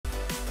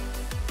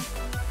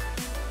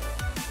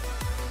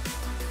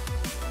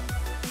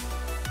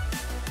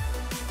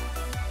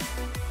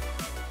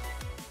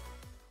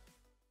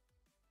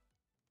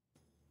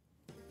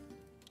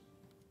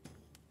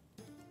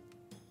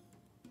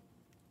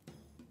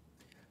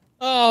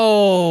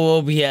Oh,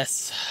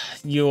 OBS,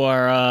 you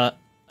are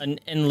an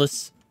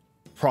endless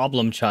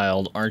problem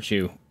child, aren't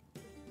you?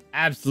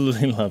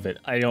 Absolutely love it.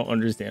 I don't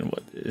understand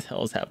what the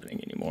hell is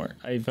happening anymore.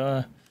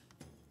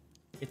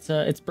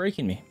 It's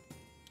breaking me.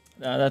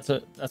 That's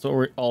what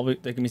we're all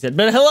that can be said.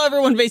 But hello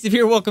everyone, Vaesive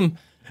here. Welcome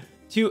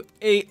to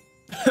a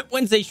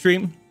Wednesday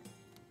stream.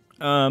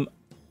 The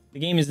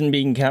game isn't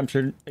being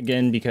captured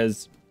again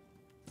because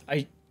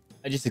I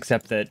just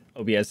accept that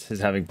OBS is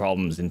having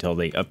problems until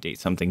they update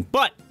something.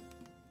 But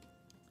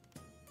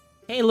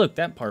hey, look,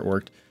 that part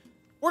worked.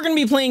 We're going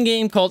to be playing a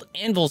game called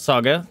Anvil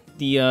Saga.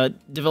 The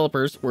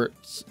developers were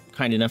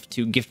kind enough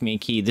to gift me a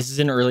key. This is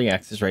in early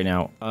access right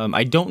now.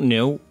 I don't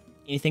know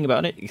anything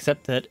about it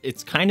except that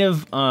it's kind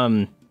of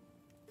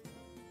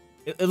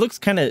it looks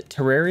kind of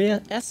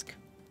Terraria-esque.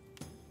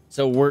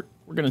 So we're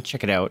going to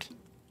check it out.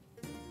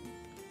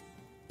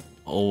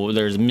 Oh,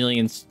 there's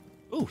millions.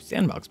 Oh,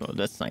 sandbox mode.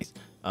 That's nice.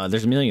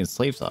 There's a million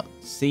save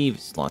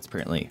slots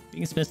apparently.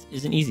 Being a smith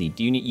isn't easy.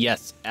 Do you need?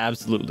 Yes,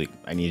 absolutely.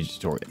 I need a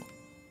tutorial.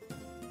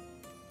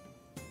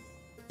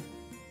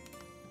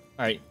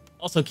 All right.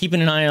 Also, keeping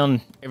an eye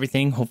on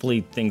everything.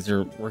 Hopefully, things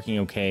are working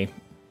okay.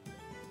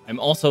 I'm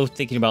also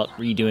thinking about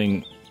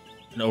redoing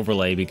an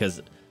overlay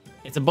because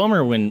it's a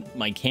bummer when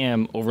my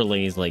cam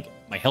overlays like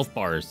my health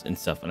bars and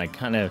stuff. And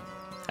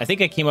I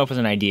think I came up with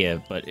an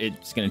idea, but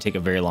it's going to take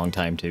a very long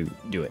time to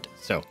do it.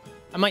 So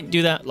I might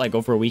do that like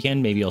over a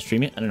weekend. Maybe I'll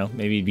stream it. I don't know.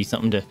 Maybe it'd be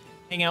something to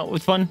hang out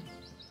with fun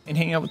and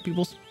hang out with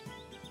peoples.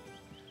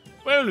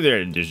 Well,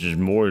 then, this is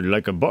more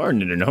like a barn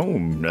than a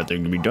home.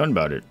 Nothing can be done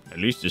about it. At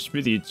least the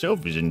smithy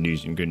itself is in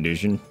decent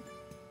condition.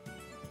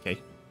 Okay,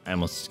 I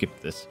almost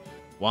skipped this.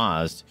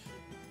 WASD.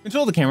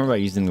 Control the camera by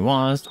using the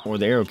WASD or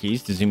the arrow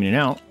keys to zoom in and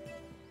out.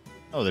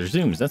 Oh, there's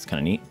zooms. That's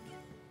kind of neat.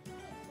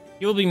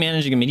 You will be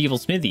managing a medieval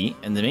smithy,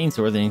 and the main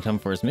source of income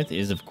for a smith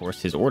is, of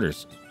course, his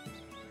orders.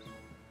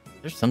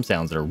 There's some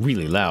sounds that are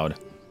really loud.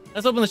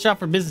 Let's open the shop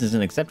for business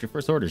and accept your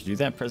first orders. Do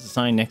that, press the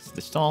sign next to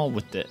the stall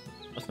with the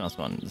mouse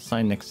button. The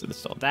sign next to the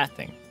stall. That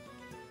thing.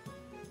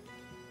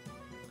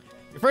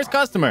 Your first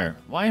customer.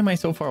 Why am I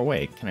so far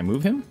away? Can I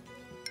move him?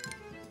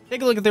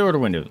 Take a look at the order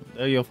window.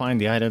 There you'll find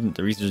the item,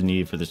 the resources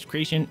needed for this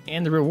creation,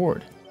 and the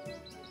reward.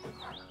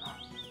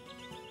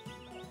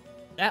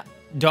 That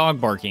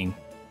dog barking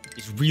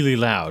is really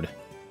loud.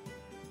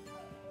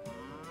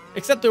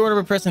 Accept the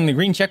order by pressing the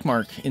green check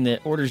mark in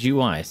the order's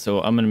UI.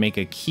 So I'm going to make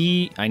a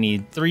key. I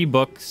need 3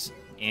 books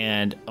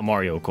and a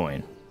Mario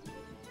coin.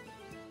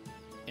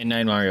 And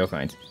 9 Mario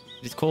coins.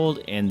 It's cold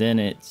and then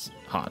it's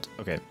hot.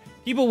 Okay.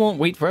 People won't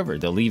wait forever.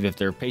 They'll leave if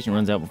their patient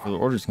runs out before the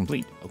order is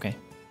complete. Okay.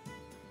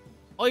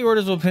 All your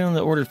orders will appear on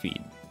the order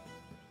feed.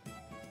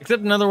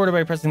 Accept another order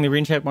by pressing the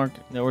green check mark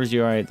in the order's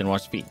UI, then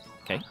watch the feed.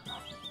 Okay.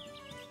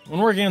 When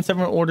working on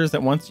several orders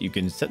at once, you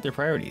can set their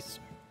priorities.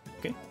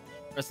 Okay.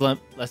 Press the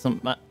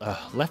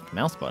left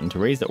mouse button to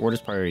raise the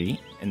order's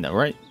priority and the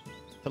right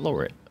to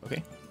lower it.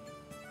 Okay.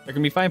 There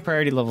can be 5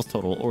 priority levels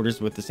total.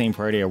 Orders with the same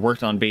priority are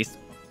worked on based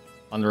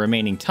on the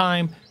remaining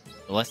time.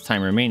 The less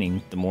time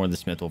remaining, the more the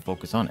smith will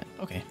focus on it.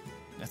 Okay.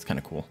 That's kind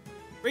of cool.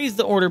 Raise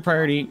the order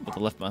priority with the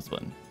left mouse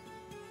button.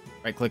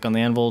 Right click on the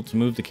anvil to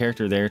move the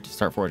character there to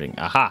start forging.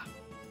 Aha!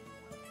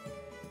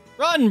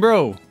 Run,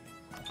 bro!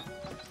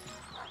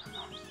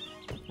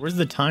 Where's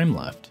the time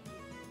left?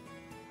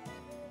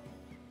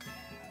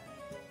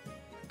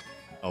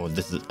 Oh,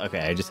 this is... Okay,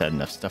 I just had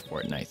enough stuff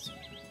for it. Nice.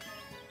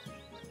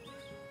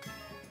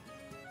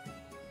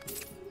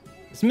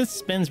 The smith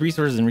spends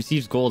resources and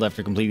receives gold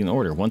after completing the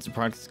order. Once the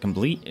product is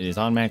complete, it is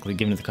automatically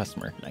given to the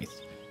customer.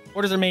 Nice.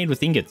 Orders are made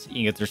with ingots.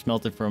 Ingots are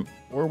smelted from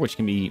ore, which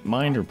can be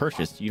mined or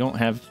purchased. You don't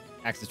have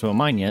access to a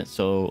mine yet,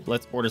 so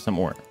let's order some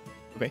ore.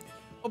 Okay.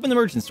 Open the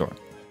merchant store.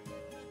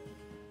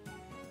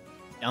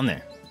 Down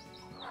there.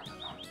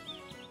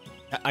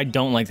 I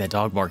don't like that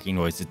dog barking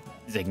noise.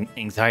 It's like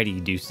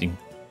anxiety-inducing.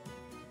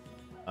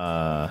 Should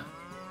I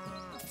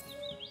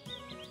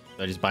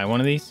just buy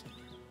one of these?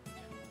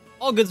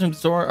 All goods from the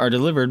store are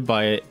delivered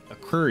by a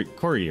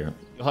courier.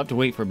 You'll have to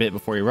wait for a bit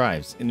before he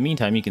arrives. In the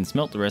meantime, you can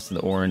smelt the rest of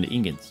the ore into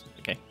ingots.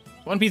 Okay.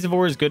 1 piece of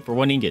ore is good for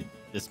 1 ingot.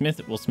 The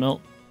smith will smelt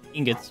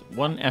ingots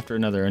one after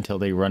another until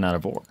they run out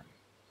of ore.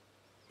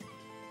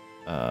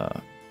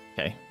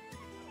 Okay.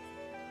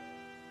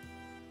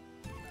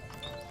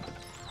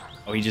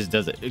 Oh, he just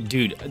does it.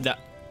 Dude,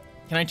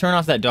 can I turn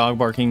off that dog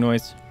barking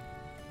noise?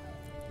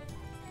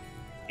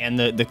 And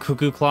the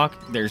cuckoo clock?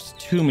 There's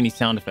too many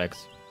sound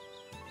effects.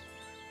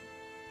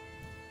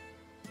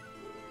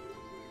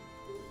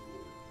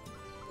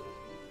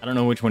 I don't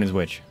know which one is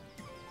which.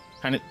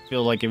 Kind of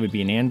feel like it would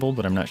be an anvil,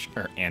 but I'm not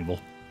sure. Anvil.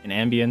 An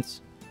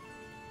ambience.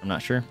 I'm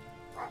not sure.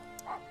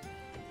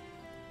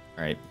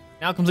 Alright.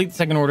 Now complete the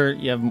second order.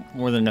 You have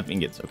more than enough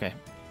ingots. Okay.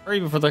 Hurry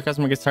before the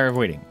customer gets tired of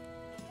waiting.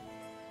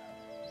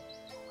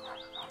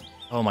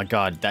 Oh my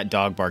god, that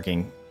dog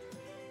barking.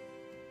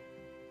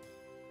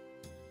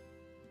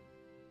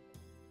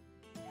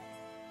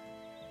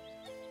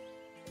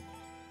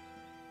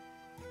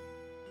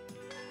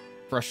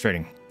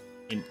 Frustrating.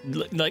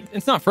 Like,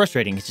 it's not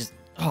frustrating, it's just,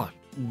 oh,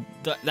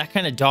 that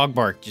kind of dog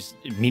bark just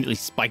immediately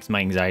spikes my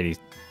anxiety.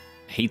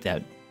 I hate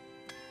that.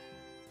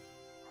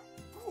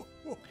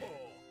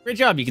 Great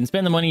job. You can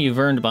spend the money you've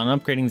earned on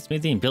upgrading the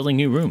smithy and building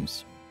new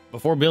rooms.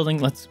 Before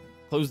building, let's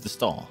close the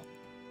stall.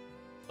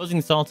 Closing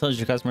the stall tells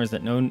your customers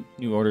that no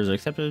new orders are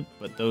accepted,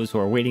 but those who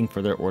are waiting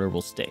for their order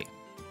will stay.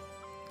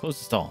 Close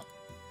the stall.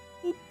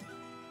 Boop.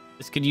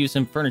 This could use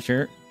some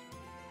furniture.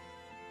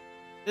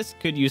 This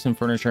could use some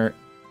furniture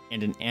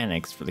and an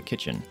annex for the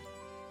kitchen.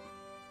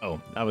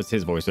 Oh, that was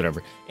his voice,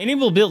 whatever.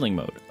 Enable building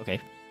mode. Okay.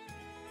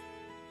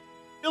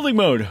 Building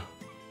mode.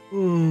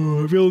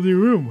 Oh, I built a new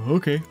room.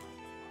 Okay.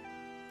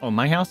 Oh,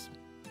 my house?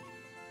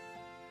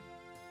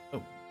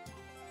 Oh.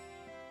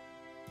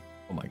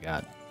 Oh my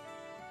god.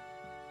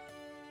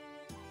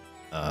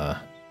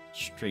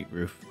 Straight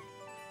roof.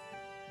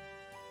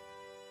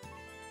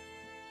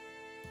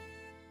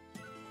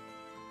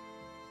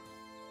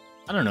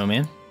 I don't know,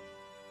 man.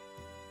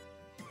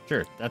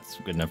 Sure, that's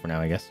good enough for now,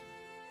 I guess.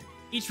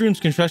 Each room's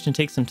construction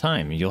takes some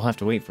time, and you'll have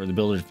to wait for the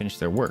builder to finish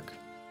their work.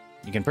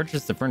 You can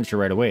purchase the furniture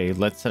right away.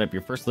 Let's set up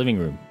your first living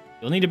room.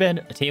 You'll need a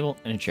bed, a table,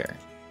 and a chair.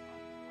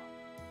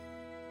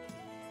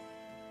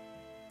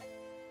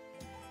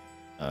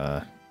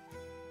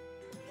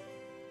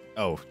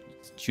 Oh,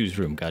 choose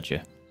room.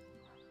 Gotcha.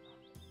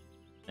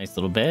 Nice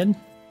little bed.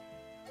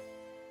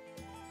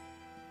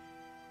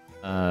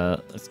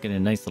 Let's get a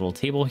nice little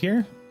table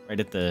here, right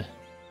at the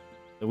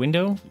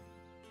window.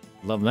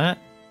 Love that.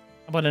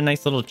 How about a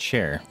nice little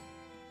chair?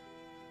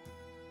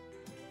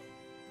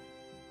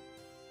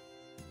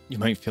 You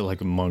might feel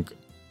like a monk.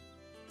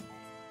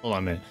 Hold on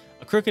a minute.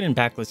 A crooked and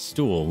backless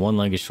stool. One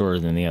leg is shorter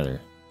than the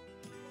other.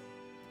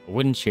 A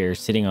wooden chair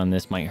sitting on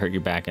this might hurt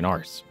your back and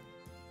arse.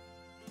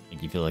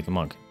 Make you feel like a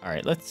monk. All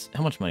right, let's...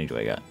 How much money do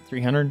I got?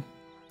 300?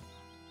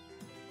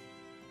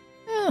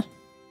 Eh.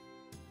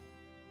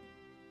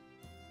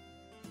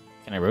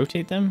 Can I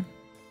rotate them?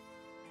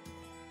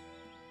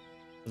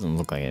 Doesn't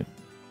look like it.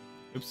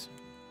 Oops.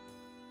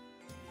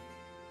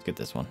 Let's get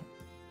this one.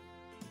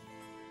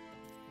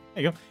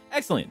 There you go.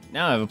 Excellent.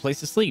 Now I have a place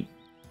to sleep.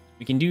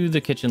 We can do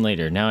the kitchen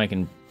later. Now I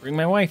can bring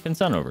my wife and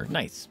son over.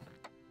 Nice.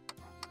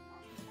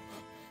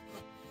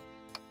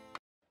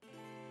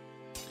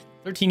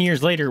 13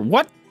 years later.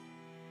 What?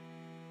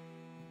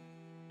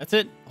 That's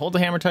it. Hold the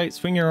hammer tight,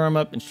 swing your arm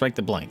up, and strike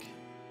the blank.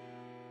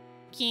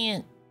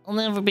 Can't. I'll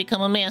never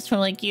become a master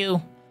like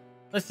you.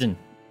 Listen,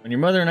 when your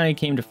mother and I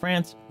came to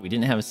France, we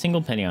didn't have a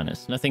single penny on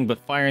us. Nothing but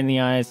fire in the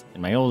eyes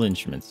and my old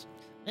instruments.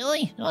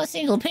 Really? Not a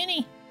single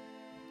penny?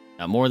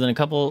 Not more than a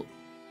couple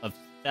of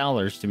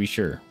thalers to be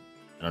sure.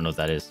 I don't know what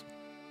that is.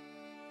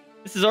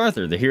 This is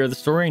Arthur, the hero of the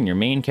story and your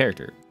main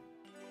character.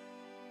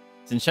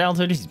 Since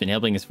childhood, he's been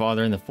helping his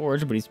father in the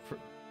forge, but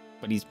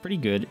he's pretty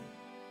good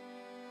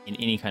in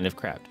any kind of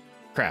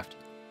craft.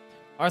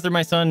 Arthur,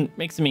 my son,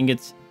 makes some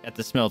ingots at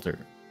the smelter.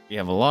 We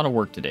have a lot of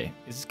work today.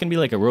 Is this gonna be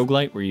like a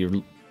roguelite where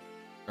you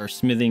are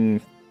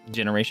smithing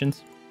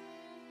generations?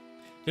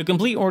 To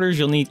complete orders,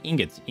 you'll need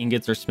ingots.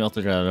 Ingots are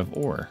smelted out of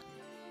ore.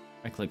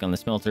 I click on the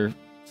smelter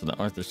so that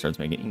Arthur starts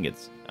making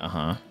ingots.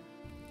 Uh-huh.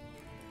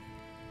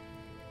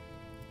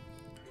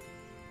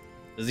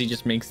 Does he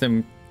just make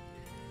them?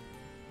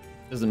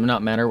 Does it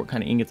not matter what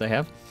kind of ingots I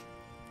have?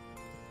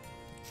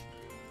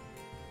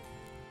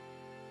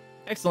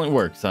 Excellent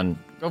work, son.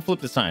 Go flip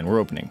the sign. We're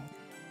opening.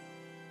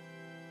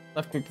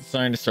 Left click the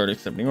sign to start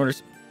accepting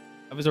orders.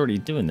 I was already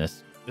doing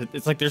this.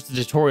 It's like there's the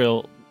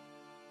tutorial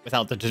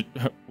without the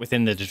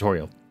within the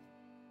tutorial.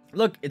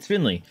 Look, it's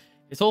Finley.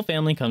 His whole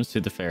family comes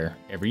to the fair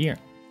every year.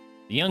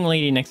 The young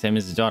lady next to him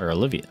is his daughter,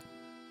 Olivia.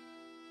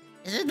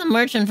 Is it the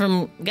merchant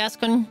from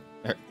Gascony?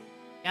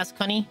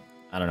 Gascony?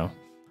 I don't know.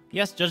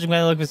 Yes, judging by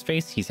the look of his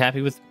face, he's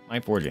happy with my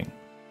forging.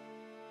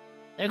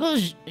 There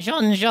goes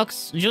Jean-Jacques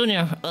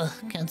Jr. Ugh,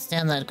 can't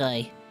stand that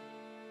guy.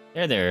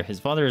 There. His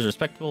father is a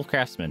respectable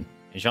craftsman,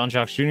 and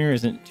Jean-Jacques Jr.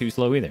 isn't too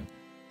slow either.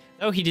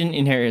 Though he didn't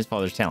inherit his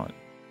father's talent.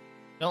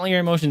 Don't let your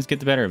emotions get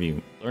the better of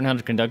you. Learn how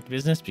to conduct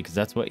business because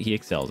that's what he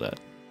excels at.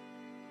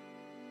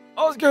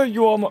 Oscar,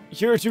 you are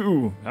here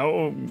too.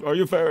 How are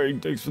you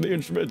faring? Thanks for the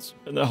instruments,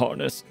 and the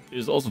harness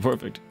is also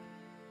perfect.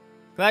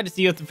 Glad to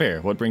see you at the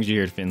fair. What brings you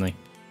here to Finley?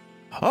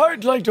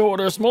 I'd like to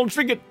order a small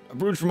trinket, a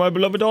brooch for my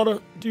beloved daughter.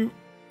 Do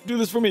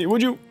this for me,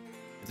 would you?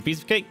 It's a piece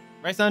of cake.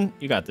 Right, son?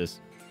 You got this.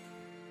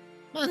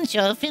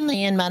 Monsieur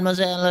Finley and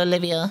Mademoiselle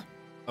Olivia.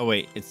 Oh,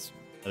 wait. It's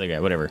the other guy.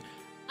 Whatever.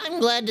 I'm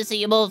glad to see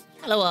you both.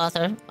 Hello,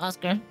 Arthur.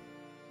 Oscar.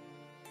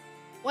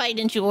 Why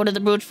didn't you order the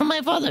brooch from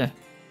my father?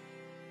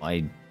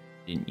 Why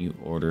didn't you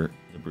order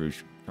the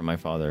brooch from my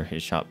father?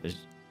 His shop is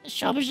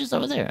just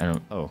over there. I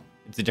don't... Oh,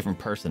 it's a different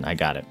person. I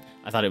got it.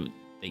 I thought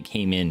they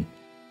came in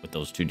with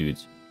those two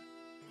dudes.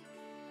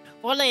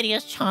 For a lady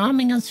as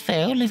charming as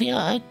fair Olivia,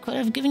 I could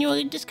have given you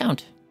a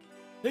discount.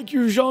 Thank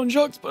you,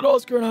 Jean-Jacques, but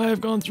Oscar and I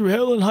have gone through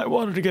hell and high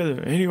water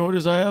together. Any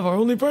orders I have are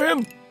only for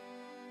him.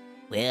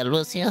 Well,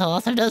 we'll see how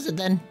Arthur does it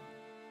then.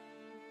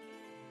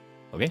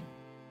 Okay.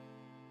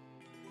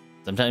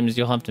 Sometimes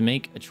you'll have to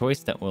make a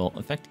choice that will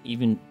affect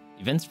even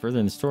events further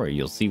in the story.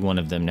 You'll see one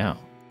of them now.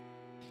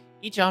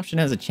 Each option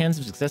has a chance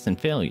of success and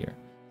failure.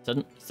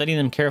 Study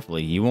them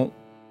carefully. You won't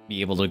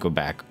be able to go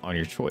back on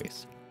your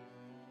choice.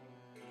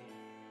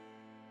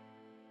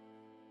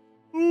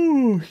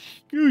 Oh,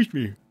 excuse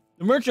me.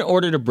 The merchant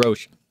ordered a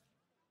brooch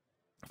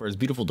for his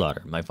beautiful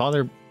daughter. My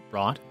father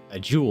brought a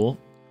jewel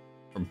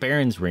from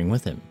Baron's ring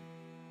with him.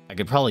 I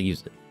could probably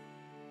use it.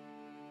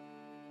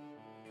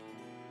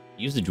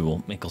 Use the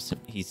jewel.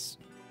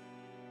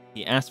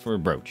 He asked for a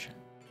brooch.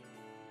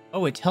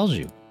 Oh, it tells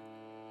you.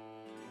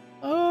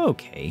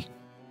 Okay.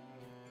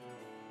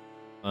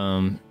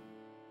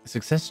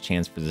 Success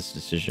chance for this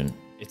decision.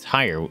 It's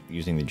higher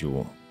using the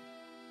jewel.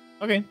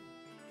 Okay.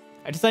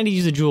 I decided to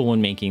use the jewel when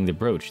making the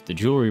brooch. The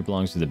jewelry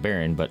belongs to the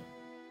Baron, but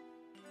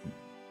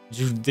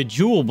the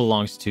jewel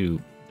belongs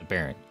to the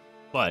Baron.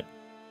 But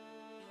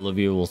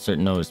Olivia will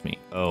certainly notice me.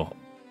 Oh.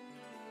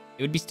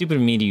 It would be stupid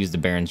of me to use the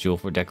Baron's jewel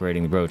for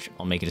decorating the brooch.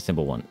 I'll make it a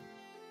simple one.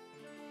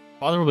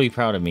 Father will be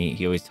proud of me.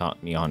 He always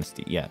taught me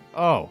honesty. Yeah.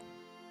 Oh.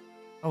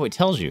 Oh, it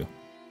tells you.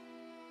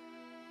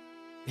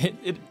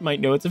 It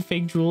might know it's a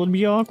fake jewel and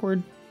be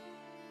awkward.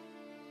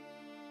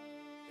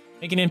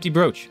 Make an empty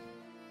brooch.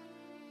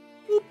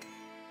 Boop.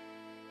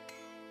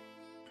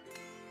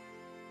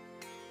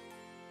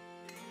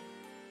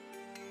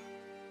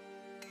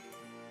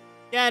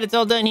 Dad, it's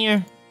all done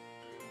here.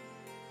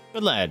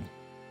 Good lad.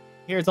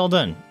 Here, it's all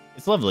done.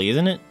 It's lovely,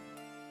 isn't it?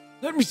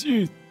 Let me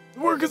see. The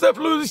work is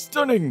absolutely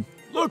stunning.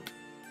 Look.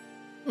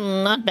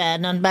 Not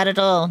bad at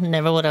all.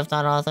 Never would have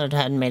thought Arthur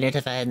had made it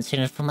if I hadn't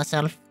seen it for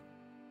myself.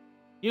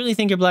 You really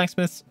think your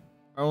blacksmiths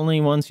are only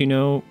ones who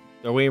know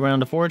their way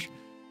around a forge?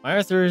 My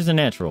Arthur is a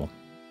natural.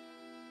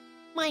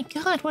 My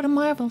God, what a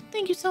marvel.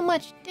 Thank you so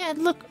much. Dad,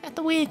 look at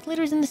the way it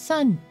glitters in the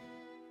sun.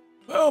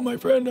 Well, my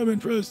friend, I'm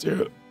impressed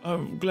here.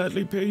 I'll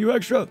gladly pay you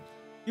extra.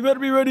 You better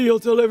be ready. I'll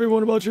tell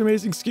everyone about your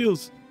amazing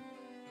skills.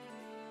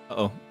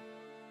 Uh-oh.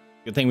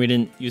 Good thing we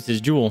didn't use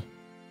his jewel.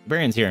 The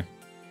Baron's here.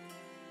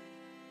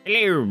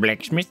 Hello,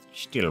 blacksmith.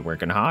 Still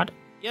working hard?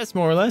 Yes,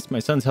 more or less. My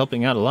son's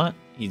helping out a lot.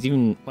 He's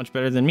even much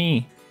better than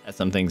me at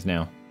some things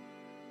now.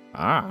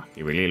 Ah,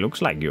 he really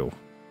looks like you.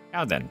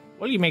 Now then,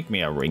 will you make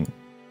me a ring?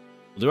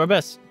 We'll do our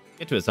best.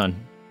 Get to it, son.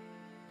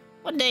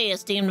 One day,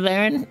 esteemed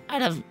Baron,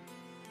 if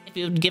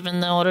you'd given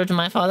the order to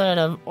my father, I'd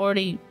have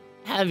already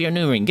have your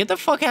new ring. Get the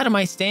fuck out of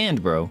my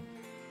stand, bro.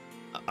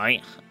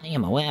 I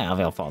am aware of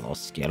your father's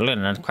skill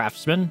as a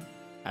craftsman.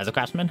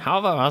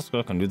 However,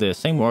 Oscar can do the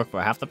same work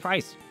for half the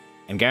price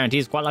and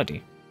guarantees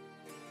quality.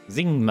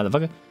 Zing,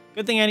 motherfucker.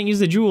 Good thing I didn't use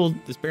the jewel.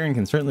 This Baron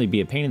can certainly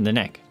be a pain in the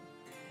neck.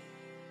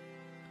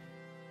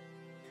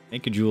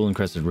 Make a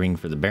jewel-encrusted ring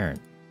for the Baron.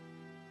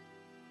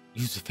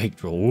 Use a fake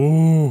jewel.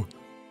 Ooh.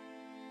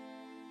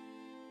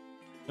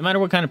 No matter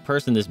what kind of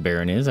person this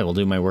Baron is, I will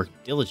do my work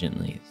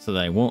diligently so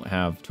that I won't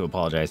have to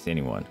apologize to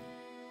anyone.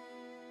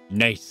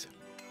 Nice.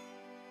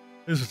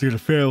 This is gonna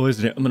fail,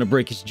 isn't it? I'm gonna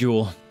break his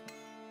jewel.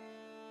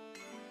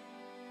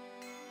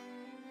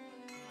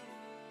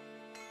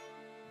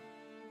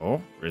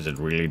 Oh, is it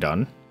really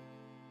done?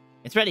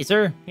 It's ready,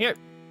 sir. Here.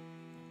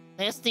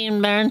 The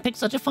esteemed Baron picked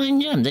such a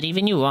fine gem that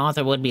even you,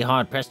 Arthur, would be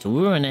hard-pressed to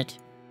ruin it.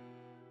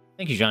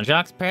 Thank you,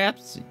 Jean-Jacques.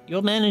 Perhaps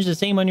you'll manage the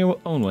same on your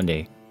own one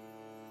day.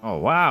 Oh,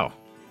 wow.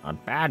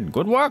 Not bad.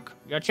 Good work.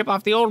 You got chip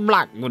off the old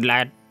block, good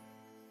lad.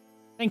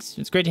 Thanks.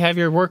 It's great to have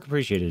your work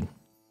appreciated.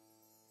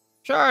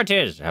 Sure it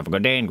is. Have a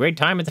good day and great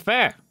time at the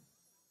fair.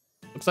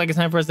 Looks like it's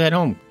time for us to head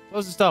home.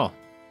 Close the stall.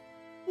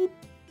 Boop.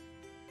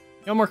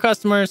 No more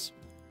customers.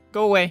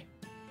 Go away.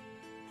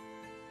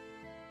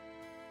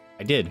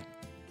 I did.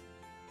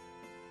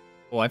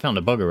 Oh, I found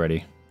a bug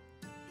already.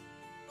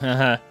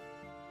 Haha.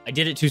 I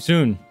did it too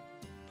soon.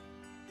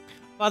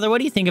 Father, what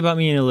do you think about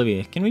me and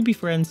Olivia? Can we be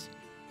friends?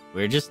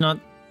 We're just not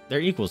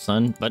their equals,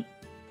 son. But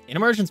in a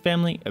merchant's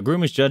family, a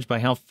groom is judged by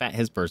how fat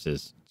his purse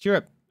is. Cheer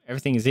up.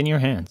 Everything is in your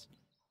hands.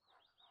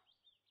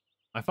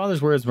 My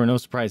father's words were no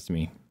surprise to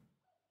me.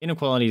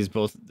 Inequality is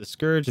both the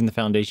scourge and the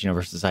foundation of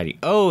our society.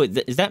 Oh,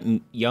 is that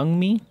young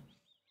me?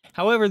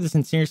 However, the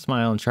sincere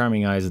smile and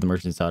charming eyes of the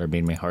merchant's daughter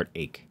made my heart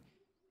ache.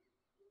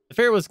 The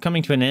fair was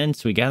coming to an end,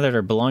 so we gathered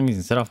our belongings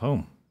and set off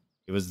home.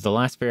 It was the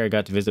last fair I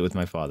got to visit with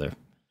my father.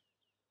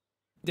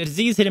 The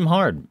disease hit him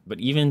hard, but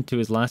even to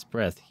his last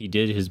breath, he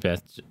did his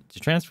best to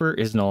transfer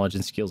his knowledge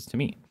and skills to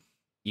me,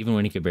 even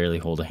when he could barely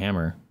hold a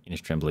hammer in his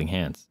trembling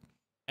hands.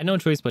 I had no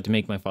choice but to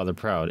make my father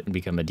proud and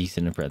become a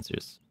decent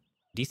apprentice.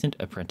 You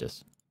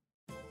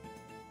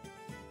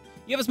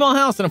have a small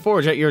house and a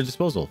forge at your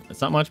disposal.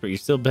 It's not much, but you're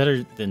still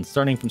better than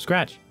starting from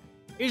scratch.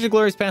 Here's your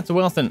glorious path to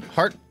wealth and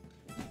heart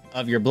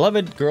of your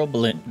beloved girl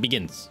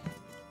begins.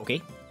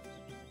 Okay.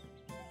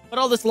 But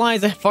all this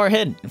lies far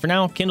ahead, and for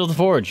now, kindle the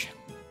forge.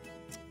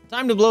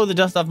 Time to blow the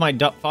dust off my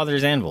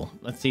father's anvil.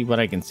 Let's see what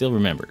I can still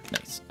remember.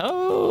 Nice.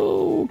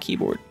 Oh,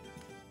 keyboard.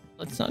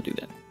 Let's not do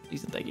that.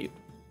 Please and thank you.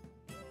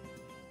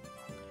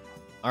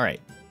 All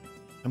right.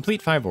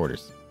 Complete 5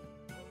 orders.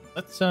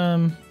 Let's,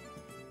 go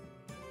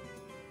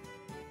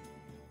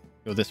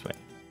this way.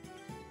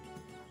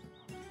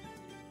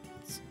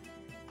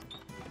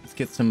 Let's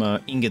get some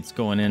ingots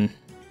going in.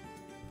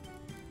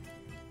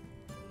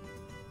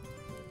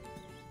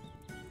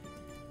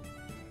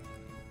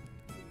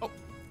 Oh,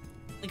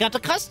 we got a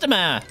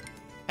customer.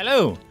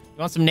 Hello. You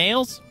want some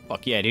nails?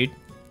 Fuck yeah, dude.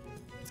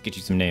 Let's get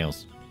you some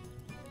nails.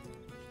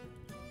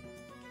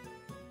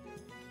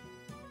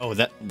 Oh,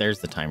 there's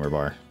the timer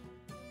bar.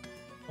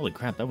 Holy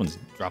crap, that one's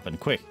dropping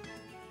quick.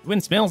 The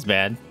wind smells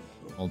bad.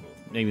 Well,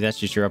 maybe that's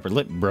just your upper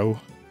lip, bro.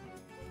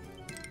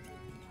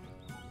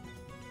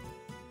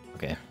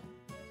 Okay.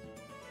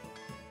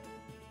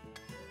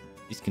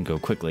 These can go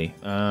quickly.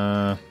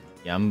 Yeah,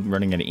 I'm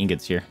running out of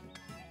ingots here.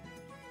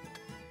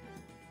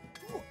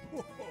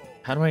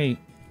 How do I...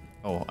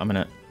 Oh,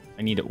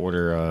 I need to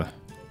order,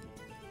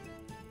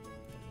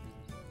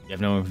 You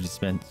have no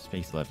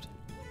space left.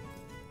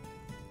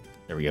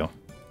 There we go.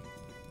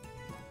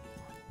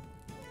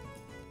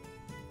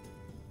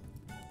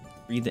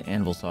 Read the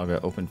Anvil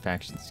Saga Open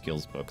Faction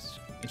Skills books.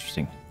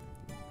 Interesting.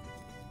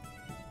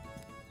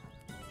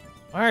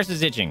 My horse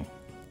is itching.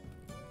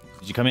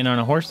 Did you come in on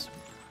a horse?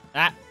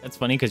 Ah, that's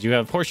funny because you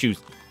have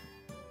horseshoes.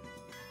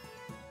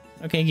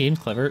 Okay, game's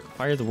clever.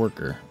 Fire the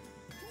worker.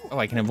 Oh,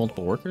 I can have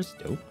multiple workers?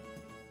 Dope.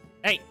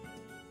 Hey!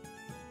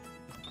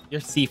 You're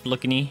thief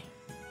looking-y.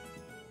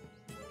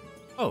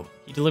 Oh,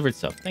 he delivered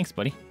stuff. Thanks,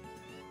 buddy.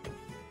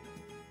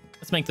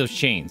 Let's make those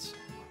chains.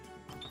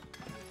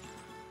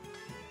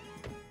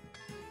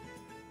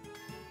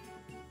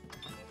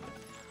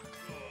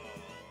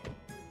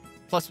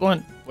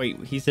 +1. Wait,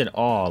 he said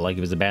aw like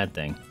it was a bad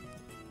thing.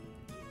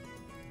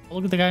 Oh,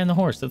 look at the guy on the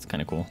horse. That's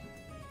kind of cool.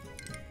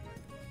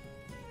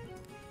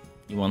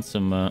 You want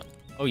some,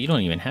 Oh, you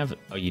don't even have...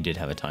 Oh, you did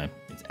have a time.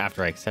 It's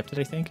after I accepted,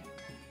 I think.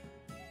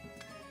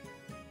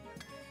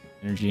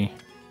 Energy.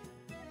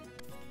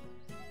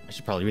 I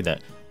should probably read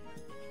that.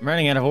 I'm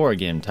running out of ore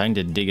again. Time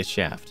to dig a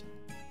shaft.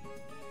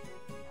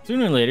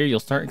 Sooner or later, you'll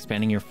start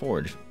expanding your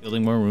forge,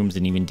 building more rooms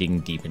and even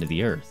digging deep into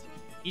the earth.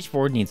 Each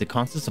forge needs a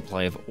constant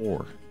supply of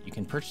ore. You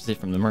can purchase it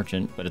from the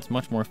merchant, but it's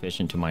much more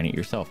efficient to mine it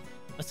yourself.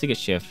 Let's dig a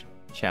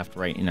shaft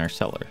right in our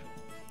cellar.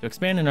 To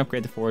expand and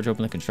upgrade the forge,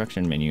 open the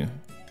construction menu.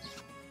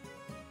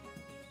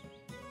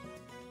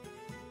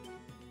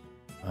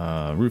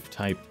 Roof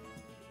type.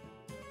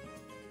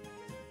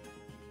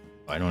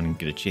 Oh, I don't even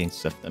get to change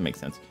stuff. That makes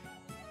sense.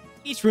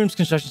 Each room's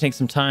construction takes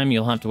some time.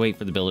 You'll have to wait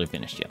for the builder to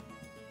finish. Yep.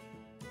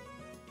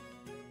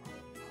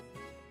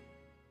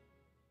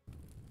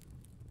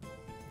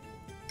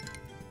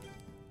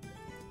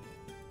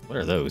 What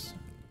are those?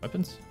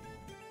 Weapons?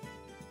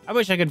 I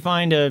wish I could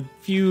find a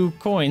few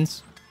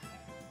coins.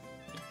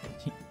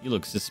 You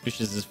look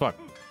suspicious as fuck.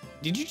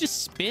 Did you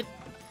just spit?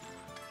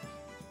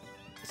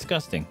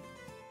 Disgusting.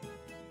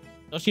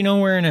 Don't you know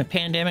we're in a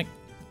pandemic?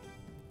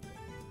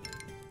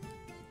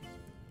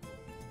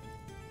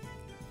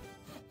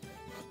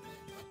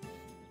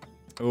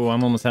 Oh,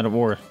 I'm almost out of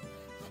ore.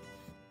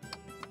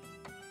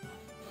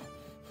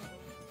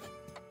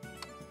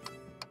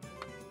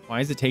 Why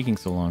is it taking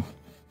so long?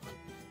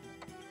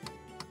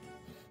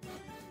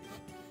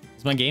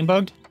 Is my game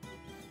bugged?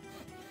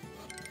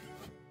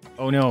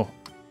 Oh no.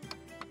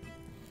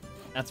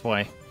 That's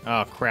why.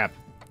 Oh crap.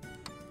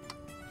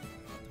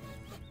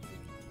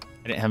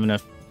 I didn't have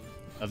enough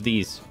of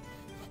these.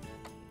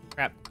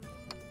 Crap.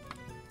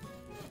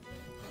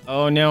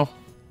 Oh no.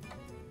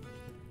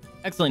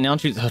 Excellent. Now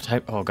choose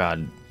type. Oh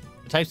god.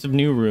 The types of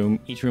new room.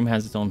 Each room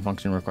has its own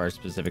function and requires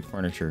specific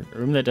furniture. A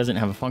room that doesn't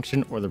have a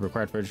function or the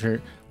required furniture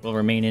will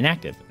remain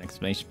inactive. An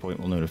exclamation point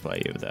will notify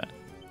you of that.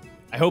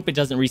 I hope it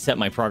doesn't reset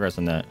my progress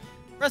on that.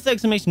 Press the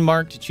exclamation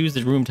mark to choose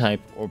the room type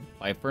or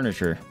buy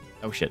furniture.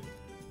 Oh shit.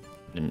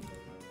 Didn't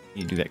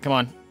need to do that. Come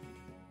on.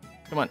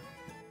 Come on.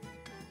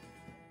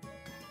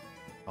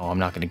 Oh, I'm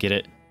not gonna get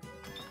it.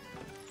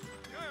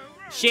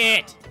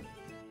 Shit!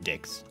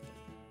 Dicks.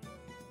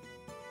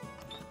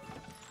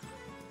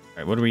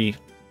 Alright, what do we...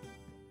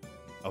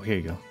 Oh, here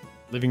you go.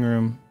 Living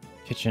room,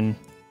 kitchen,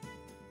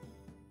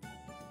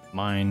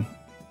 mine.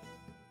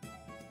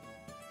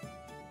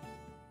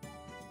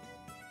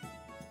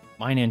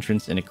 Mine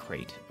entrance and a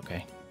crate.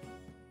 Okay.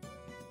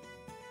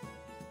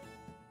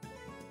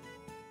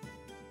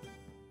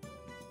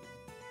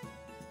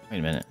 Wait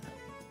a minute.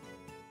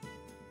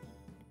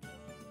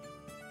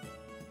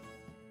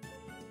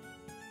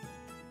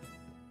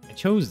 I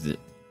chose it.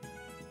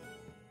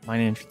 Mine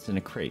entrance and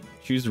a crate.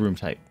 Choose the room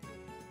type.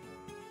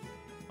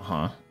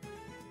 Uh-huh.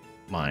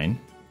 Mine.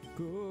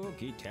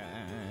 Cookie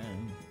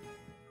time.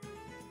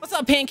 What's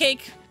up,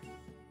 Pancake?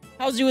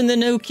 How's you and the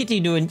no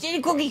kitty doing?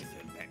 Cookie.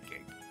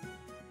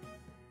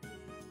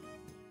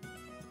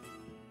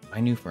 Buy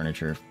new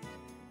furniture.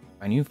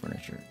 Buy new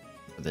furniture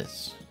for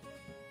this.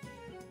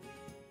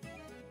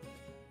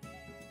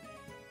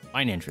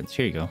 Mine entrance.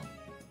 Here you go.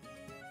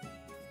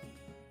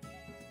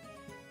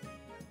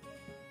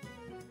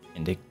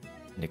 And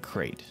a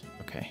crate.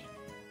 Okay.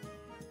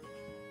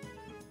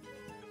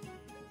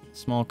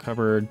 Small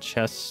cupboard,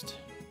 chest,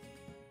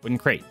 wooden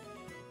crate.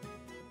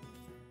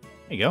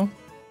 There you go.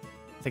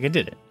 I think I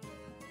did it.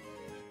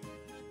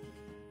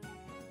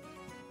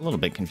 A little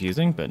bit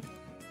confusing, but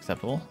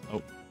acceptable.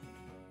 Oh.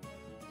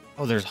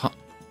 Oh, there's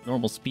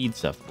normal speed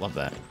stuff. Love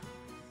that.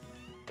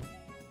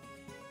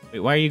 Wait,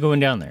 why are you going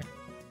down there?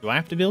 Do I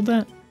have to build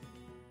that?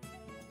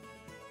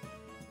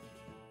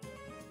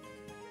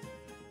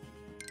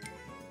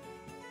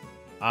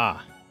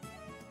 Ah.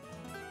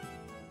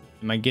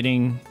 Am I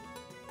getting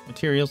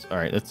materials? All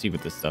right, let's see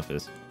what this stuff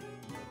is.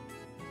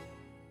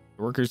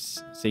 The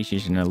worker's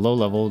satiation at a low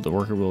level, the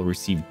worker will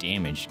receive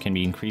damage. Can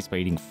be increased by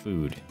eating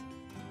food.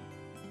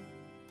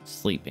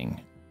 Sleeping.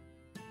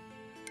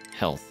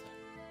 Health.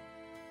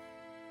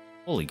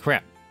 Holy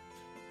crap.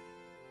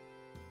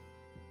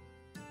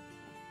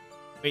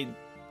 Wait,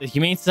 the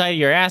Humane Society,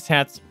 your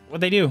asshats, what'd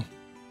they do?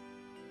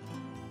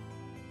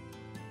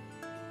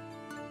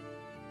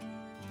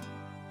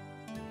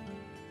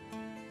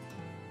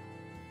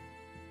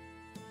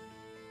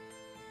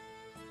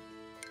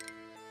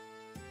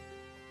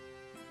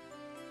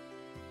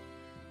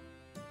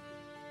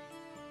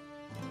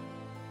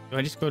 Do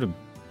I just go to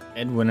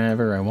bed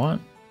whenever I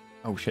want?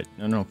 Oh shit,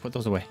 no, put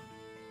those away.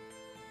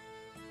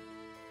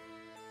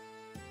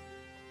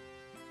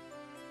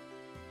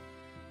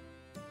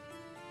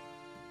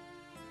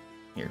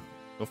 Here,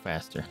 go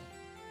faster.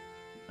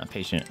 Not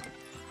patient.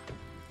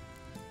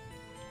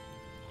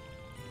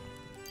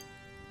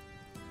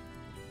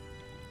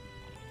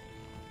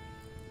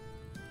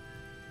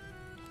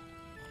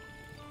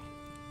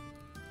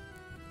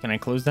 Can I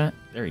close that?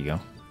 There you go.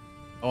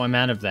 Oh, I'm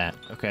out of that.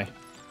 Okay.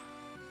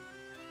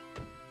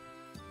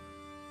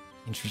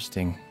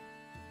 Interesting.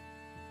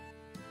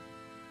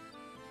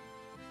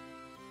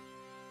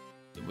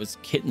 It was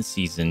kitten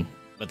season,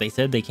 but they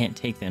said they can't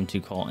take them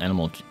to call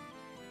animal...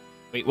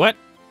 Wait, what?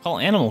 Call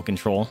animal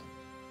control?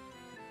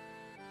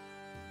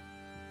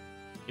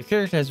 Your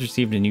character has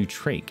received a new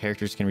trait.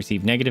 Characters can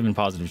receive negative and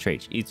positive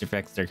traits. Each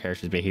affects their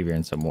character's behavior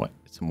in some way.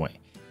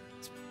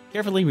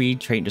 Carefully read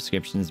trait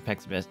descriptions. Pick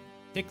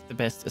the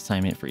best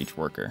assignment for each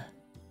worker.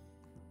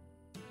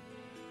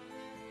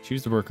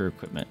 Choose the worker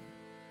equipment.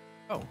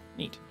 Oh,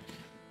 neat.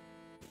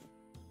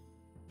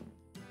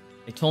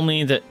 They told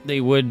me that they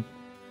would...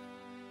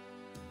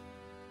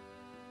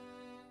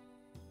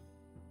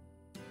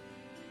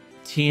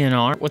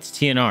 TNR? What's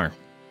TNR?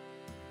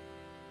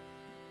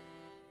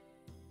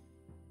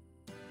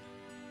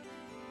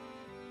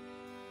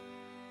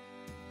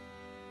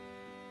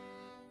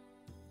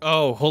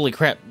 Oh, holy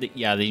crap.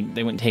 Yeah, they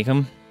wouldn't take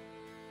them.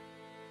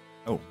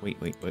 Oh, wait.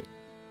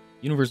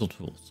 Universal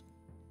tools.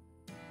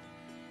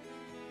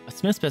 A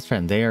smith's best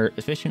friend. They are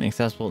efficient,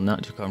 accessible,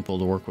 not too comfortable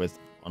to work with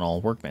on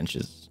all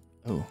workbenches.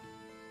 Oh.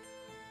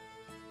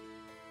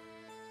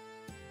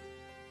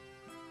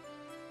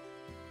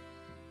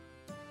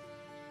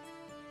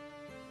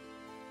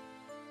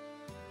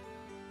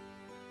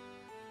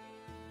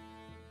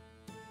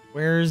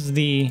 Where's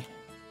the...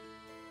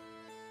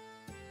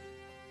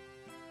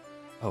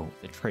 Oh,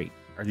 the trait.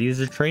 Are these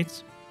the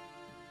traits?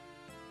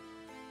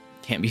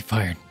 Can't be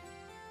fired.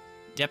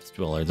 Depth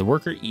Dweller. The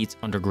worker eats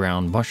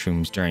underground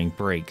mushrooms during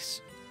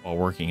breaks while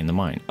working in the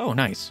mine. Oh,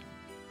 nice.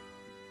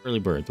 Early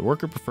Bird. The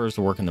worker prefers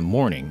to work in the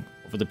morning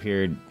over the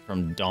period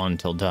from dawn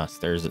till dusk.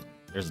 There's a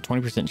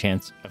 20%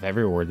 chance of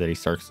every reward that he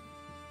starts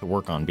to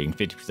work on being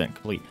 50%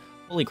 complete.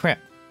 Holy crap.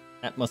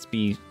 That must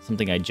be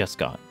something I just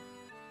got.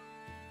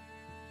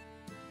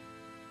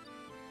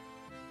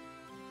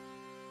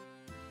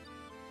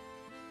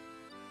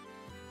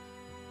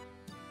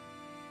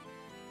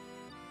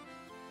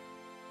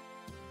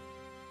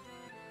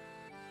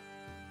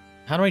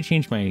 How do I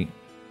change my...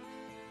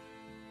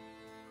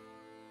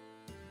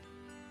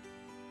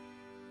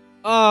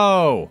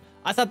 Oh!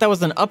 I thought that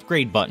was an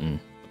upgrade button.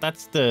 But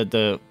that's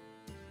the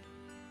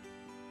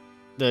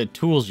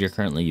tools you're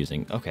currently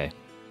using. Okay.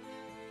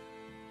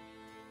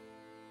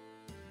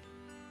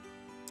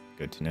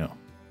 Good to know.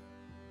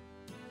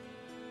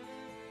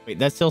 Wait,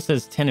 that still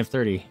says 10 of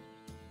 30.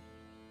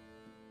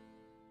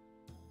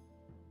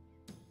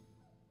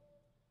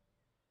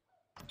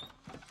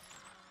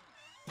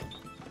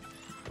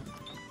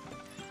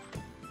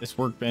 This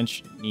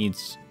workbench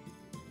needs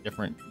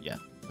different... Yeah,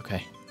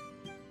 okay.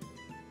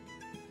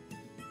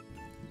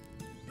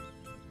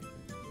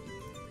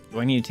 Do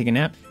I need to take a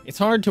nap? It's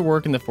hard to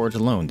work in the forge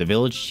alone. The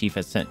village chief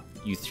has sent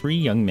you 3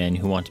 young men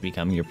who want to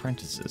become your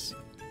apprentices.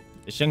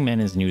 This young man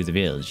is new to the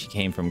village. He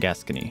came from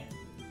Gascony.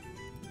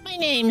 My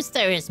name,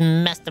 sir, is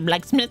Master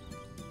Blacksmith.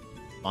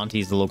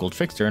 Monty's the local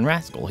trickster and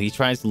rascal. He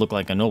tries to look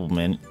like a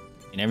nobleman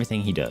in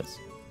everything he does.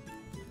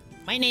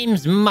 My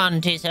name's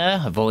Monty,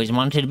 sir. I've always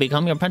wanted to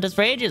become your apprentice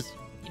for ages.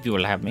 If you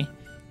will have me.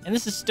 And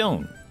this is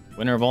Stone,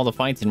 winner of all the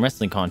fights and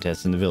wrestling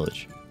contests in the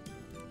village.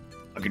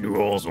 I can do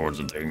all sorts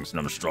of things,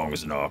 and I'm strong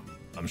as enough.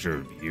 I'm sure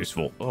it'd be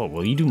useful. Oh,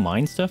 will you do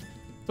mine stuff?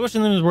 The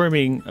question then is where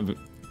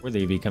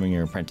they becoming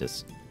your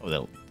apprentice? Oh,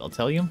 they'll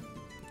tell you?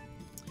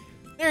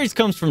 There he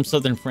comes from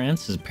southern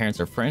France. His parents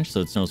are French,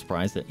 so it's no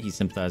surprise that he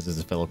sympathizes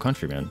with a fellow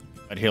countryman.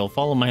 But he'll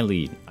follow my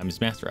lead. I'm his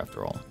master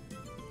after all.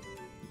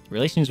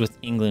 Relations with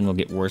England will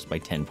get worse by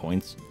 10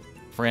 points.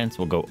 France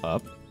will go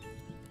up.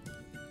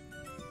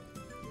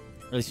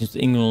 Relations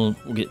with England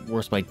will get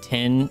worse by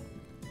 10.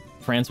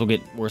 France will get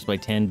worse by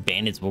 10.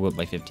 Bandits will go up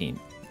by 15.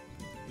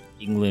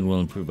 England will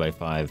improve by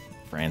 5.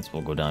 France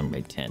will go down by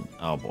 10.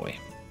 Oh boy.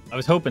 I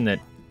was hoping that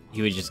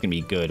he was just going to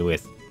be good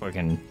with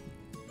fucking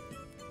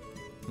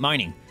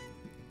mining.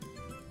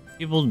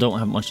 People don't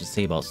have much to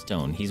say about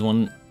Stone. He's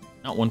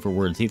not one for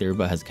words either,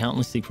 but has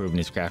countlessly proven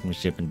his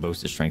craftsmanship and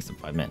boasts the strengths of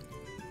 5 men.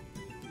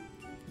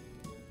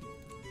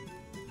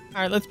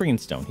 Alright, let's bring in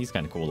Stone. He's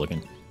kind of cool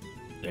looking.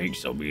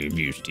 Thanks, I'll be of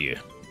use to you.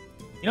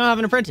 You don't have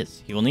an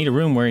apprentice. He will need a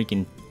room where he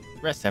can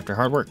rest after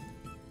hard work.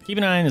 Keep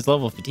an eye on his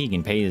level of fatigue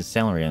and pay his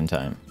salary on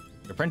time.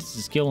 Your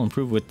apprentice's skill will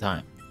improve with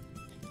time.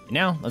 And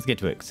now, let's get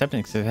to it. Accept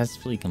and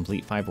successfully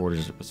complete 5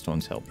 orders with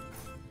Stone's help.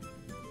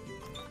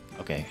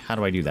 Okay, how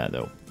do I do that,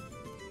 though?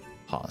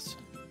 Pause.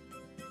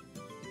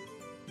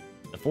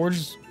 The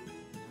forge's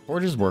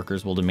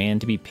workers will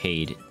demand to be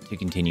paid to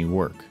continue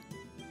work.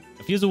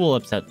 Refusal will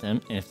upset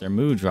them, and if their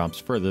mood drops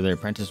further, their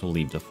apprentice will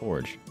leave the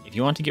forge. If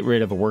you want to get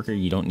rid of a worker,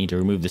 you don't need to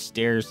remove the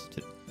stairs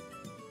to...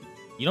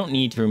 You don't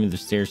need to remove the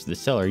stairs to the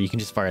cellar. You can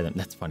just fire them.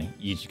 That's funny.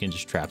 You can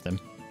just trap them.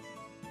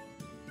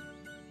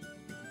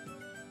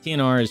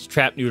 TNR is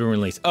trap, neuter,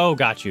 release. Oh,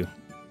 got you.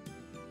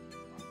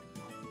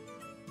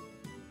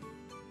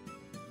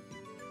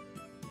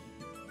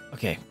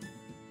 Okay.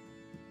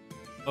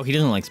 Oh, he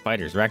doesn't like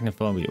spiders.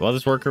 Arachnophobia. Well,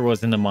 this worker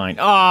was in the mine.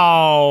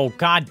 Oh,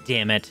 god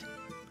damn it.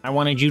 I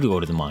wanted you to go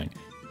to the mine.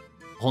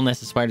 A whole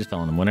nest of spiders fell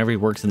on him. Whenever he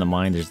works in the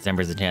mine, there's a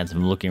 10% chance of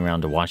him looking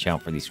around to watch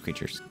out for these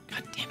creatures.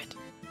 God damn it.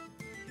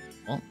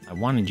 Well, I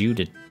wanted you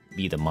to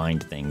be the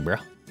mind thing, bro.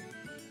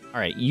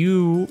 Alright,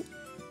 you...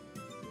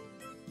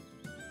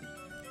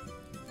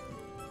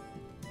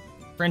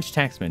 French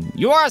taxman.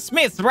 You are a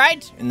smith,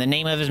 right? In the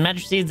name of His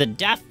Majesty, the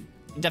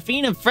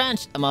Dauphin of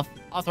France, I'm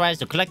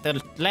authorized to collect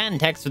the land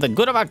tax for the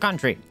good of our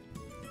country.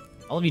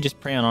 All of you just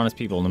prey on honest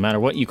people, no matter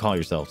what you call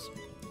yourselves.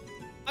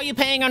 Are you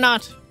paying or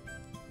not?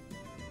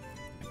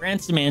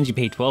 France demands you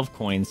pay 12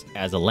 coins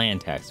as a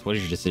land tax. What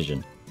is your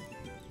decision?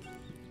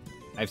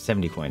 I have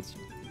 70 coins.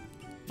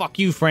 Fuck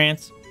you,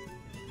 France.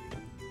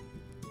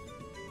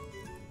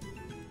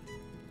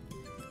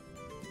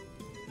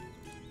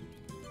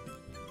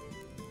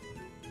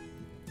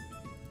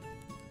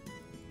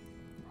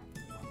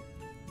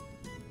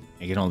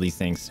 I get all these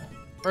things.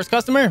 First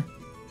customer?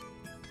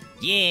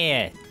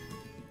 Yeah.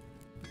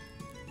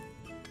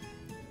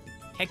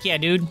 Heck yeah,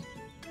 dude.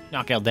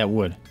 Knock out that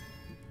wood.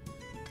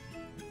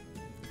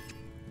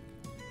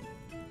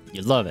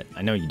 You love it.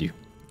 I know you do.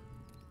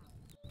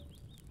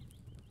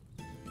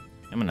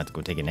 I'm gonna have to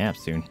go take a nap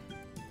soon.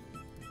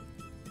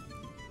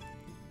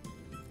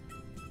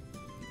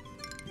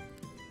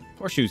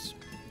 Horseshoes.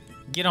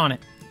 Get on it.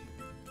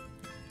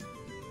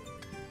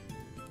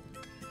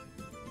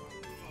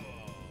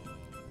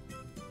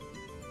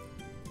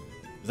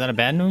 Was that a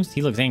bad news?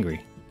 He looks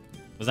angry.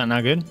 Was that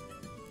not good?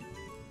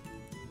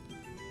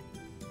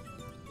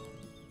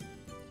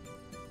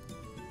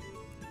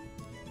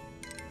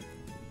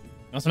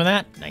 Want some of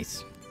that?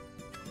 Nice.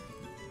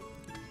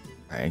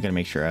 Alright, I gotta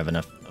make sure I have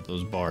enough of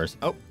those bars.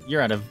 Oh,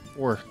 you're out of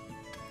 4.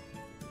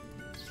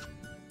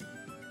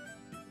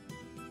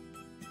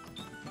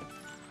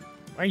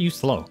 Why are you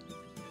slow?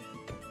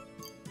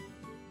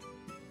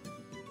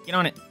 Get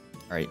on it.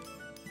 Alright.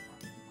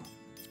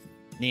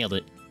 Nailed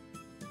it.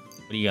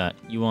 What do you got?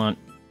 You want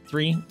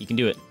 3? You can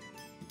do it.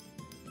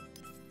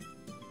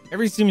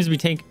 Everyone seems to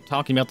be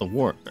talking about the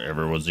war.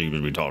 Everyone seems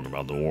to be talking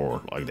about the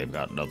war like they've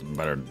got nothing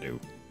better to do.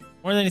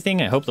 More than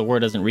anything, I hope the war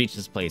doesn't reach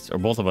this place, or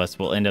both of us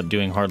will end up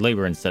doing hard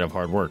labor instead of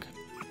hard work.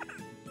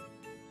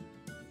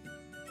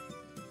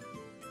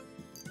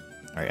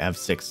 Alright, I have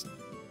 6.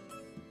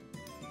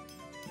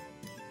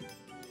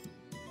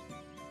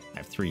 I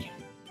have 3.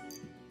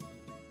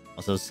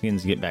 Also,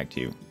 skins get back to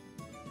you.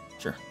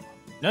 Sure.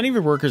 None of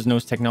your workers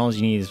knows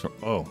technology needs for...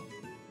 Oh.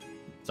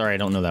 Sorry, I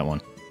don't know that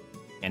one.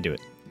 Can't do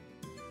it.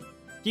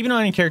 Keep an eye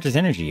on your character's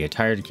energy. A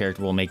tired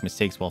character will make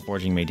mistakes while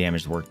forging may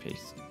damage the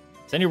workpiece.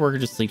 Send your worker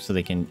to sleep so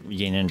they can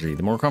regain energy.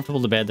 The more comfortable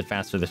the bed, the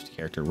faster the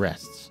character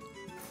rests.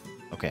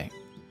 Okay.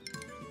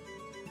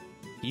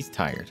 He's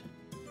tired.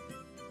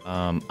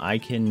 I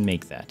can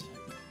make that.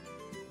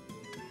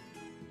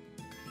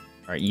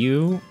 Alright,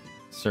 you,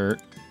 sir...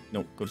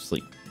 Nope, go to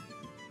sleep.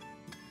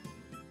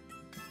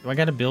 Do I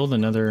gotta build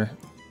another...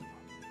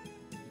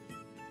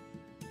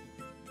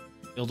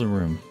 Build a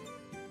room.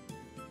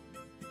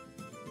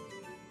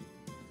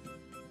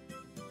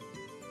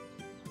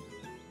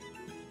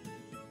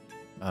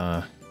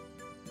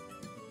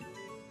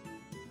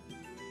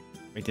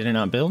 Wait, did it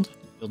not build?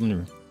 Build a new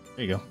room.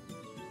 There you go.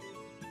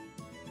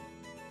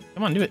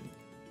 Come on, do it.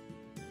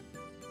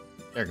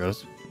 There it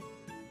goes.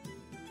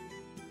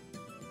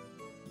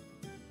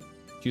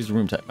 Choose the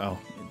room type. Oh,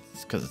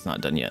 it's because it's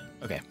not done yet.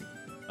 Okay.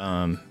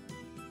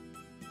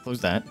 Close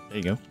that. There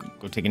you go.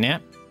 Go take a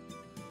nap.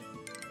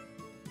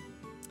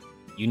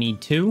 You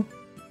need 2?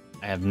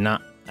 I have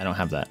not. I don't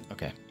have that.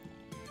 Okay.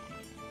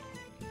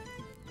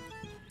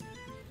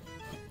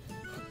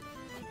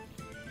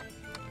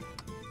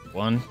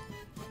 One.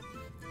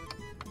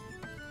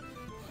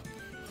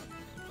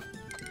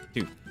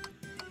 2.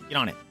 Get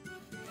on it.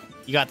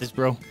 You got this,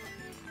 bro.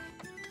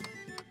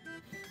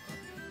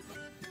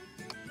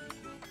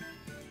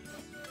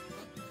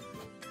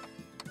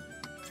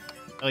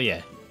 Oh,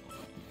 yeah.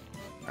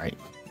 Alright.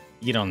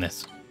 Get on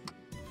this.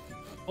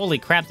 Holy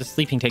crap, the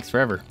sleeping takes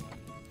forever.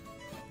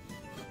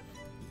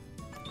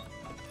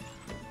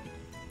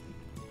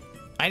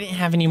 I didn't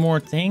have any more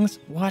things?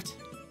 What?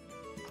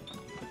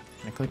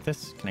 Can I click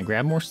this? Can I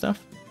grab more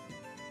stuff?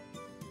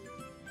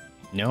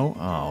 No?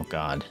 Oh,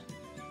 God.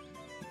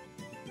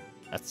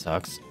 That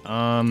sucks.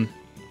 I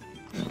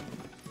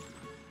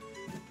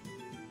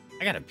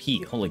gotta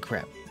pee. Holy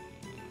crap.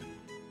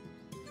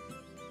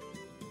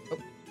 Oh,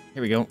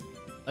 here we go.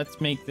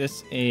 Let's make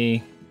this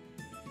a...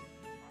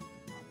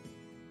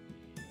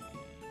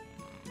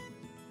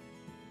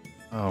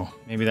 Oh,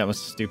 maybe that was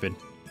stupid.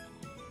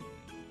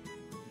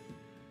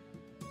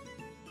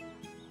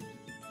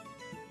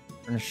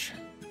 Furnish.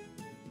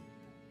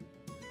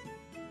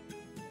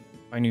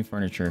 Buy new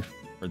furniture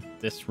for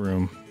this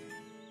room.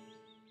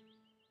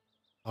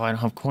 Oh, I don't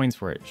have coins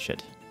for it.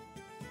 Shit.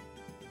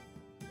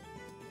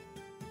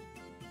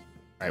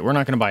 Alright, we're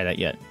not going to buy that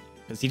yet.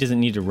 Because he doesn't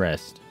need to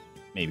rest.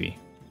 Maybe.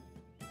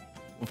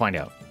 We'll find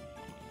out.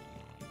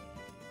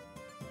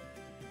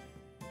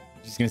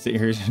 Just going to sit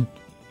here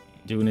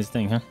doing his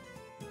thing, huh?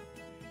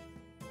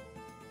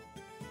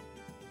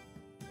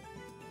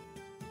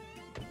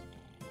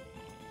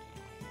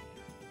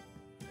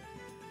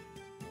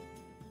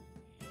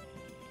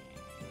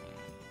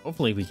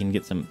 Hopefully we can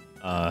get some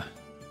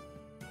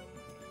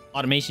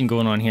automation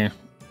going on here.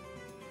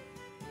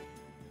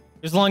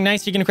 There's a long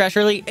night, so you're gonna crash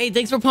early. Hey,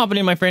 thanks for popping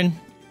in, my friend.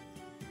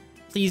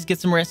 Please get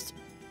some rest.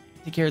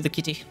 Take care of the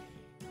kitty.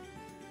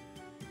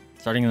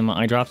 Starting with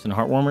my eye drops and a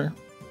heart warmer.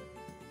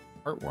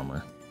 Heart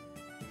warmer?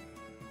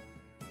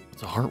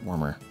 What's a heart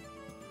warmer?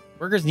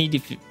 Workers need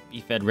to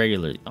be fed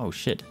regularly. Oh,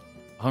 shit.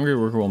 A hungry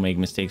worker will make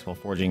mistakes while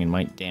forging and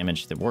might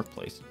damage the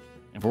workplace.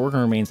 If a worker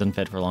remains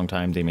unfed for a long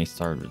time, they may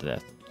starve to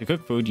death. To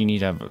cook food, you need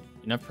to have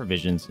enough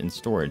provisions in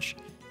storage.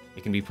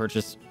 It can be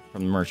purchased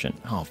from the merchant.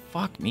 Oh,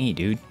 fuck me,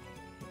 dude.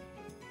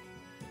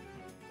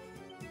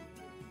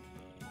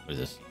 What is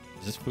this?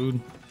 Is this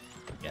food?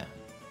 Yeah.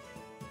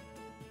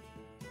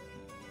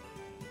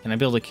 Can I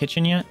build a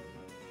kitchen yet?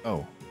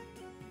 Oh.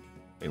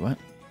 Wait, what?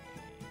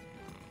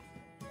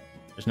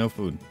 There's no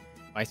food.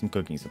 Buy some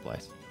cooking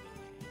supplies.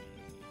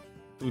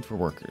 Food for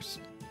workers.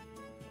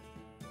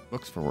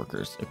 Books for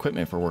workers.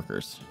 Equipment for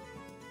workers.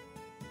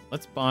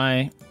 Let's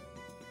buy...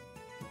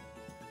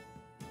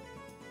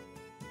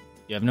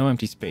 You have no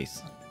empty space.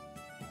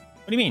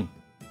 What do you mean?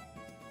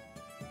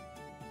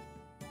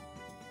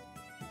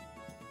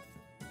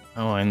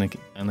 Oh, I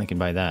only can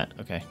buy that.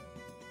 Okay.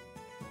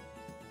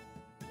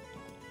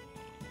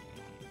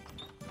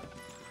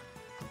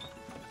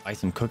 Buy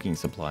some cooking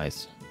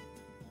supplies.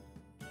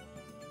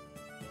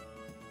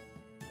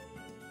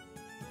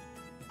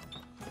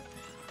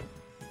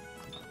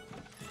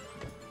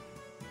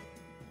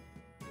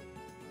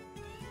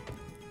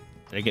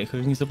 Did I get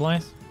cooking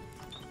supplies?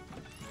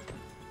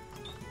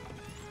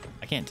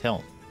 I can't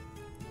tell.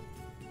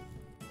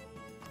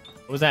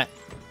 What was that?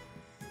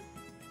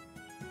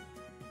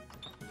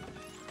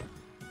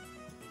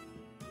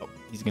 Oh,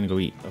 he's gonna go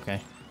eat. Okay.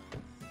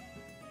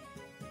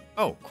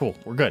 Oh, cool.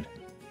 We're good.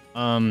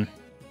 Damn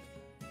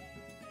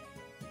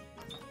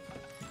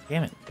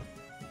it.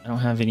 I don't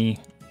have any...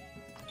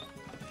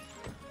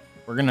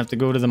 We're gonna have to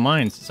go to the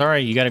mines.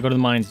 Sorry, you gotta go to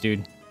the mines,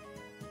 dude.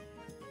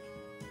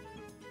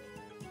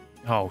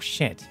 Oh,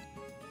 shit.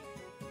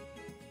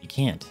 You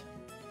can't.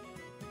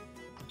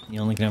 You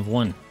only can have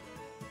one.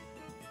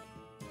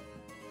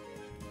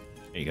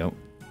 There you go.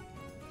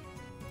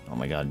 Oh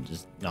my god,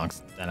 just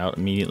knocks that out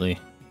immediately.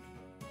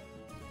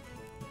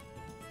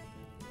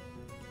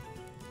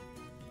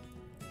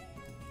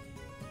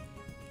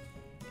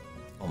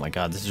 Oh my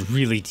god, this is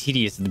really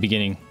tedious at the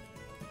beginning.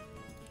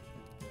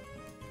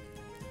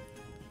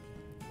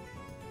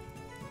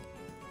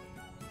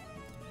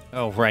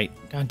 Oh, right.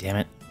 God damn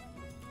it.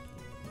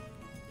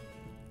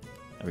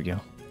 There we go.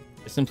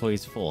 This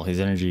employee's full. His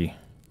energy...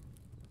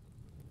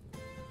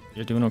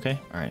 You're doing okay?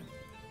 Alright.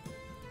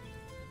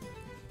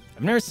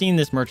 I've never seen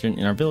this merchant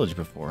in our village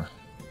before.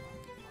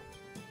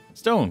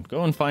 Stone,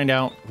 go and find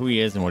out who he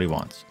is and what he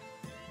wants.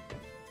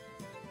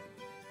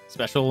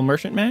 Special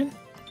merchant man?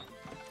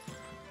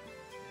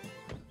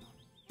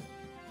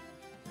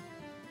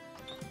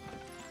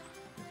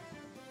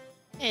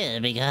 Hey,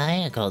 big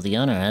guy. I called the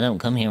owner. I don't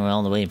come here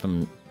all the way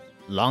from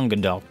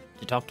Languedoc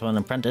to talk to an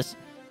apprentice.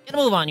 Get a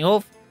move on, you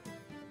oaf.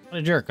 What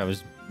a jerk.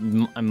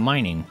 I'm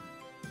mining.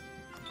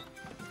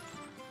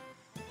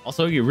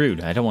 Also, you're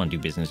rude. I don't want to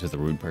do business with a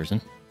rude person.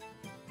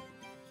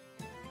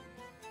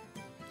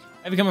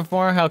 Have you come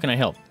before? How can I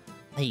help?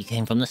 Hey, you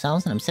came from the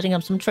south, and I'm setting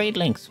up some trade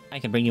links. I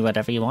can bring you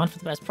whatever you want for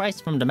the best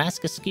price, from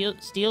Damascus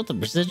steel to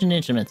precision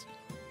instruments.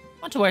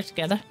 Want to work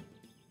together?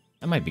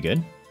 That might be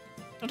good.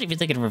 Don't even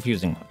think of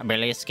refusing. I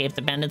barely escaped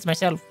the bandits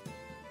myself.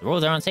 The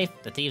roads are unsafe.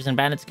 The thieves and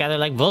bandits gather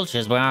like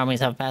vultures where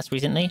armies have passed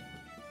recently. You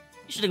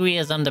should agree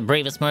as I'm the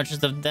bravest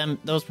merchants of them,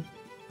 those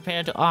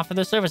prepared to offer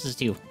their services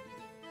to you.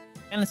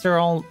 Bandits are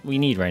all we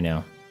need right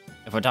now.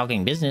 If we're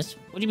talking business,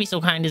 would you be so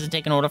kind as to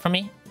take an order from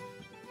me?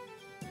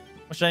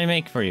 What should I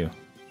make for you?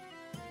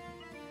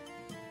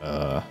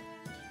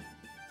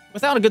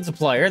 Without a good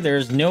supplier, there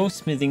is no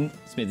smithy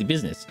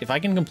business. If I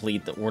can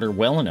complete the order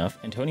well enough,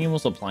 Antonio will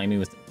supply me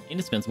with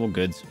indispensable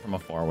goods from a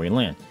faraway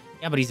land.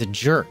 Yeah, but he's a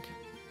jerk.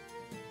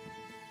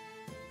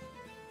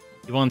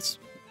 He wants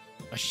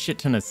a shit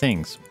ton of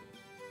things.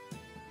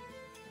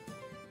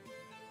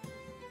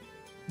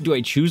 Do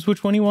I choose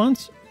which one he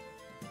wants?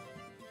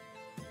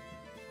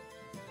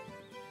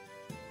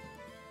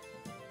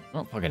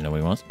 fucking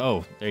nobody wants.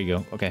 Oh, there you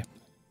go. Okay.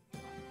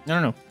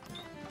 No.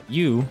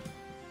 You.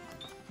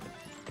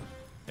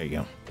 There you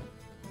go.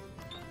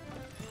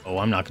 Oh,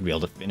 I'm not gonna be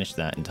able to finish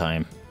that in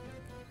time.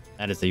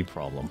 That is a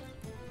problem.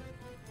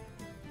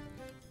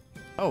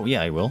 Oh,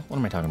 yeah, I will. What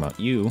am I talking about?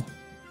 You.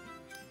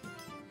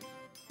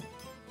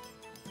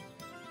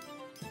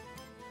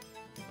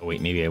 Oh,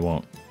 wait, maybe I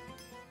won't.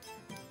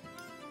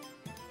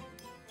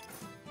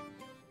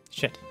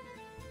 Shit.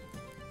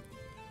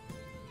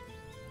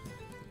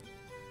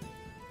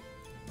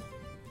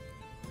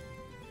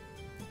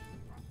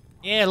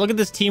 Yeah, look at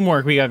this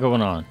teamwork we got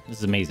going on. This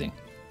is amazing.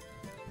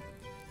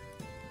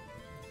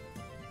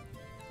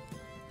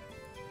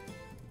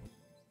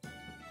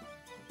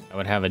 I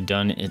would have it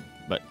done,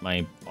 but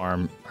my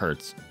arm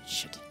hurts.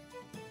 Shit.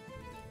 What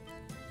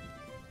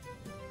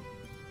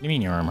do you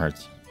mean your arm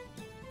hurts?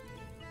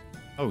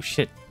 Oh,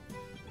 shit.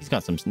 He's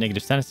got some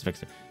negative status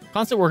effects.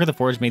 Constant work at the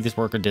forge made this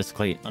worker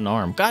dislocate an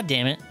arm. God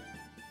damn it.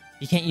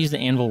 He can't use the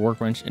anvil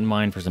workbench in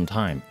mine for some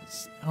time.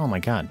 Oh my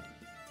god.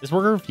 This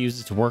worker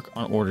refuses to work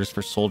on orders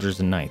for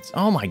soldiers and knights.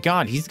 Oh my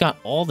god, he's got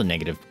all the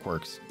negative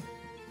quirks.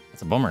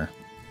 That's a bummer.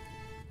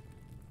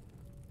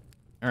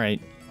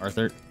 Alright,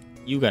 Arthur,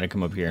 you gotta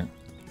come up here.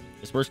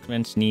 This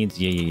workbench needs...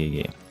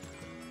 Yeah.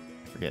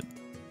 Forget.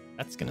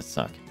 That's gonna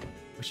suck.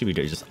 What should we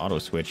do? Just auto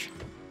switch.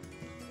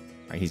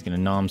 Alright, he's gonna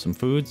nom some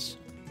foods.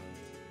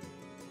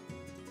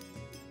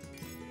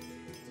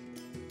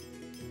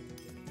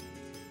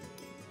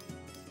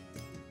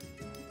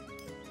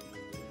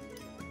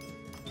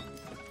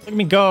 Look at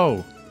me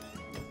go!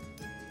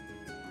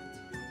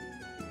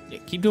 Yeah,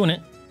 keep doing it.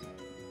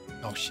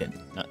 Oh shit,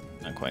 not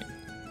quite.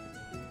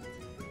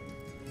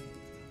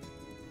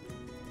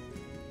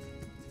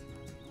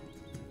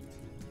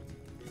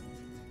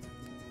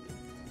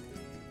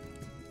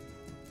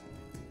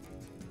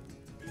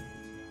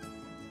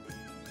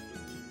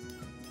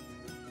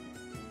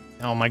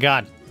 Oh my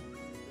god.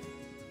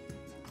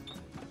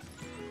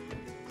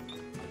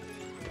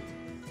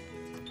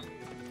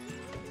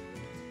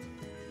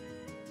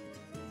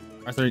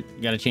 Arthur,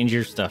 you gotta change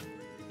your stuff.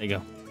 There you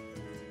go.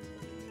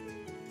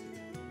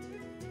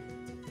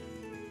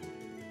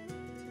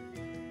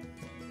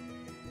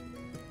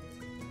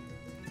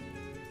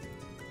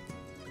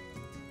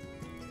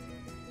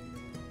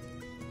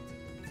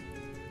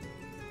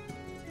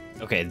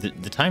 Okay,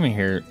 the timing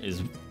here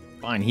is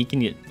fine. He can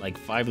get like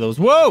 5 of those.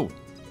 Whoa!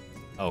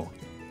 Oh,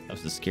 that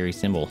was a scary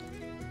symbol.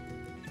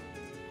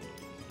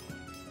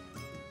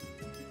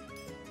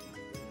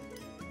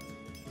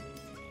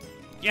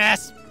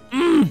 Yes!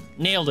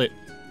 Nailed it.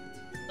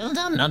 Well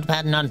done. Not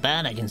bad, not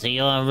bad. I can see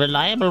you're a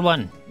reliable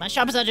one. My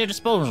shop is at your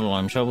disposal.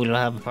 I'm sure we'll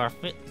have a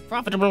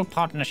profitable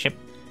partnership.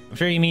 I'm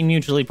sure you mean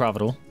mutually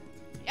profitable.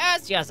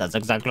 Yes, that's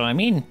exactly what I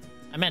mean.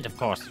 I meant, of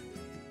course.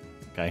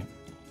 Okay.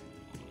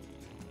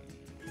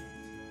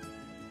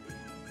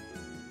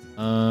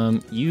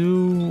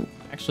 You...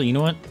 Actually, you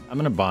know what? I'm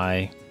gonna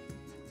buy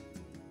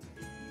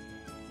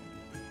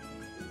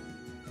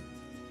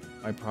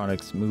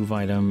products, move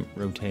item,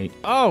 rotate.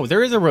 Oh,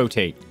 there is a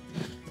rotate.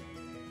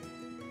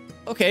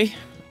 Okay.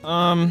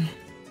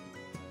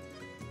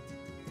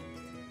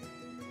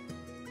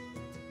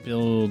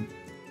 Build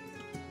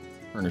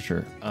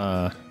furniture.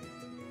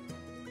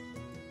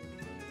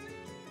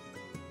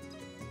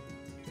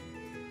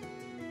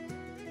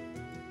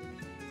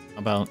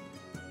 About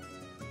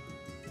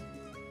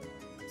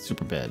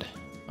super bed.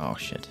 Oh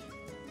shit.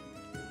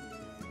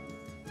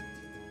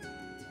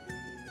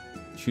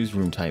 Choose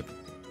room type.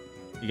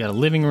 You got a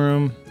living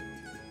room.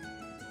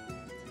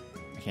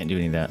 I can't do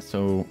any of that,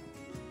 so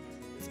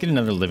let's get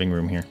another living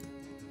room here.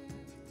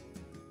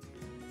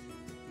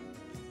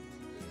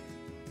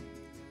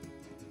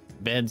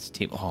 Beds,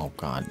 table. Oh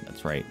god,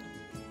 that's right.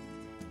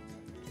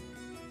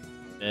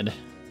 Bed.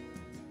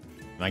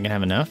 Am I gonna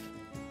have enough?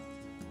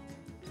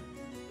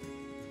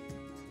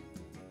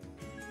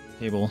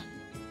 Table.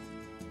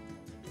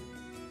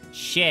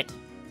 Shit.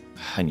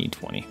 I need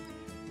 20.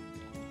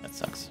 That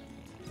sucks.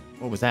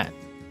 What was that?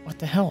 What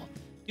the hell?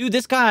 Dude,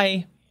 this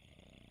guy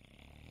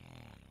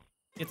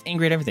gets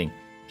angry at everything.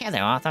 Hey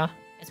there, Arthur.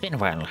 It's been a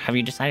while. Have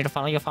you decided to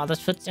follow your father's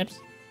footsteps?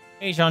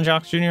 Hey,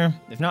 Jean-Jacques Jr.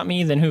 If not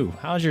me, then who?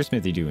 How's your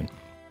smithy doing?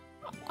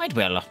 Quite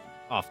well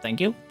off, thank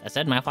you. That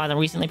said, my father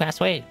recently passed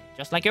away,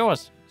 just like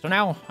yours. So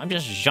now, I'm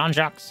just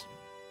Jean-Jacques.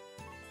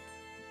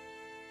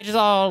 It is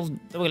all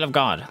the will of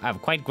God. I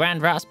have quite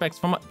grand prospects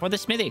for the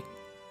smithy.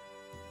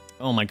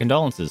 Oh, my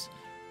condolences.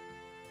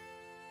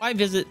 Why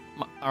visit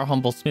our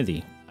humble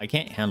smithy? I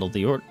can't handle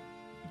the order.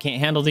 You can't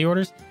handle the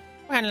orders?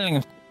 We're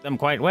handling them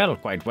quite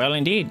well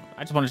indeed.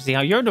 I just wanted to see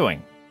how you're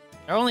doing.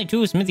 There are only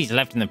 2 smithies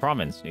left in the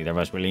province. Neither of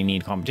us really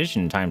need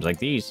competition in times like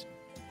these.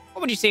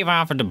 What would you say if I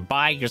offered to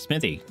buy your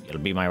smithy? You'll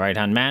be my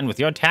right-hand man. With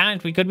your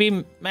talent, we could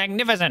be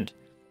magnificent.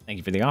 Thank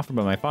you for the offer,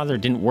 but my father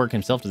didn't work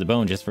himself to the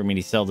bone just for me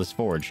to sell this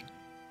forge.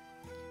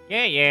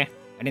 Yeah.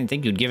 I didn't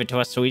think you'd give it to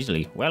us so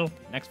easily. Well,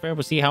 next fair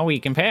we'll see how we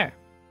compare.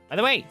 By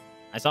the way,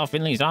 I saw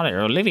Finley's daughter,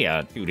 Olivia,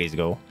 a few days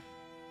ago.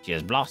 She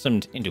has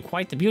blossomed into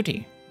quite the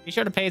beauty. Be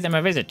sure to pay them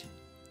a visit.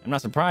 I'm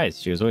not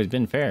surprised. She has always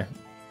been fair.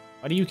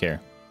 Why do you care?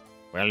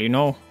 Well, you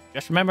know,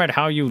 just remembered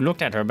how you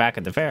looked at her back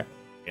at the fair.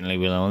 Finley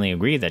will only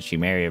agree that she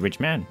marry a rich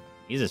man.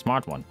 He's a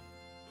smart one.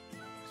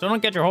 So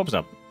don't get your hopes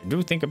up. And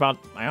do think about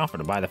my offer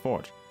to buy the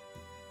forge.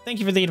 Thank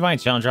you for the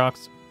advice, Jean-Jacques.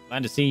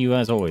 Glad to see you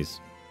as always.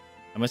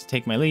 I must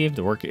take my leave.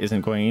 The work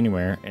isn't going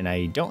anywhere, and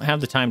I don't have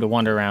the time to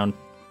wander around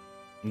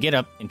and get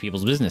up in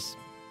people's business.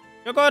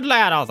 You're a good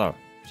lad, Arthur.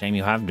 Shame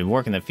you have to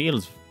work in the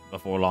fields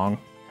before long.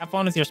 Have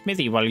fun with your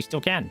smithy while you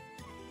still can.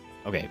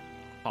 Okay,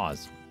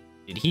 pause.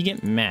 Did he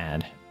get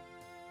mad?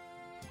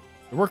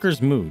 The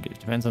worker's mood. It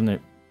depends on the...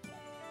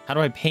 How do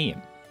I pay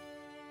him?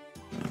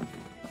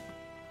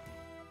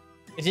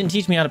 It didn't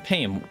teach me how to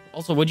pay him.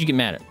 Also, what'd you get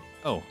mad at?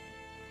 Oh.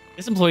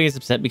 This employee is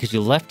upset because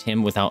you left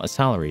him without a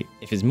salary.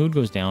 If his mood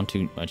goes down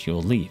too much, he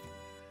will leave.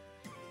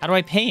 How do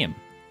I pay him?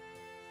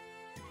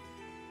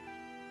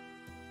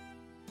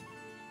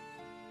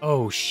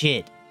 Oh,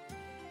 shit.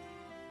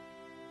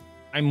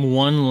 I'm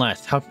one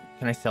less. How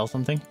can I sell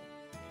something?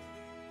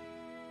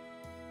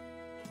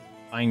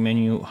 Buying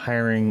menu,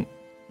 hiring,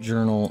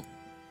 journal.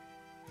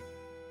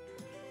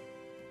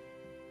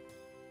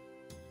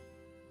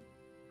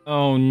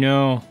 Oh,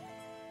 no.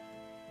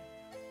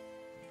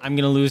 I'm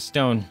gonna lose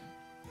stone.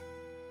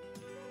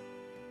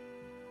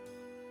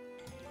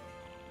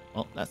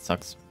 Well, that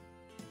sucks.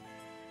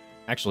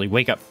 Actually,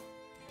 wake up.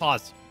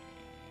 Pause.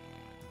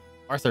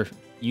 Arthur,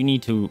 you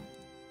need to...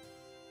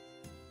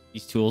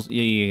 These tools.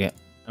 Yeah.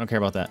 I don't care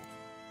about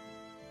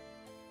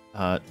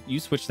that. You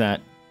switch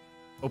that.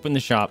 Open the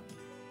shop.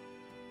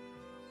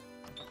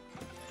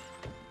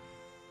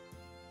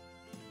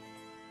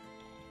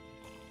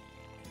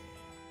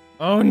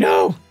 Oh,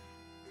 no!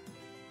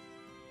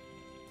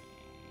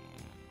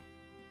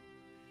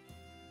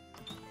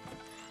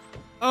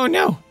 Oh,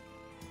 no!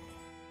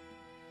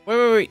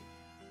 Wait.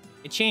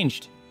 It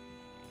changed.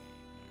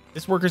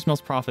 This worker smells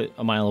profit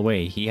a mile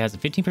away. He has a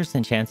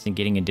 15% chance in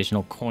getting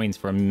additional coins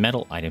for a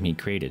metal item he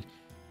created.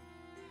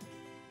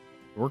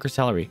 Worker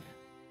salary.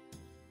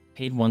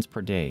 Paid once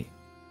per day.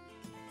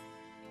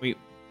 Wait,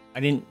 I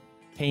didn't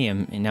pay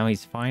him and now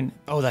he's fine?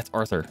 Oh, that's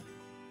Arthur.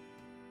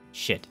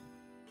 Shit.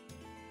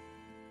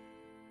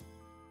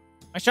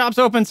 My shop's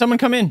open. Someone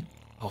come in.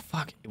 Oh,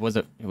 fuck. It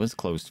was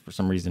closed for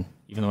some reason,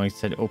 even though I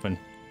said open.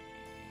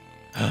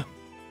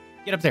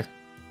 Get up there.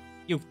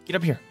 You, get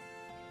up here.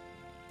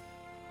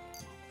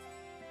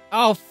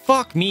 Oh,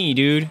 fuck me,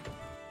 dude.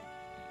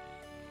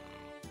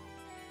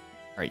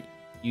 Alright,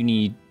 you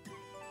need...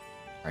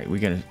 Alright, we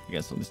gotta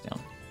slow this down.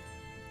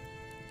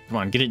 Come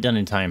on, get it done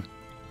in time.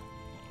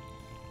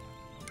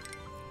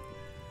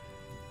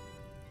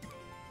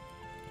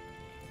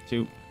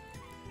 Two.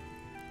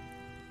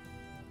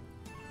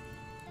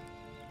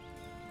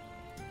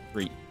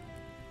 3.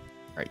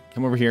 Alright,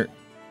 come over here.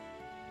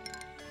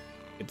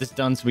 Get this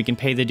done so we can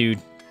pay the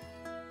dude.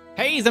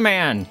 Pay the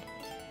man!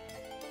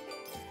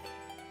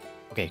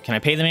 Okay, can I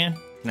pay the man?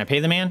 Can I pay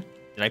the man?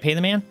 Did I pay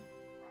the man?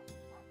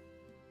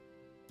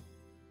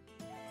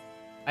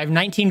 I have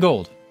 19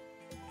 gold.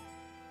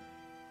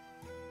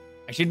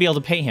 I should be able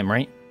to pay him,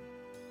 right?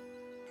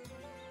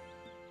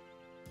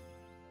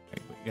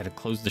 Okay, we gotta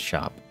close the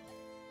shop.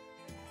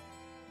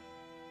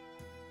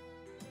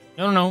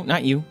 No,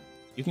 not you.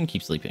 You can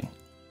keep sleeping.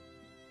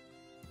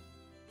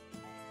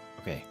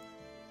 Okay.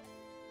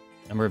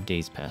 Number of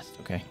days passed,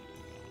 okay.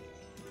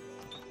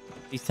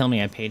 Please tell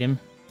me I paid him.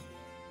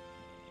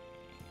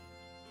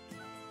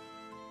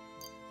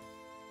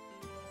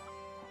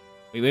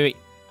 Wait.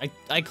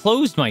 I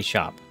closed my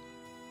shop.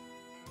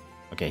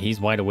 Okay,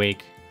 he's wide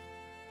awake.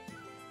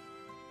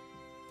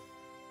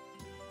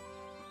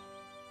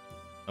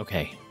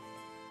 Okay.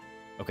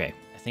 I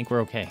think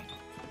we're okay.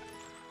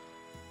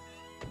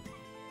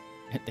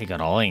 They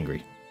got all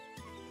angry.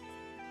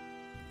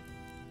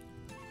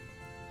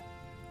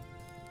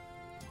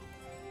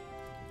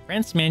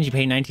 France demands you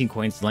pay 19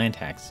 coins land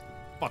tax.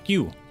 Fuck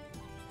you.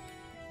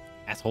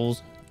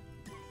 Assholes.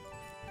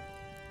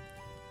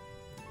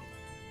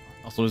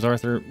 Also, is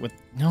Arthur with...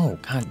 No,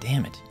 god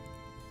damn it.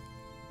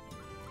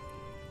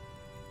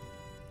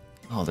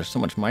 Oh, there's so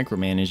much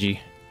micromanaging.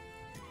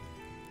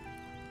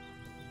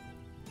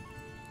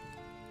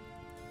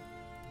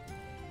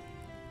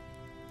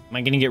 Am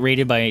I gonna get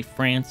raided by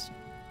France?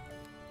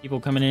 People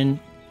coming in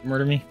to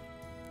murder me?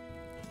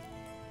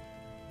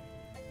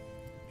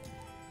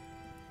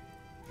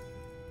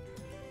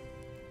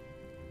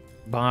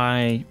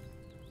 By...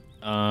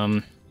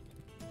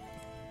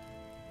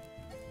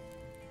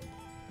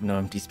 No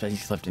empty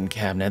space left in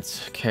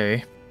cabinets.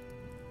 Okay.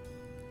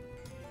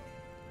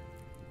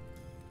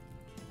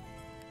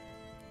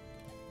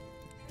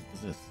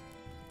 What's this?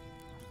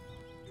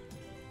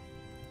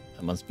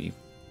 That must be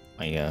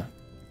my,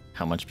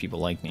 how much people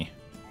like me.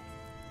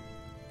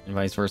 And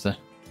vice versa.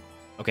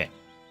 Okay.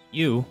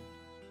 You.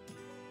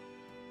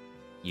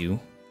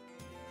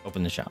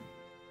 Open the shop.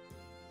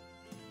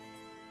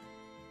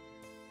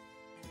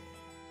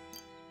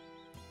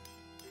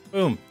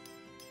 Boom.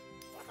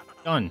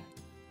 Done.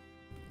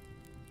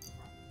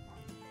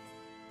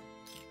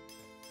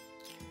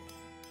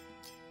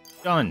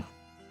 Done.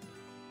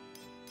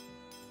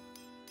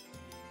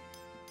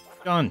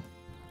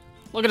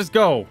 Look at us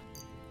go.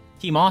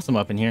 Team Awesome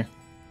up in here.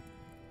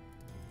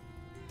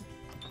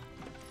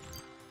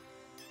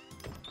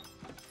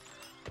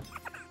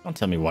 Don't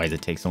tell me why does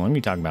it take so long. What are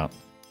you talking about?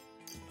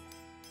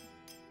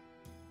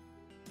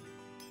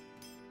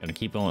 Gotta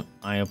keep an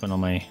eye open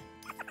on my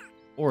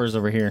ores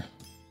over here.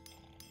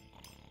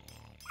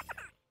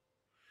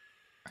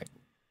 Alright.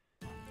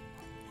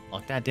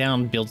 Lock that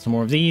down, build some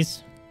more of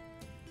these.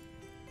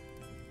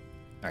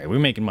 Alright, we're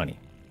making money.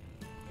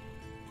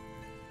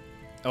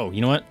 Oh,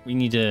 you know what? We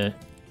need to...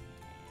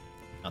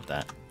 Not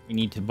that. We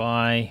need to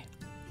buy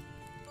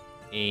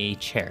a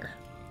chair.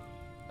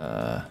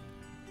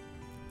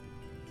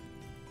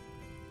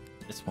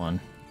 This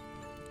one.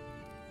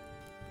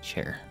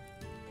 Chair.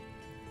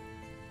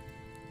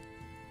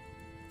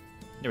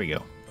 There we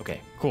go.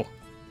 Okay, cool.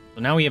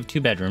 So now we have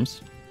 2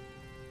 bedrooms.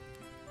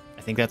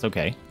 I think that's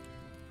okay.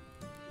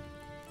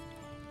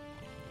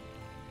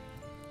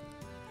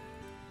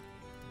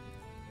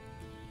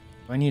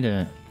 Do I need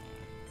a...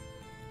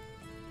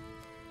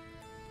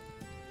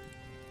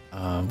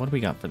 what do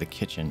we got for the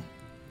kitchen?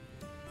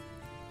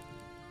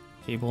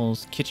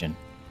 Tables, kitchen.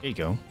 There you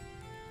go.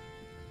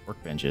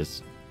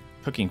 Workbenches.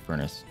 Cooking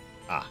furnace.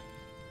 Ah.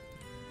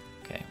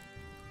 Okay.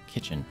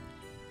 Kitchen.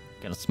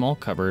 Got a small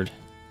cupboard.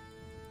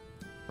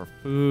 For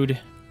food.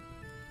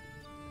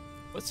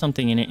 Put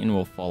something in it and it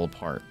will fall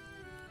apart.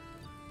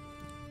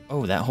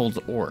 Oh, that holds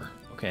ore.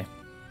 Okay.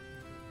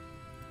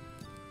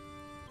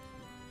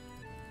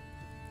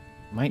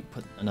 Might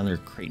put another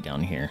crate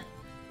down here.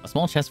 A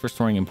small chest for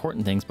storing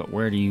important things, but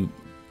where do you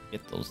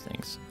get those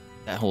things?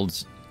 That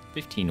holds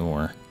 15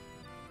 ore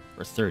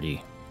for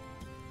 30.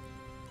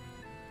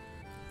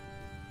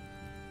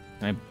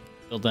 Can I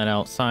build that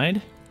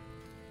outside?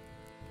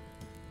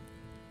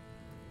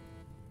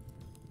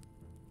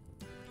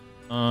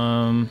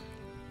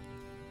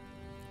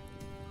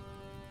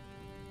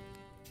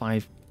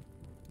 Five.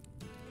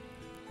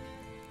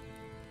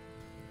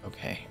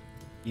 Okay.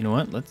 You know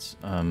what? Let's,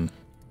 no,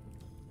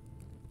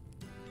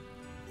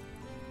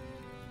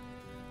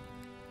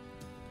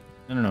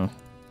 no.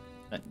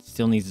 That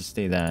still needs to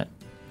stay that.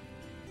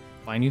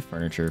 Buy new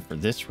furniture for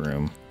this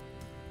room.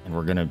 And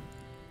we're gonna...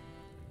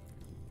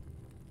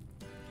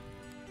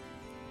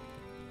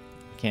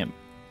 Can't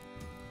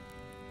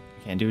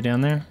do it down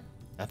there?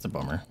 That's a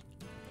bummer.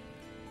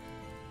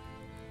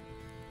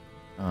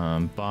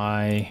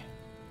 Buy...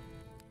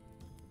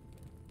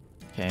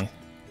 Okay.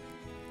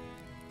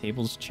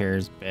 Tables,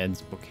 chairs,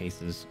 beds,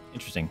 bookcases.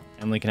 Interesting.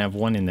 Emily can have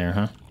 1 in there,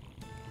 huh?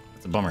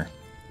 That's a bummer.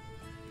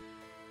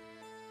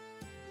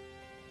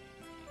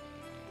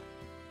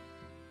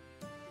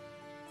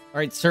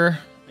 Alright, sir.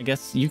 I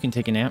guess you can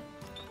take a nap.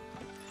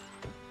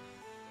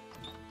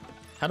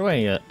 How do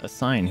I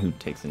assign who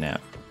takes a nap?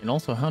 And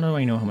also, how do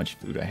I know how much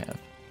food I have?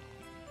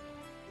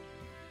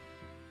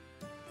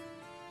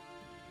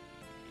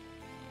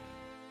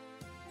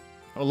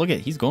 Oh, look at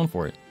it. He's going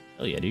for it.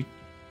 Hell yeah, dude.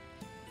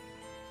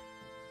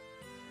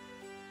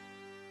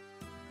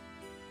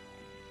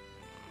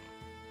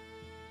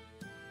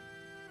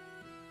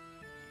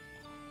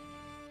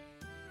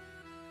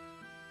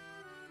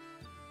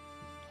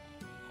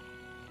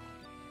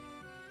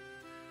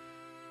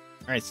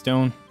 Alright,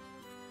 Stone.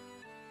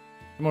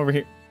 Come over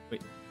here.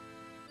 Wait.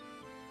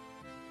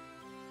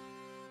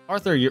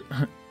 Arthur,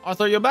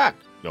 you're back.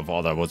 Your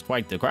father was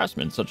quite the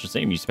craftsman. Such a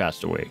shame he's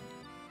passed away.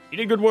 He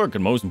did good work,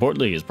 and most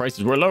importantly, his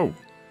prices were low.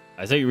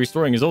 I say you're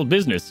restoring his old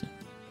business.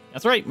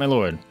 That's right, my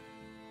lord.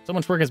 So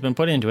much work has been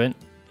put into it,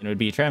 and it would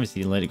be a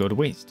travesty to let it go to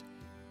waste.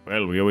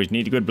 Well, we always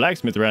need a good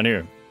blacksmith around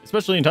here,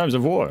 especially in times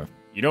of war.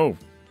 You know,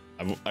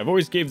 I've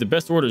always gave the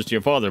best orders to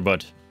your father,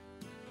 but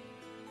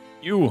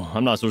you,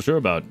 I'm not so sure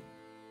about.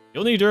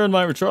 You'll need to earn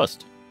my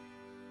trust.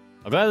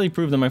 I'll gladly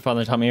prove that my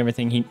father taught me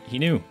everything he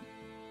knew.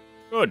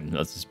 Good,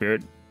 that's the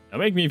spirit. Now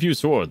make me a few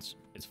swords.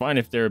 It's fine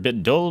if they're a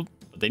bit dull,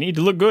 but they need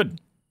to look good.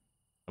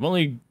 I'm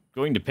only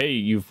going to pay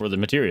you for the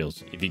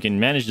materials. If you can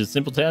manage this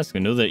simple task,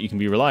 and know that you can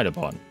be relied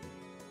upon.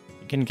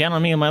 You can count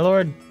on me, my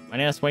lord. Might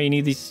I ask why you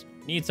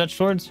need such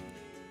swords?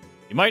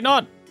 You might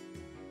not.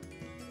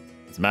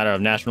 It's a matter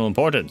of national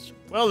importance.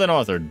 Well then,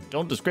 Arthur,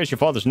 don't disgrace your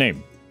father's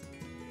name.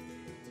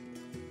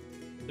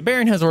 The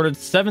Baron has ordered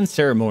 7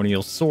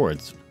 ceremonial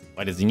swords.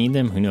 Why does he need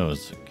them? Who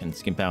knows? Can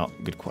skimp out.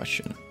 Good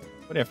question.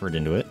 Put effort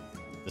into it.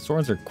 The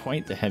swords are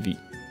quite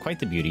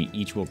the beauty.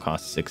 Each will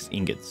cost 6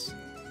 ingots.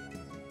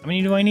 How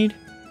many do I need?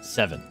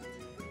 7.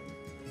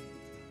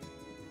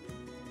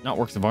 Not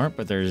works of art,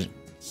 but there's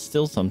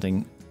still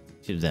something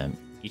to them.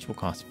 Each will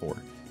cost 4.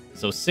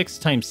 So 6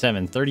 times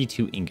 7,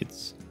 32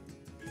 ingots.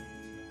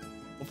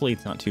 Hopefully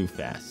it's not too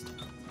fast.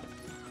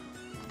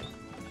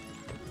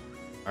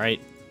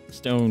 Alright,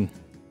 Stone.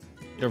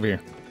 Get over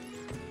here.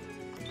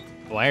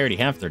 Oh, I already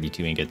have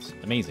 32 ingots.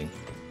 Amazing.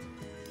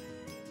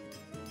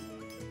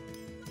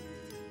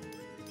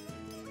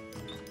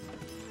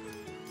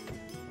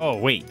 Oh,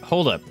 wait.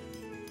 Hold up.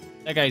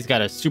 That guy's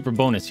got a super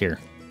bonus here.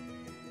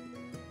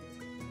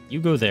 You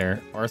go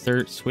there.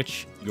 Arthur,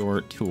 switch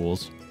your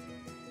tools.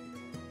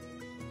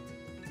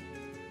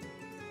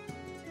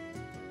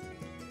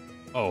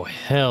 Oh,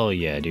 hell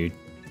yeah, dude.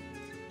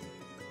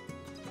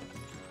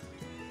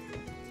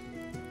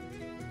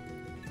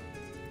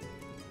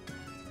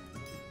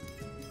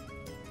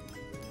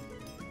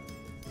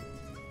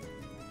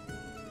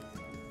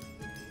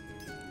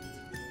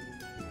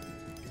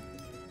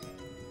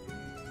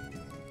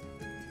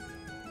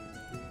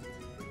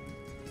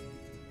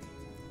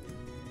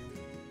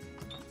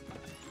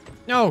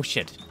 No,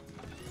 shit.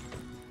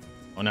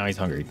 Oh, now he's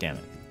hungry. Damn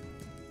it.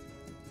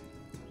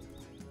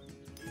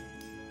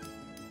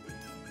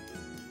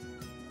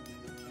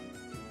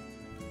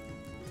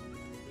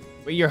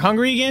 Wait, you're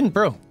hungry again?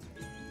 Bro.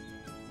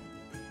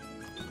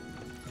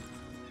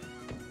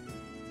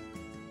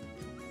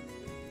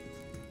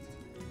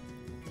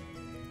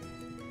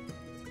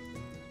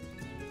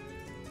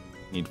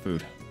 Need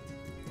food.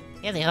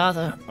 Yeah, the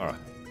author. Oh.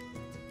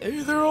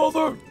 Hey there,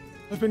 Arthur.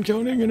 I've been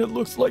counting, and it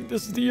looks like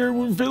this is the year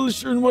we're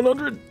village turned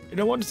 100, and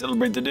I want to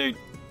celebrate the date.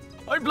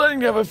 I'm planning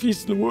to have a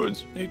feast in the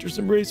woods, nature's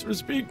embrace, so to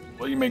speak.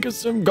 Will you make us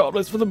some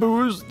goblets for the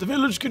booze? The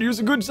village could use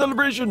a good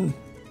celebration.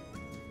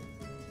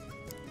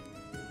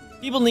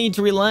 People need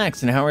to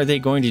relax, and how are they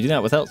going to do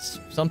that without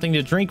something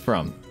to drink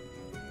from?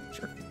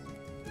 Sure.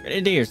 Great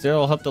idea, so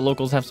it'll help the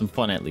locals have some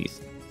fun at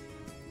least.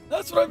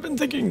 That's what I've been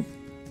thinking.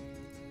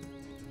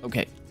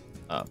 Okay.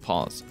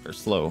 Pause. Or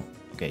slow.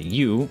 Okay,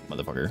 you,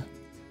 motherfucker,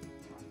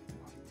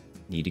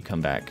 need to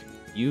come back.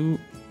 You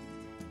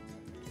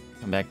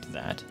come back to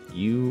that.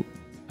 You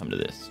come to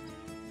this.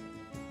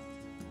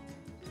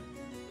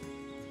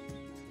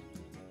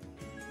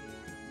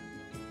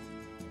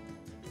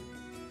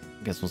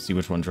 I guess we'll see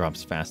which one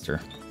drops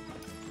faster.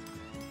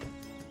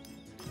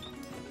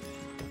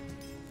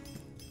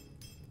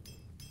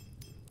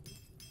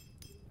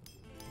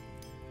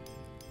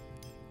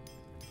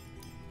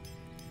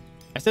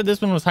 I said this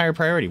one was higher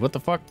priority. What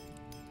the fuck?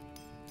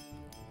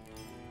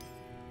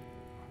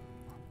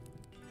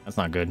 That's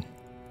not good.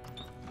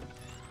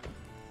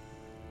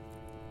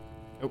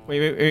 Oh,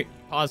 wait.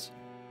 Pause.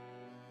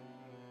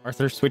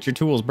 Arthur, switch your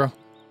tools, bro.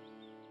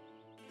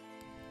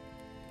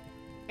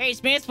 Hey,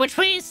 Smith, which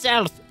way is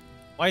south?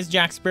 Why is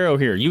Jack Sparrow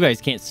here? You guys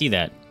can't see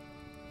that.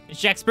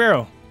 It's Jack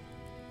Sparrow.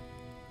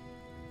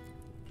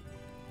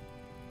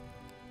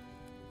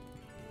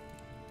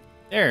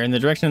 There, in the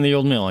direction of the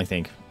old mill, I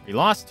think. Are you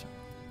lost?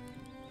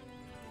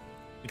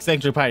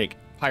 Eccentric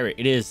pirate.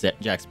 It is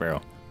Jack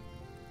Sparrow.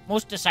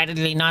 Most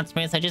decidedly not,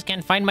 Smith. I just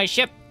can't find my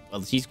ship.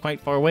 Well, she's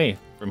quite far away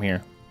from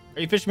here. Are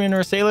you a fisherman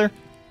or a sailor?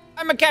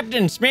 I'm a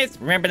captain, Smith.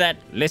 Remember that.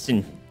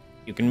 Listen,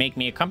 you can make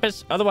me a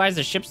compass. Otherwise,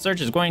 the ship's search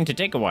is going to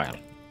take a while.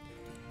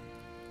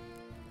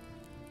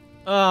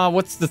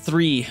 What's the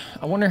 3?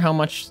 I wonder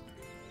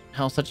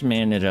how such a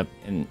man ended up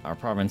in our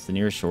province, the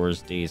nearest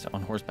shores, days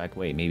on horseback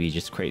way. Maybe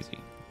just crazy.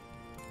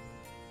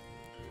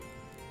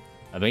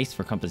 A base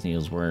for compass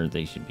needles where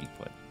they should be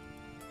put.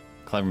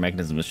 Clever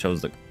mechanism that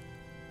shows the...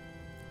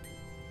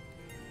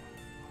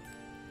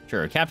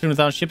 Sure, a captain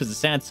without a ship is a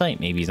sad sight.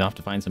 Maybe he's off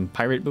to find some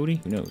pirate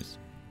booty. Who knows?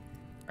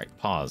 Alright,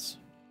 pause.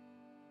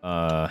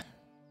 Well,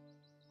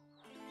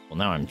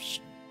 now I'm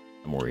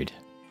worried.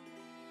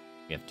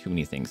 We have too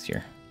many things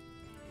here.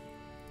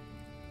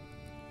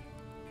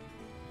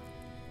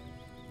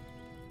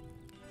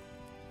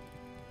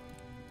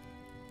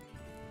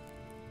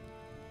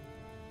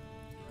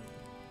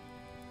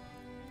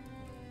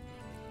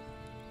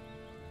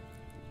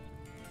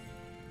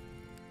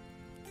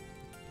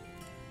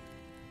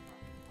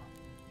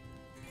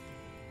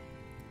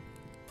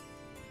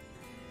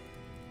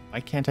 Why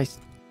can't I...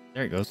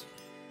 There it goes.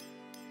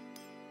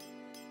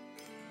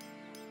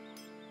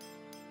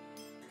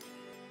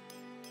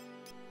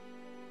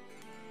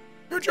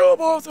 Good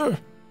job, Arthur.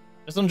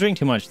 Just don't drink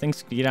too much.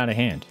 Things could get out of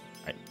hand.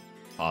 Alright,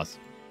 pause.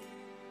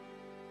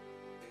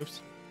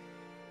 Oops.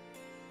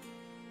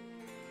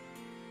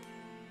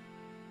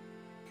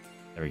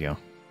 There we go.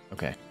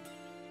 Okay.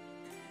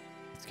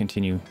 Let's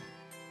continue.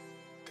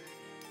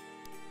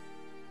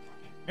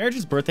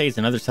 Marriages, birthdays,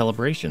 and other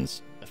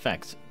celebrations.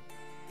 Effects.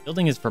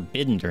 Building is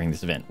forbidden during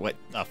this event. What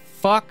the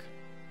fuck?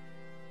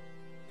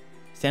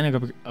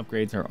 Standing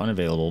upgrades are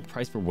unavailable.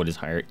 Price for wood is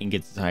higher.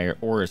 Ingots is higher.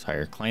 Ore is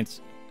higher.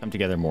 Clients come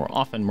together more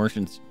often.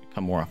 Merchants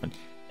come more often.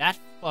 That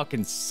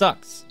fucking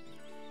sucks.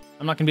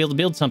 I'm not gonna be able to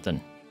build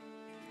something.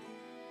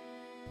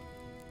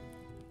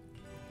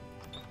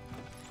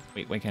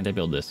 Wait, why can't I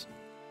build this?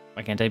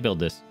 Why can't I build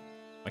this?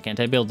 Why can't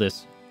I build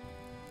this?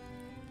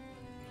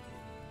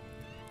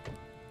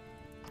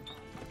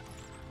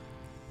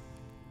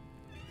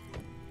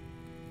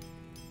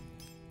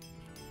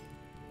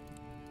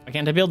 Why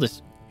can't I build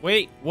this?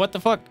 Wait, what the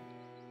fuck?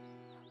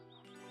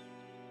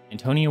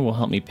 Antonio will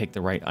help me pick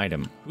the right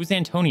item. Who's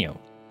Antonio?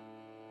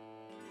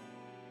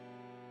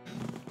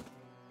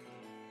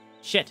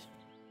 Shit.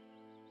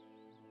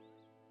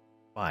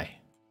 Why?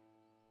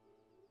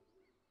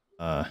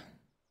 Oh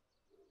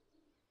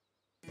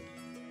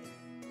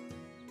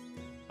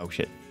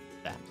shit.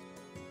 That.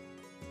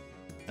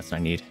 That's what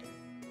I need.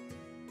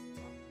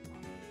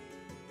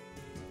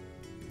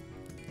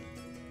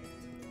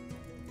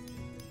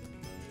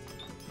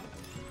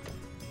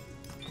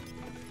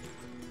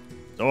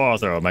 So,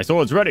 Arthur, my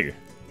sword's ready.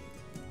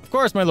 Of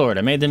course, my lord.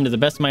 I made them to the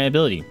best of my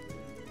ability.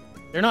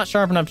 They're not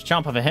sharp enough to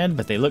chomp off a head,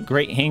 but they look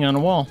great hanging on a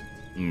wall.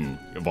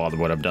 Your father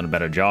would have done a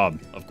better job,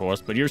 of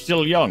course, but you're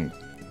still young.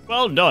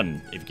 Well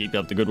done. If you keep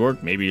up the good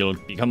work, maybe you'll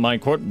become my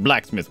court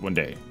blacksmith one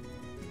day.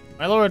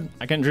 My lord,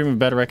 I couldn't dream of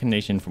better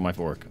recognition for my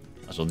fork.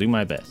 I shall do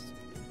my best.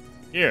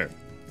 Here,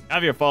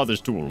 have your father's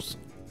tools.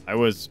 I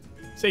was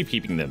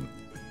safekeeping them.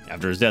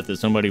 After his death, if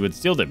somebody would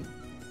steal them.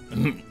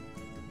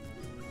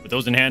 With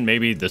those in hand,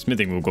 maybe the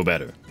smithing will go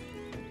better.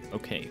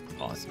 Okay,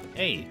 pause.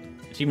 Hey,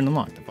 achievement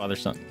unlocked. The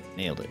father's son.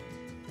 Nailed it.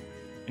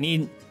 I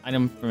need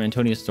item from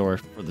Antonio's store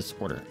for the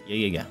supporter.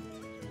 Yeah.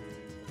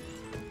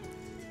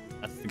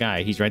 That's the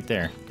guy. He's right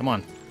there. Come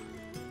on.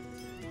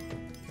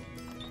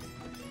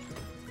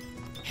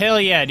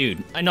 Hell yeah,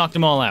 dude. I knocked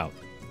them all out.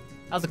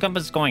 How's the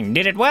compass going?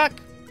 Did it work?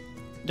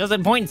 Does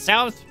it point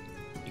south?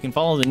 You can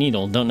follow the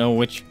needle. Don't know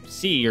which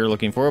sea you're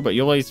looking for, but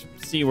you'll always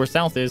see where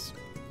south is.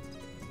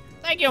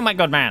 Thank you, my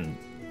good man.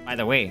 By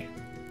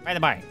the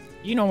by,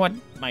 you know what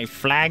my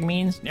flag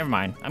means? Never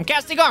mind. I'm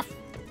casting off.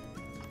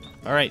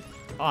 All right,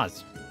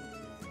 pause.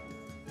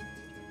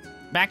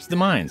 Back to the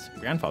mines.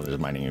 Grandfather's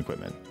mining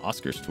equipment.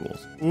 Oscar's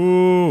tools.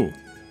 Ooh,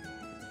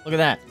 look at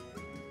that.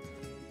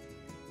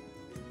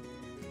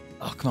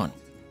 Oh, come on.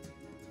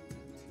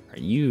 All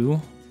right,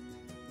 you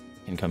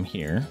can come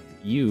here.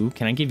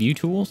 Can I give you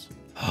tools?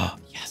 Oh,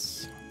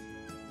 yes.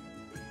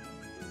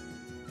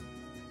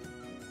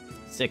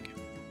 Sick.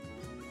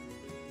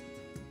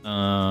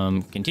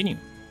 Continue.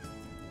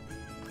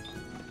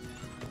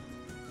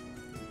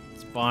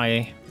 Let's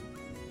buy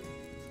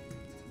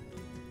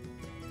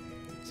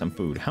some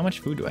food. How much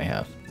food do I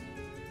have?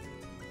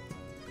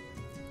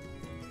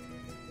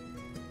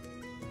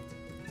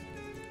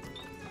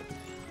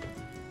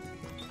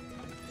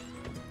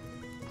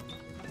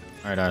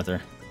 All right,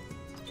 Arthur.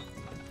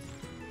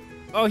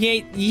 Oh,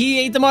 he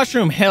ate the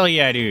mushroom. Hell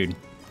yeah, dude.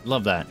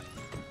 Love that.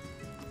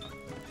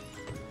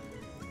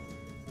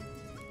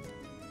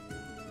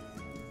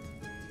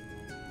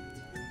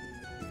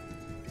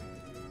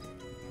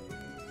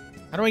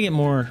 How do I get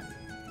more?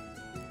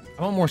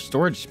 I want more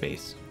storage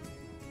space.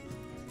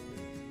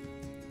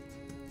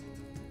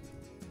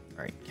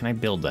 All right, can I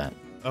build that?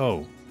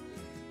 Oh,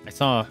 I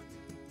saw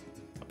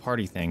a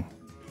party thing.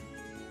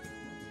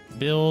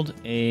 Build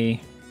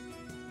a...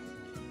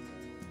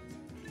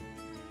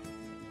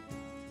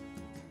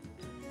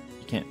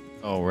 You can't...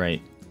 Oh,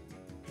 right.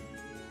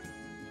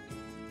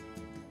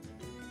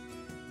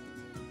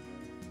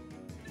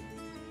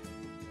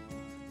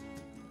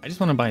 I just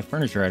want to buy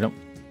furniture. I don't...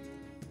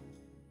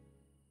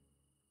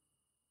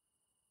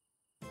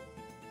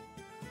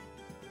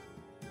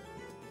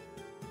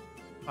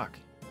 Fuck.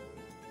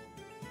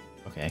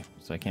 Okay,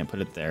 so I can't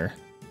put it there.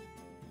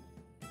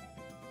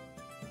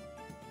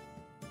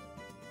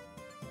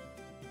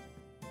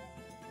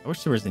 I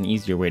wish there was an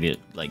easier way to,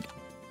 like,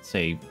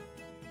 say,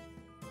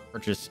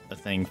 purchase a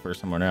thing for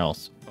someone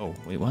else. Oh,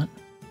 wait, what?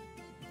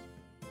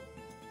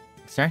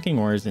 Extracting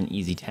ore is an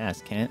easy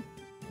task. Can't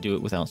do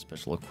it without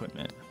special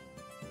equipment.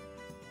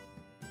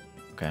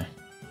 Okay.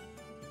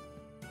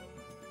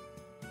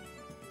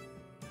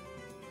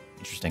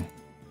 Interesting.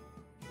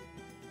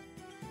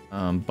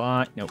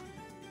 But nope.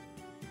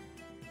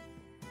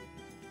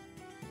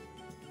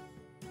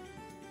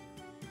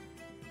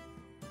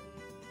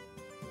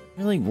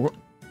 Really?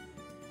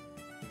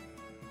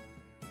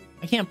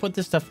 I can't put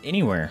this stuff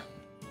anywhere.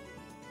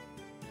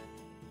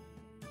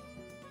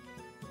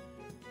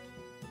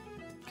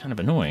 Kind of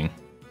annoying.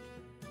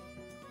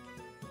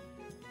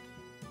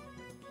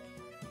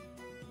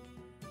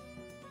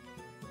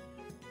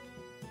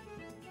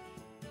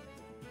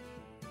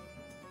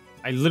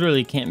 I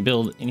literally can't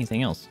build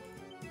anything else.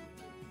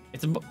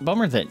 It's a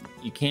bummer that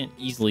you can't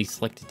easily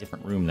select a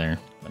different room there.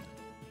 But...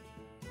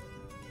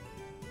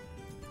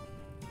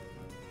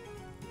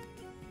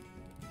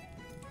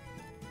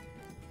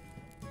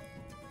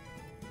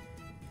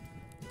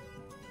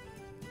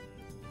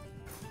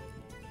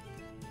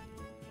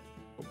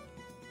 Oh,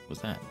 what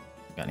was that?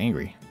 Got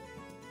angry.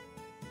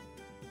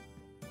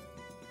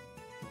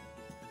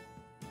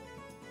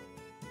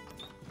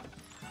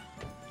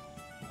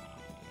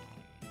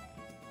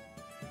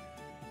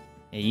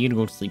 Hey, you gonna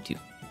go to sleep too.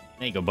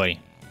 There you go, buddy.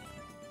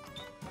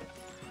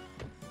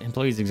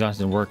 Employees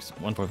exhausted works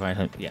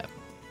 1.5. Yeah.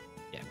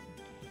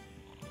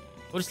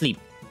 Go to sleep.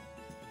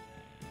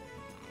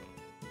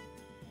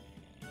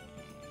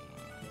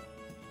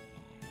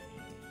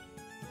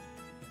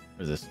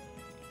 What is this?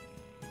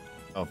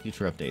 Oh,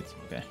 future updates.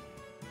 Okay.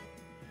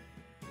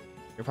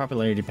 Your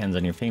popularity depends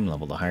on your fame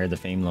level. The higher the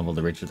fame level,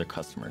 the richer the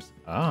customers.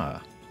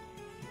 Ah.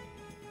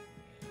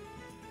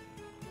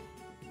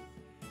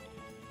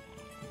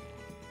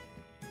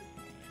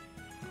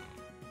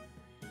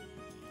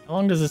 How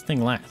long does this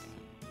thing last?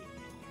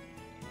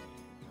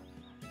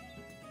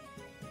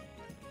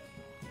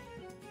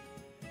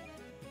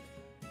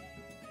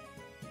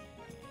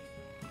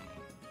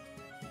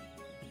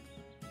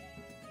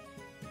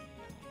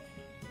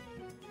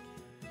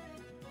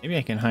 Maybe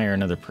I can hire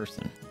another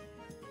person.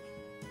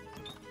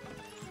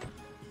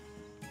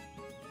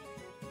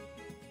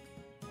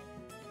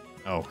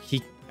 Oh,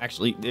 he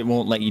actually, it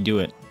won't let you do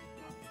it.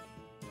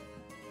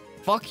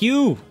 Fuck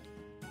you!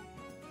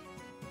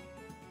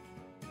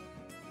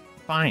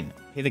 Fine.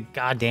 Pay the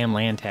goddamn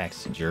land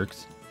tax,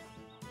 jerks.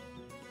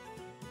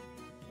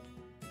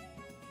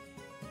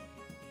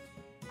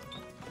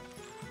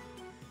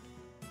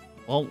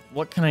 Well,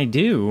 what can I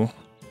do?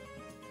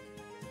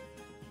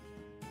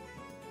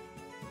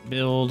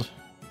 Build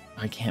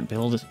I can't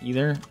build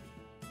either.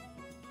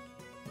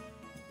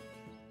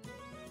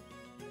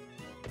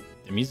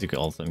 The music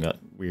all of a sudden got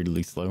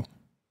weirdly slow.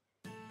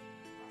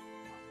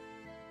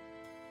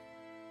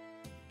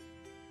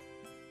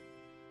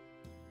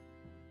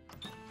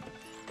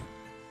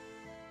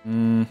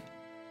 I'm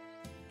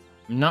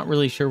not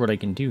really sure what I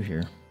can do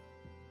here.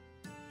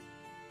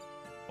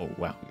 Oh,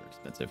 wow, you're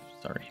expensive.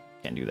 Sorry,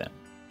 can't do that.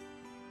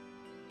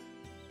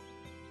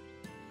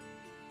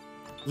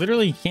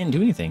 Literally can't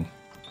do anything.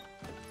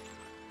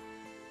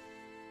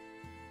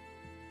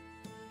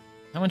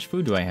 How much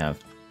food do I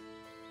have?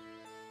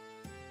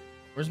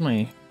 Where's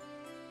my...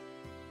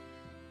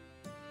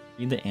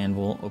 Read the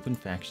anvil, open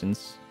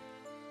factions.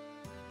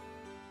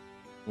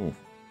 Ooh.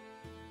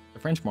 The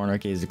French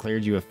monarchy has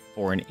declared you a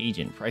foreign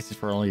agent. Prices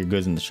for all your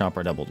goods in the shop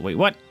are doubled. Wait,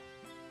 what?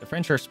 The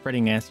French are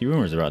spreading nasty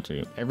rumors about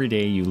you. Every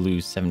day you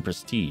lose 7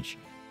 prestige.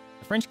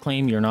 The French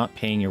claim you're not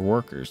paying your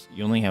workers.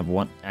 You only have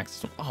 1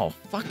 access to... Oh,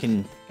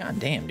 fucking...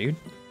 goddamn, dude.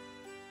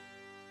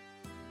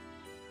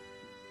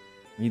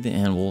 Read the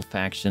anvil,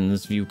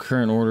 factions, view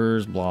current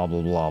orders, blah,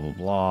 blah, blah, blah,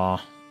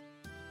 blah.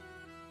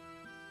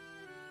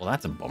 Well,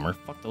 that's a bummer.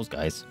 Fuck those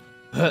guys.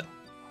 That's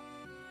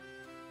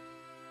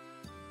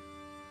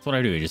what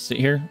I do. I just sit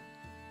here.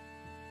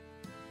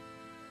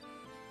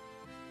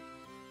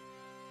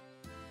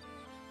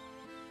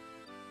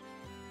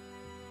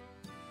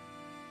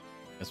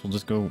 Guess we'll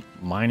just go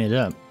mine it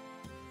up.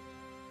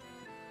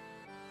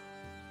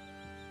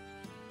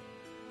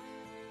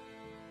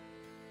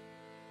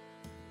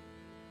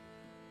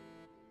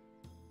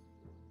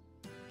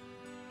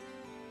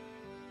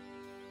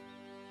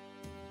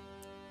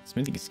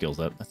 Smithing skills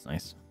up. That's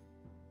nice.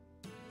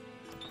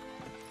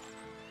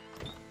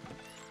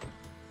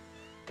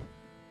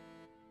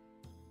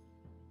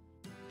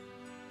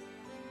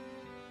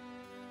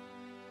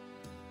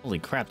 Holy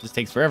crap, this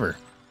takes forever.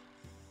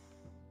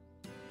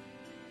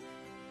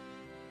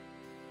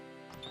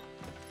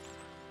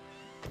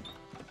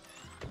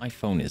 My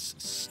phone is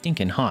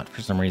stinking hot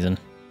for some reason.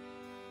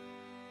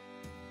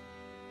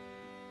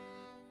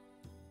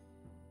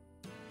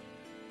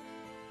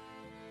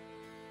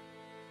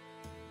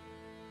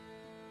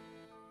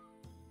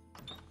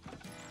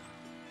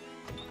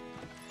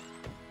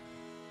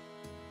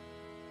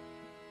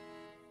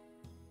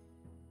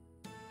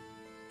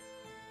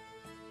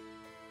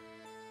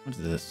 What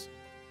is this?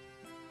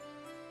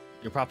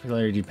 Your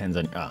popularity depends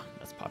on... Ah,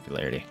 that's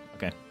popularity.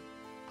 Okay.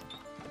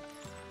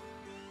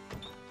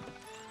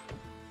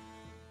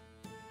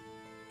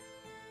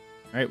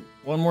 Alright,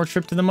 one more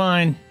trip to the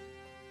mine.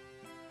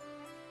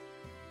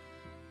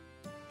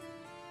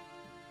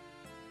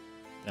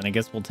 Then I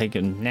guess we'll take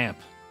a nap.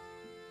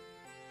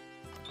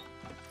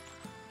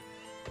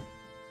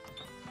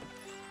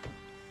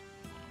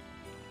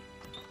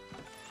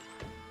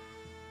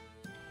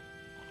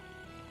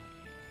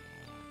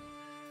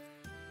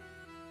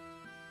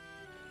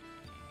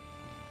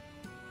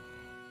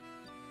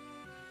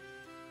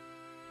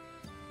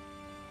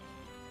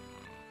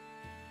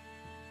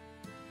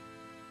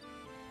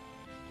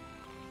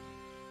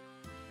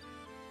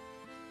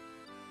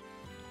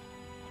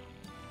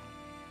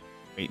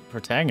 Wait,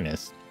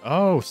 protagonist.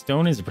 Oh,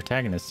 stone is a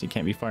protagonist. You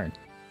can't be fired.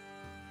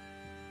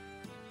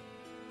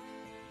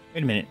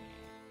 Wait a minute.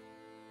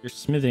 You're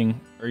smithing,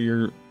 or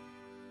you're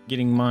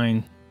getting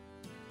mine.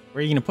 Where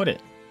are you going to put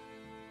it?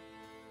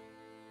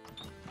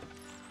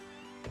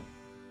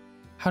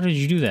 How did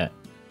you do that?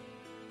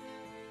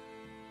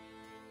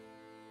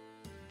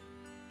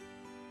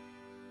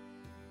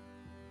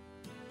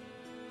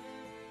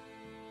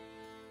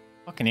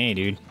 Fucking A,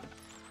 dude.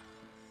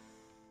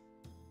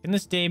 Can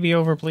this day be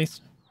over, please?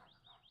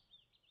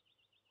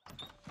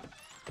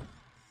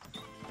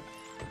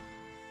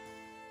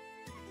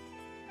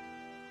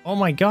 Oh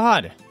my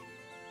god!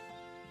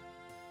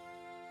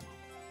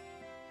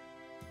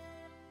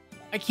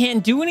 I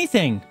can't do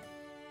anything!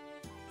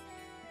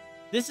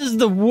 This is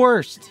the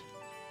worst!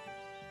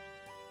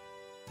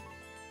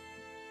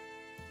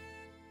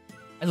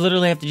 I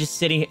literally have to just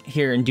sit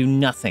here and do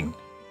nothing.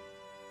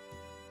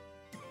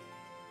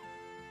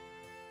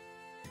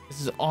 This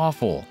is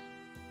awful.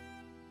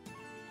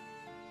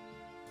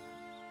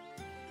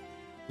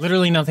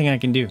 Literally nothing I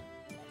can do.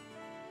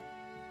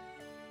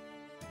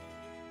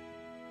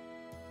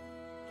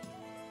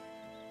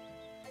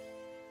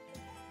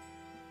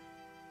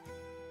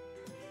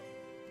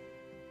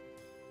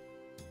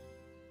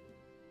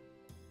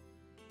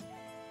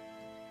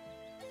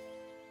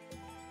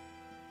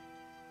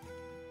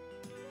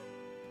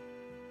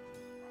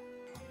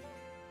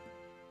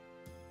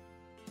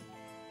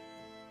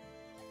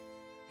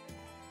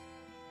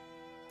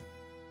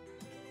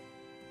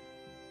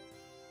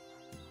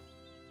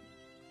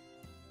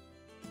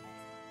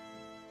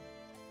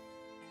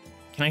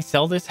 Can I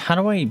sell this? How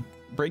do I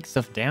break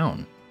stuff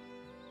down?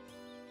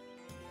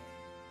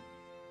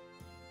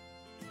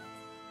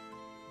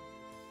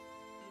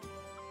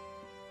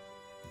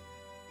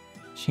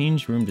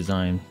 Change room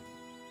design.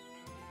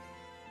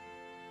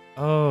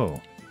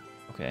 Oh,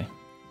 okay.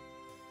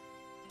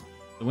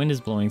 The wind is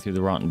blowing through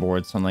the rotten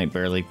board. Sunlight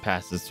barely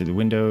passes through the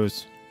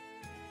windows.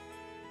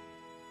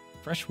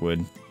 fresh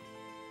wood.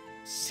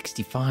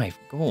 65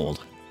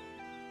 gold.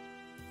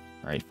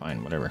 All right,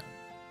 fine, whatever.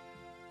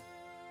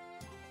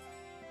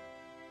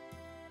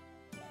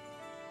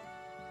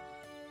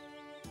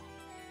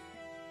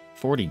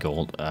 $40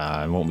 gold.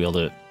 I won't be able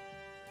to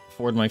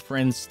afford my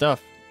friend's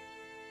stuff.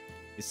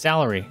 His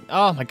salary.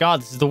 Oh my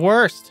god, this is the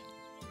worst.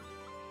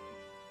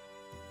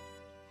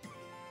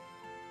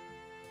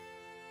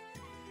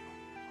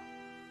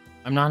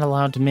 I'm not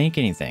allowed to make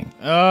anything.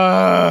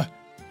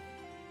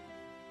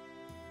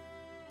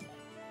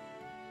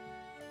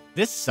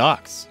 This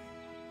sucks.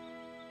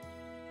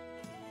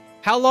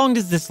 How long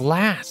does this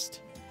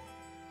last?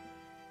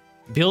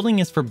 Building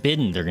is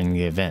forbidden during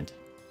the event.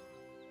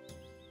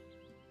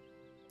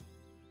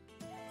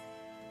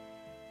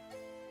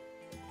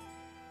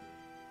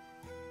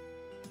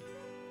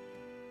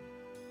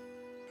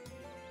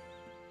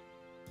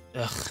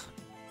 Ugh.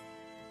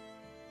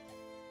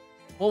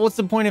 Well, what's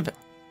the point of...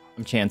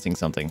 I'm chancing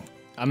something.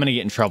 I'm gonna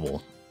get in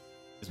trouble,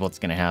 is what's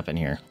gonna happen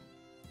here.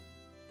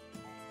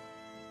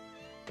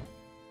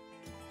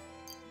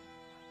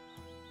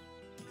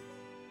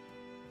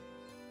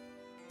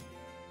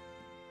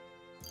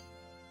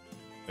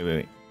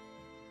 Wait.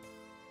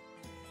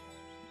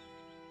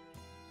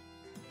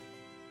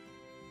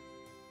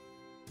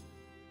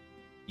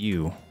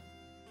 You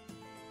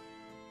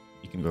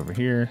can go over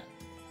here.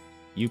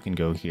 You can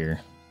go here.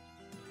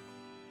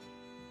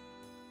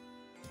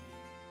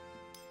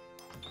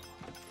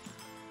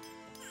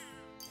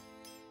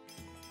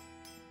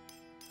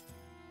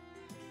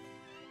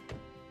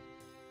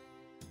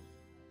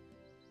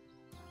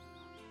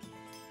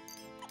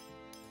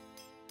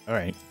 All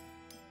right.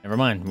 Never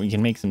mind. We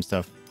can make some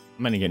stuff.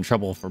 I'm gonna get in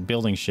trouble for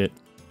building shit.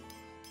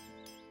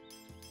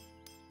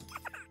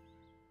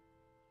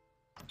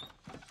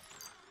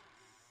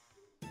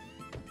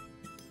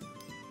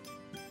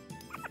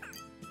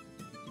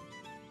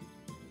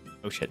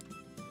 Oh shit.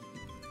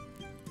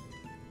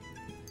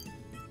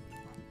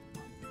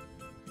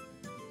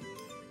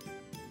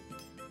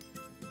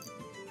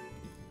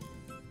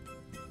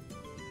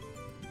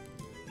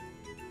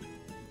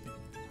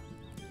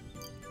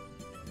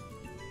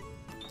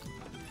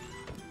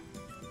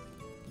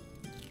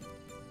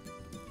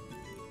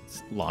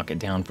 Lock it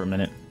down for a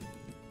minute.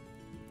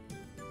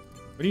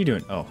 What are you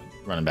doing? Oh,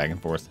 running back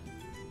and forth.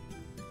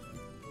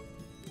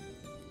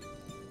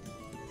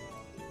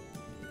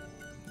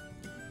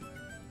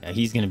 Yeah,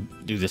 he's gonna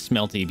do the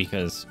smelty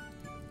because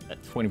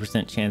that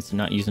 20% chance to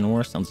not use an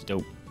ore sounds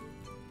dope.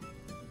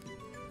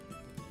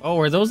 Oh,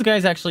 are those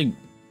guys actually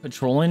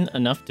patrolling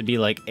enough to be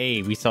like,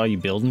 hey, we saw you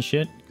building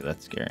shit? 'Cause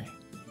that's scary.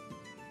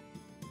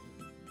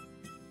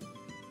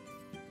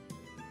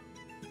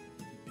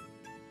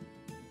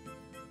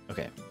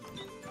 Okay.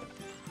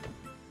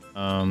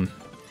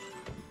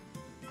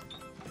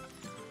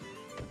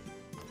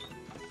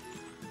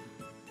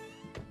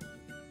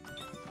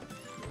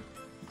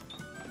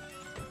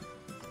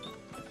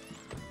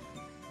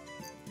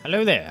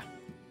 Hello there.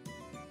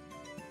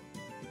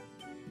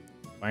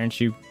 Why aren't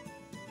you...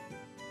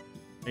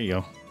 There you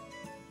go.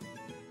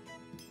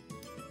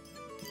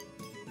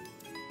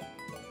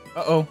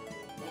 Uh-oh.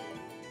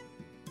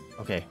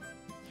 Okay.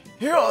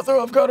 Here, Arthur,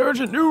 I've got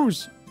urgent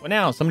news. What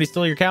now? Somebody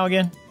stole your cow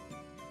again?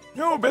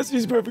 No,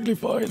 Bessie's perfectly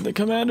fine. The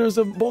commanders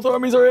of both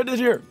armies are headed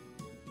here.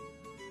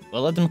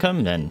 Well, let them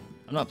come then.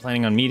 I'm not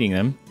planning on meeting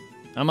them.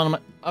 I'm on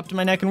up to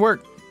my neck in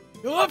work.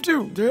 You'll have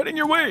to. They're heading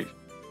your way.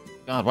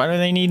 God, why do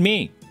they need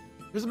me?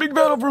 There's a big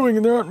battle brewing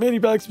and there aren't many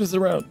blacksmiths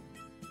around.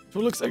 So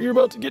it looks like you're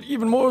about to get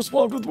even more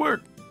swamped with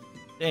work.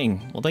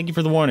 Dang. Well, thank you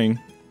for the warning.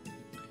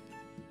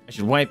 I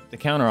should wipe the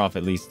counter off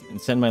at least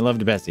and send my love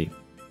to Bessie.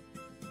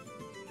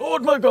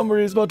 Lord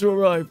Montgomery is about to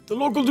arrive. The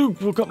local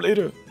duke will come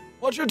later.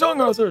 Watch your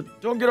tongue, Arthur.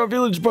 Don't get our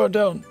village burned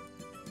down.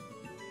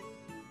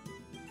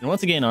 And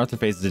once again, Arthur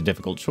faces a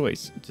difficult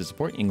choice. To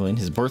support England,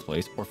 his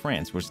birthplace, or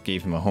France, which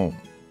gave him a home.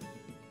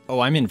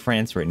 Oh, I'm in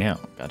France right now.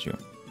 Got you.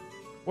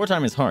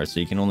 Wartime is hard, so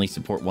you can only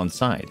support one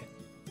side.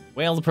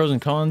 Weigh all the pros and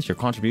cons. Your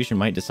contribution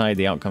might decide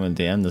the outcome of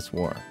the end of this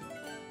war.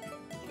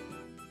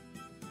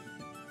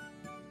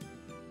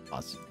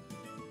 Pause.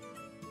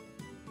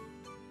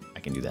 I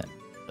can do that.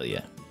 Oh,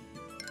 yeah.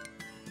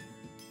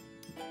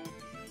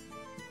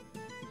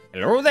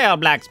 Hello there,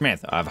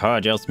 blacksmith. I've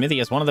heard your smithy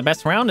is one of the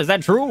best around. Is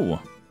that true?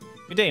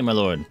 Good day, my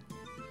lord.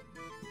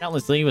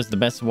 Doubtlessly was the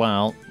best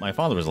while my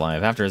father was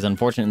alive. After his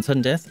unfortunate and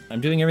sudden death, I'm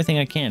doing everything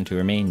I can to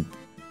remain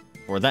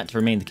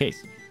the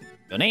case.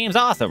 Your name's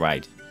Arthur,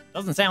 right?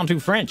 Doesn't sound too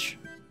French.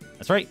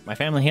 That's right. My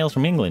family hails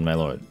from England, my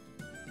lord.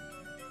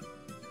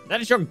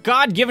 That is your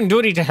God-given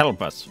duty to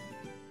help us.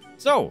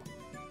 So,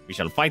 we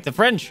shall fight the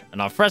French,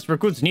 and our fresh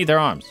recruits need their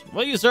arms.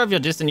 Will you serve your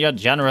distant yet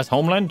generous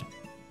homeland?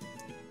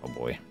 Oh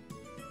boy.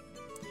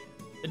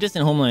 The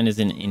distant homeland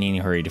isn't in any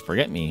hurry to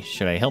forget me.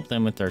 Should I help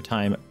them with their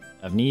time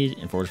of need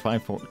and forge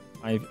five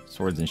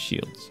swords and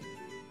shields?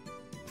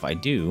 If I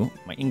do,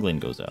 my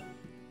England goes up.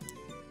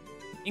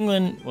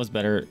 England was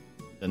better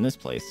than this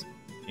place.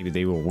 Maybe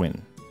they will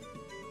win.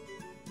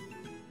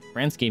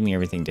 France gave me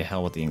everything. To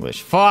hell with the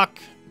English. Fuck!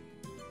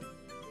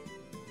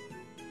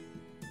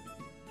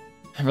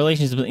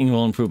 Relations with England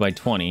will improve by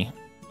 20.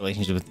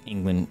 Relationship with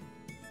England.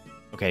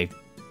 Okay.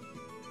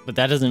 But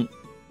that doesn't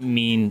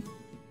mean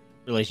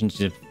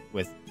relationship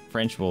with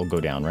French will go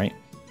down, right?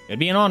 It'd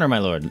be an honor, my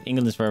lord.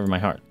 England is forever my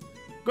heart.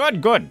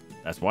 Good, good.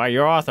 That's why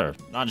you're Arthur,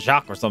 not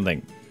Jacques or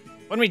something.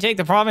 When we take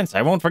the province,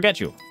 I won't forget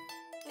you.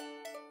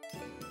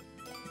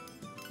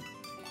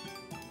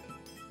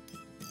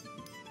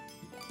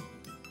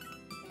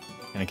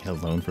 Can I get a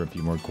loan for a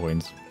few more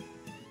coins?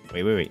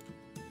 Wait.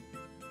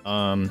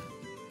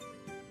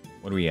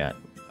 What are we at?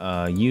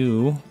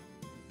 Let's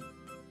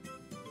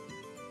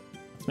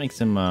make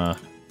some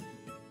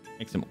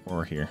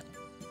ore here.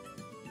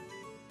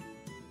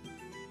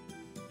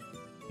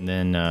 And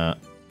then, yeah,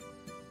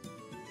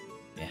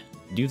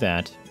 do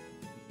that.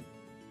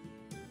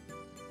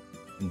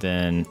 And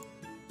then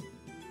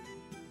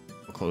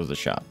we'll close the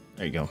shop.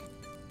 There you go.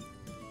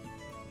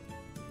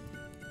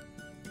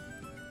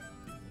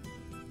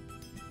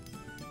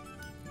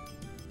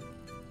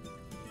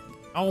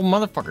 Oh,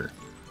 motherfucker.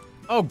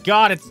 Oh,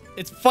 God,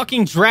 it's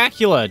fucking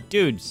Dracula,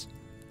 dudes.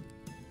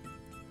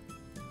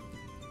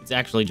 It's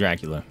actually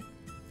Dracula.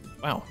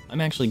 Wow, I'm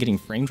actually getting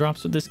frame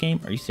drops with this game.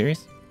 Are you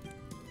serious?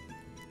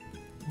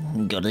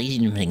 Good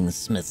evening,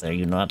 Smith. Are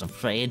you not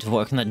afraid to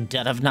work in the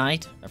dead of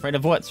night? Afraid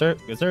of what, sir?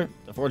 Good, sir.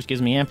 The forge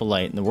gives me ample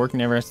light, and the work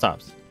never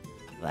stops.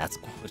 That's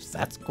good.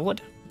 That's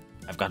good.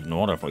 I've got an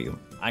order for you.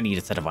 I need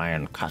a set of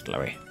iron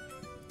cutlery.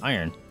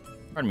 Iron?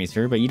 Pardon me,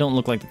 sir, but you don't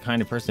look like the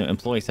kind of person who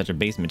employs such a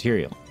base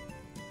material.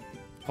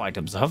 Quite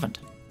observant.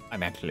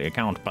 I'm actually a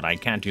count, but I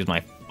can't use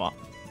my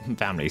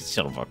family's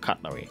silver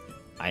cutlery.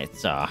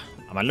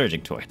 I'm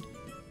allergic to it.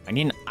 I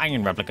need an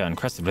iron replica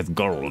encrusted with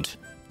gold.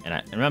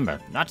 And remember,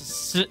 not a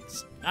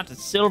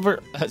sliver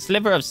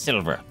of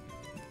silver.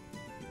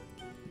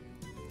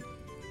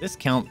 This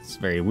count's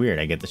very weird.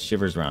 I get the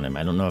shivers around him.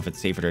 I don't know if it's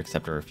safer to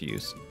accept or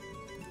refuse.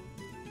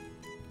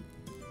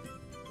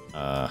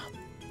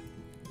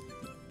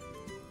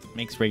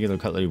 Makes regular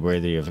cutlery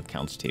worthy of a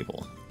count's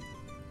table.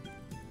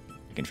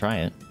 I can try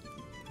it.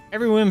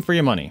 Every whim for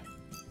your money.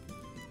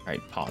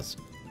 Alright, pause.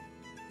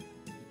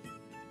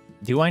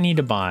 Do I need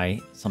to buy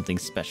something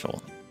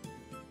special?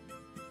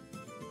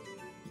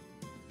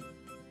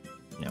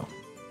 No.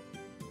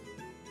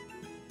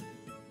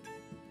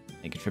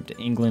 Make a trip to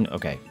England.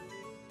 Okay.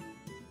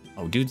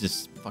 Oh, dude's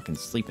just fucking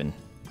sleeping.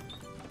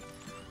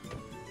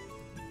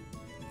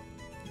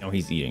 No,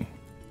 he's eating.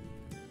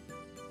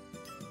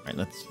 Alright,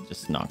 let's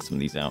just knock some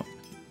of these out.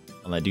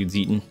 While that dude's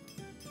eating.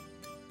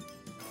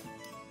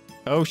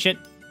 Oh, shit.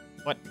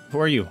 What? Who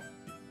are you?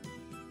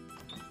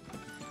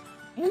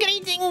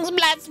 Greetings,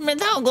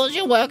 blacksmith. How goes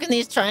your work in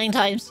these trying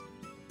times?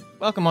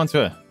 Welcome,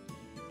 Monsieur.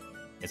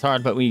 It's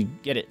hard, but we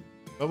get it.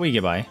 But we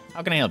get by.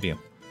 How can I help you?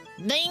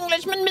 The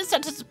Englishmen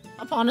beset us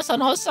upon us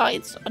on all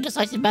sides. A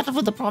decisive battle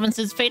for the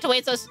province's fate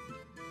awaits us.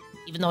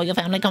 Even though your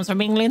family comes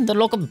from England, the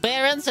local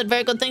barons said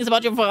very good things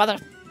about your father.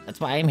 That's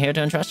why I'm here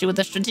to entrust you with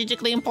a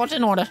strategically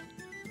important order.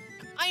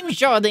 I'm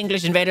sure the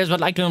English invaders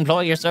would like to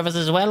employ your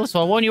services as well, so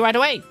I'll warn you right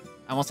away.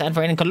 I won't stand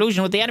for any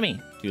collusion with the enemy.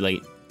 Too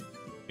late.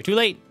 You're too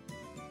late.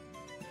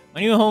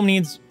 My new home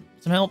needs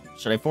some help.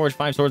 Should I forge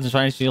 5 swords and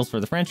shiny shields for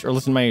the French, or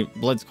listen to my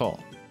blood's call?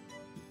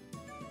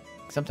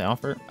 Accept the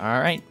offer.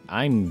 Alright,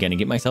 I'm gonna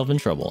get myself in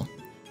trouble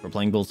for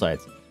playing both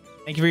sides.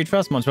 Thank you for your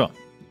trust, Monsieur.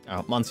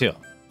 Monsieur.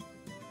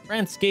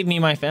 France gave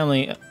my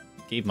family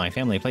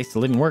a place to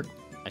live and work.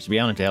 I should be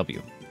honored to help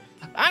you.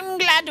 I'm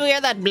glad to hear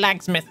that,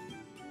 blacksmith.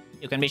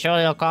 You can be sure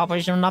your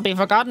cooperation will not be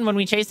forgotten when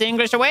we chase the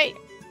English away.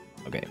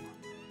 Okay.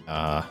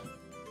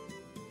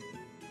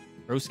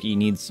 Broski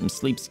needs some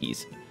sleep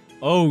skis.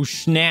 Oh,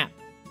 snap.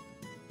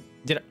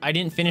 I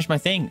didn't finish my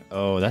thing.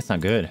 Oh, that's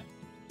not good.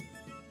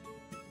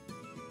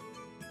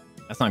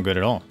 That's not good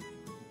at all.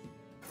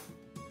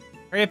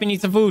 Hurry up and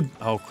eat some food.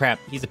 Oh, crap.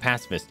 He's a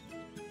pacifist.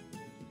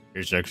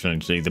 His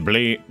Excellency,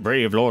 the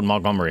brave Lord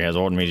Montgomery has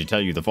ordered me to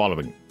tell you the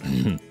following.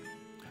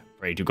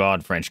 Pray to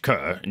God, French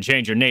cur, and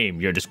change your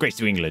name. You're a disgrace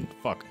to England.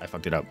 Fuck, I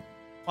fucked it up.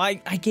 Well,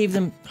 I gave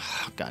them...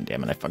 Oh, God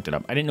damn it, I fucked it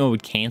up. I didn't know it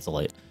would cancel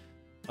it.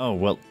 Oh,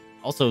 well,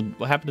 also,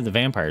 what happened to the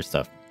vampire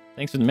stuff?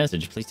 Thanks for the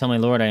message. Please tell my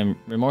lord I am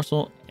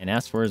remorseful and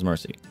ask for his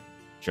mercy.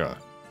 Sure.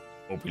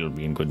 Hope you'll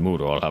be in good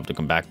mood or I'll have to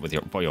come back with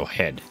for your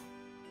head.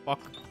 Fuck.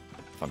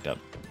 Fucked up.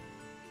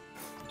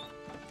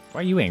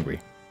 Why are you angry?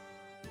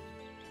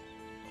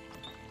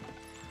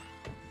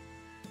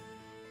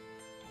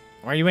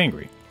 Why are you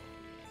angry?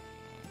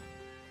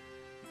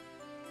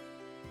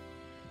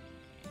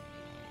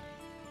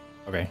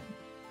 Okay.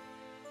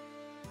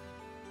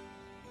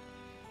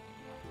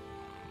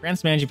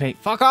 France man, you pay.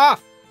 Fuck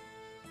off!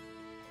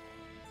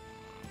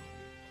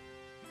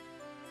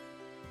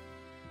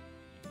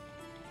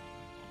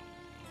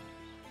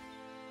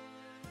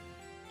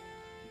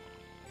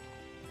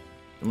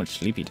 Too much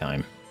sleepy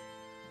time.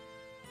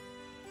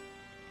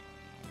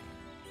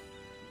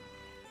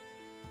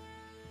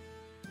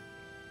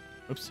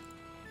 Oops.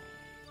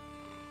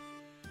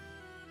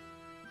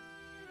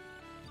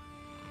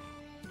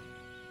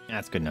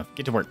 That's good enough.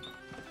 Get to work.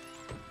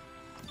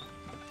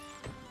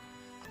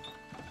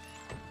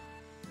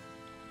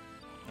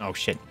 Oh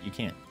shit, you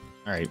can't.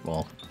 Alright,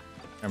 well.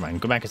 Never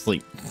mind. Go back to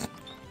sleep.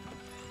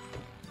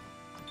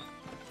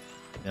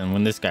 And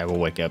when this guy will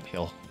wake up,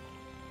 he'll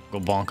go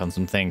bonk on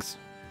some things.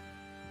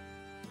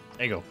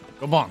 There you go.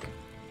 Go bonk.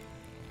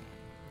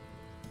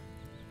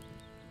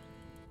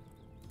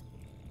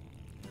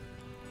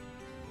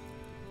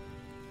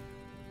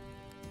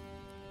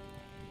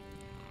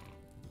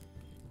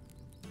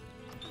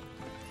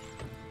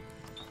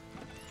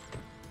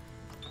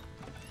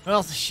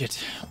 Well,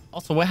 shit.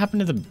 Also, what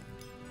happened to the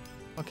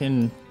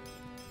fucking...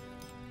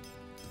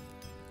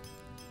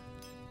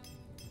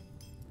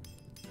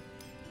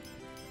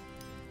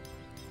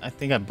 I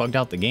think I bugged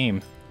out the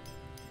game.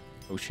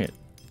 Oh, shit.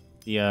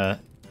 The,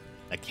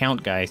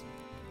 account guy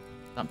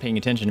not paying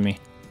attention to me.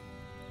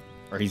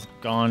 Or he's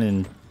gone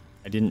and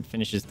I didn't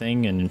finish his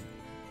thing and...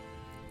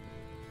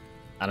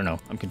 I don't know.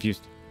 I'm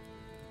confused.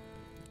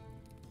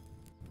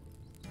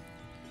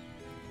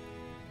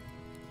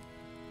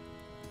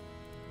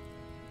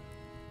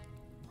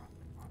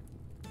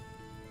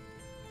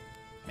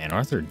 Man,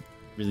 Arthur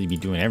really be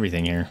doing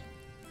everything here.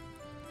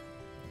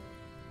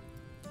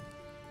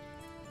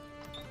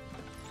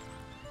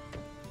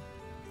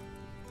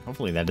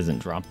 Hopefully that doesn't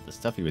drop the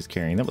stuff he was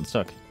carrying. That would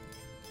suck.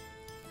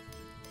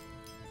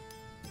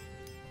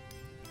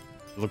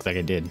 It looks like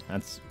it did.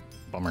 That's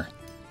a bummer.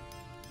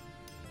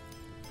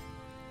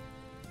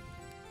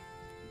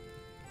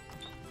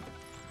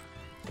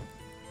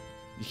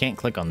 You can't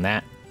click on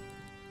that.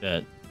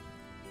 The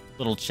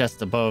little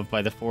chest above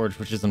by the forge,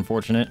 which is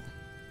unfortunate.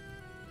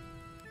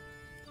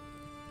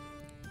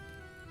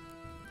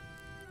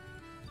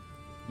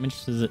 How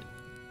much is it?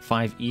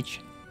 5 each?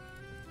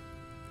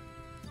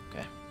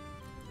 Okay.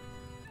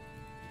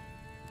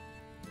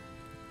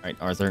 Alright,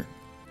 Arthur.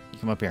 You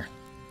come up here.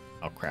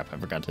 Oh crap, I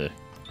forgot to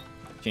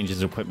change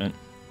his equipment.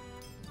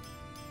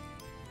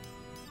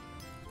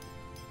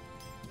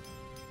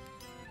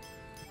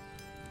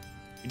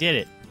 We did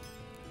it.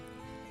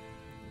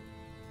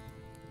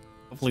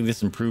 Hopefully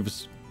this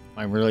improves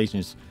my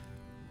relations.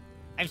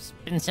 I've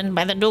been sent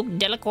by the Duke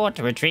Delacour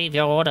to retrieve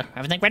your order.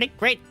 Everything ready?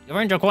 Great. You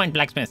earned your coin,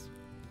 blacksmith.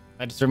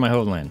 I had to serve my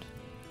homeland.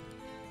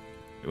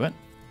 Wait, what?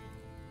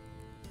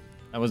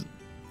 That was...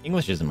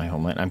 English isn't my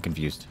homeland. I'm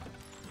confused.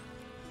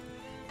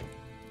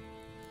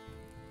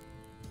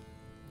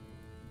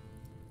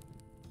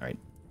 Alright.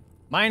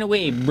 Mine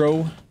away,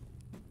 bro.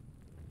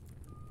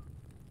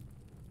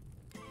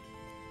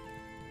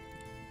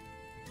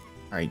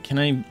 Alright, can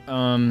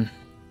I,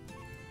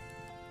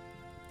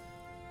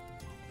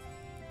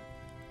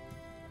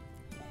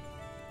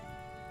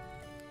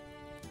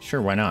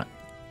 Sure, why not?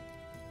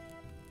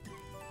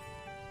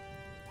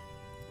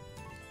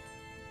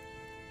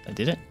 I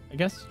did it, I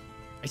guess?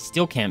 I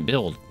still can't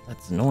build.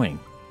 That's annoying.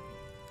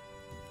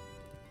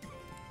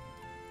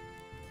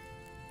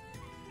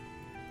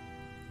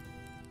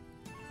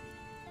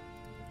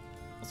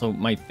 Also,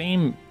 my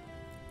fame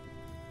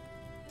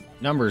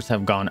numbers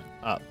have gone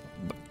up.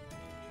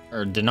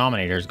 Or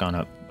denominator's gone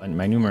up, but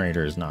my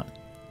numerator is not.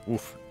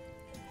 Oof.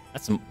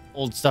 That's some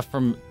old stuff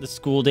from the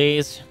school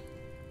days.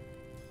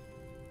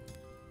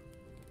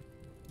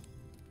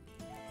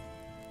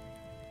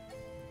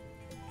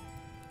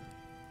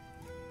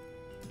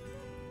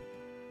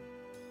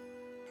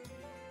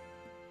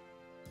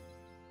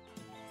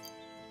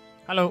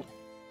 Hello.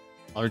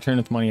 I'll return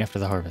with money after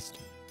the harvest.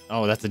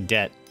 Oh, that's a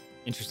debt.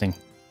 Interesting.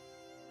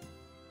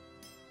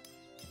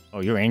 Oh,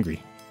 you're angry.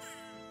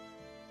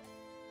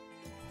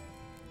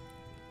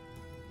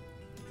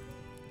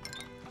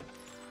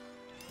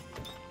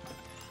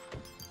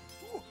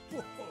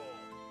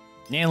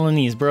 Nailing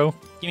these, bro.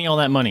 Give me all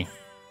that money.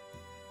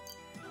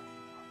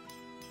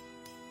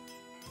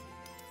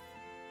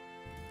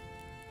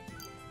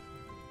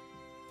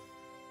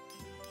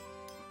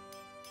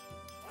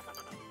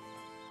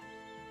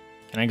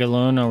 Can I get a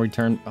loan? I'll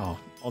return. Oh,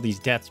 all these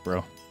debts,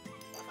 bro.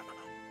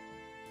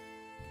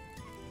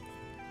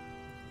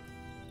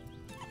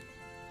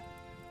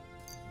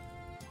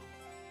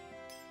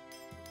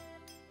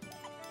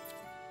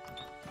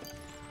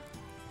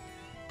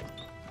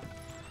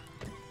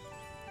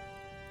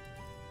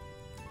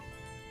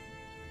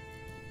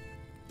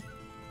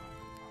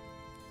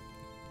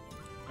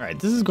 Alright,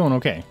 this is going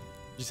okay.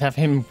 Just have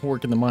him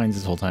work in the mines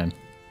this whole time.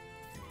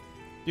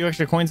 A few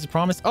extra coins as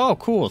promised. Oh,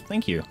 cool.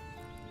 Thank you.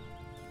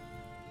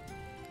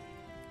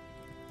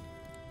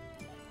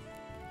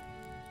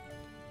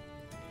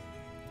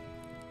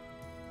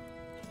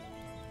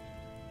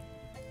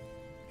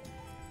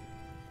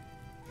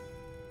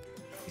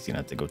 He's gonna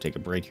have to go take a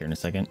break here in a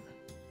second.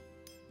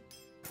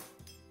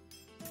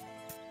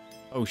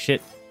 Oh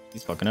shit,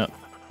 he's fucking up.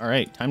 All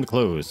right, time to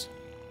close.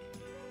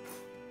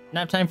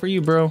 Nap time for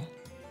you, bro.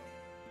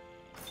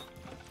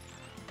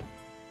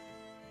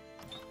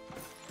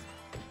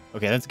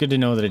 Okay, that's good to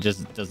know that it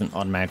just doesn't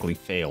automatically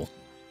fail.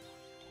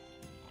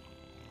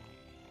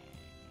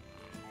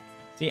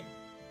 See,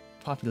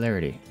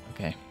 popularity.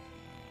 Okay.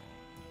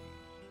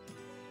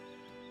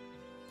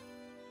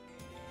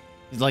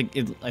 It's like,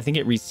 I think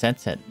it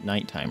resets at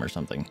nighttime or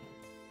something.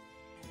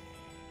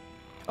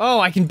 Oh,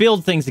 I can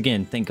build things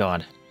again. Thank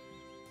God.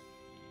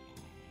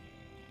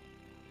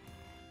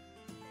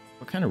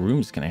 kind of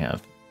rooms can I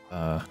have?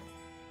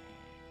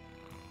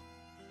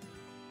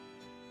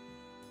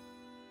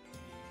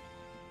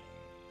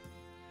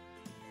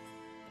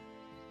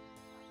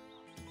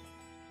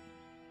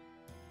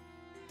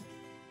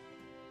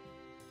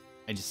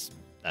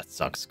 That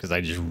sucks because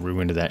I just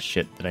ruined that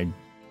shit that I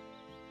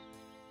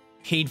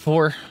paid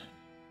for.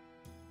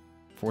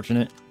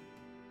 Fortunate.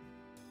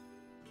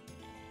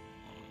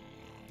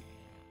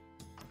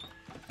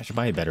 I should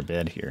buy a better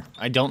bed here.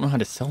 I don't know how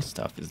to sell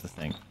stuff is the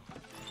thing.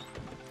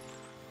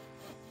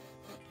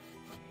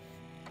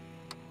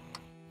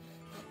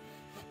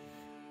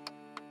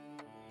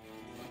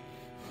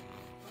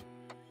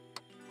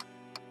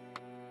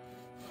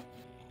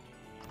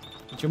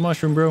 Get your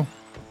mushroom, bro.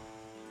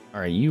 All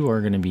right, you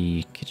are going to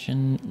be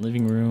kitchen,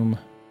 living room.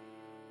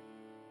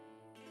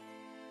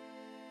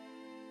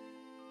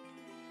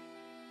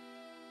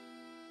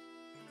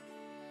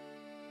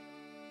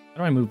 How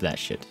do I move that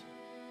shit?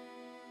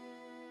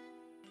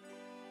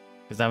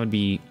 Because that would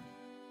be...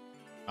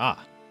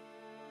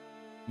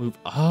 Move...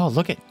 Oh,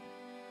 look it.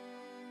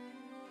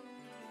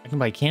 I can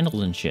buy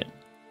candles and shit.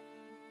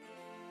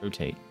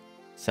 Rotate.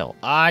 Sell.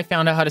 I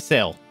found out how to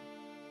sell.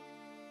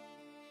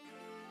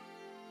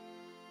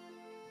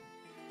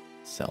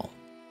 Sell.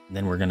 And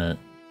then we're gonna...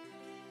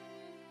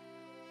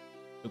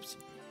 Oops.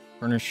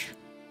 Furnish.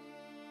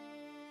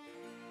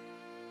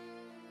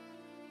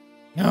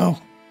 No!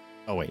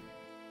 Oh, wait.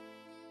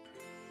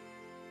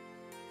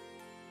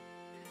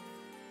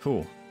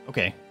 Cool.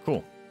 Okay,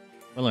 cool.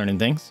 We're learning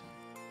things.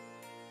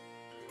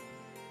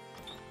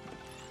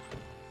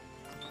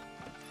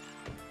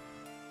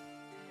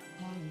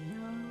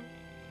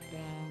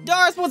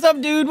 Darth, what's up,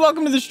 dude?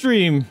 Welcome to the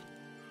stream.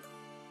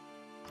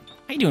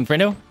 How you doing,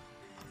 friendo?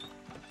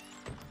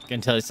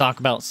 Gonna tell you sock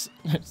about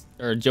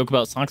or a joke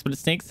about socks, but it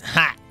stinks.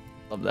 Ha!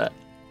 Love that.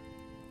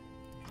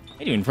 How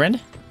you doing, friend?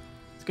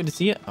 It's good to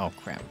see you. Oh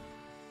crap.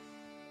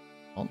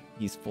 Well,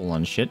 he's full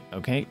on shit.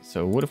 Okay,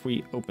 so what if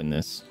we open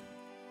this?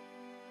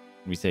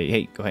 We say,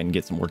 hey, go ahead and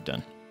get some work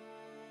done.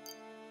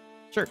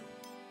 Sure.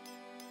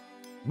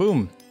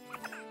 Boom.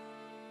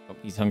 Oh,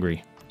 he's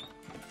hungry.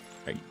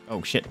 Right.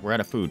 Oh shit, we're out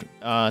of food.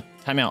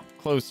 Time out.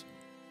 Close.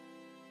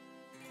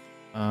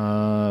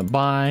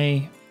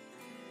 Buy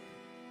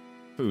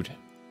food.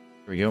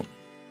 There we go.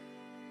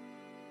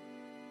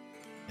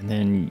 And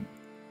then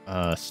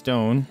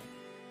stone.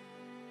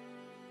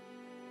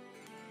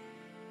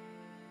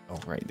 Oh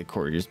right, the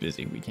courier's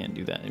busy. We can't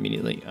do that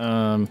immediately.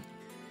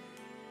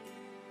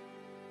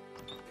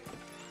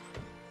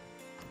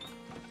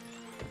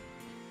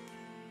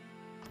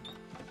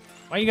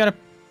 Why you gotta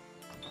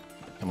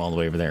come all the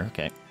way over there?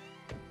 Okay.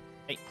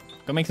 Hey,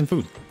 go make some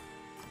food.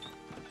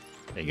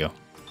 There you go.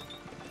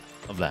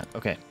 Love that.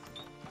 Okay.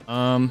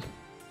 What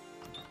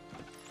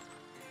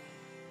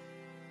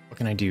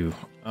can I do?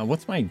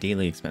 What's my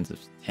daily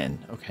expenses? 10.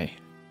 Okay.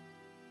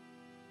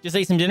 Just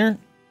ate some dinner.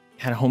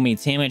 Had a homemade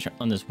sandwich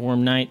on this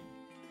warm night.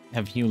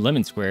 Have a few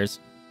lemon squares.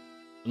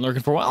 Been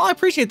lurking for a while. Oh, I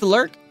appreciate the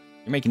lurk.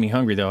 You're making me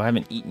hungry though. I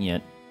haven't eaten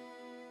yet.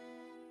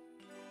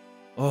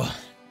 Oh.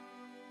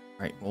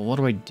 Alright, well, what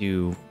do I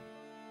do?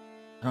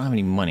 I don't have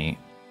any money.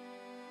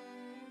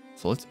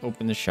 So let's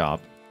open the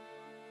shop.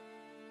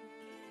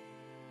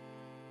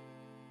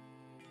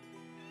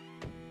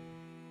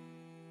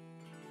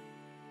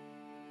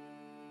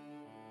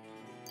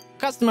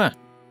 Customer!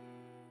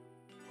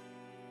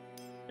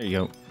 There you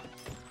go.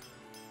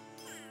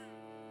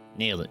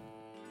 Nailed it.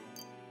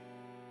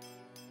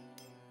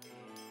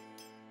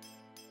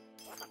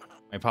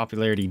 My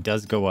popularity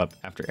does go up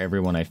after every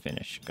one I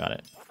finish. Got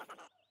it.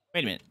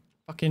 Wait a minute.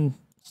 Fucking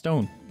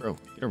stone. Bro,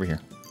 get over here.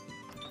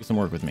 Do some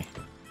work with me.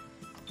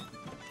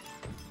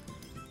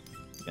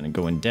 Gonna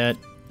go in debt.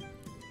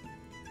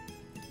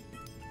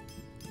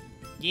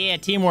 Yeah,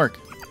 teamwork.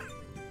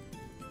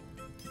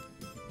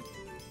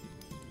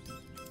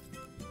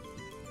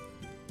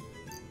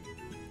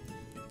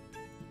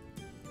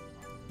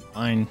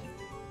 Fine.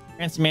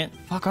 Ransom man,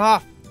 fuck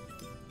off.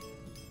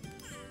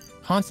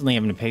 Constantly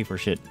having to pay for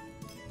shit.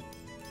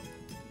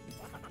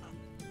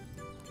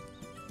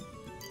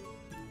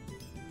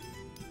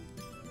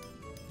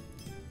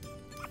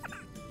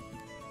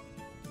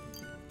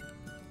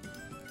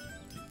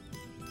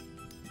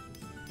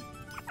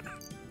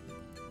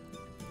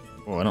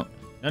 Oh, I don't.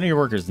 None of your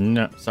workers.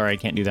 No, sorry, I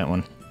can't do that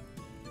one.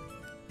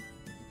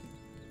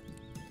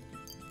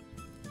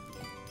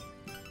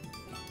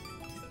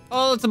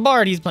 Oh, it's a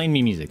bard. He's playing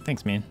me music.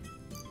 Thanks, man.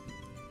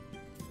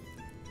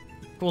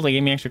 Cool, they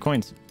gave me extra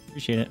coins.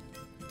 Appreciate it.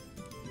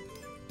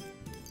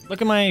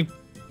 Look at my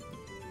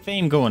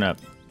fame going up.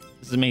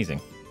 This is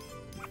amazing.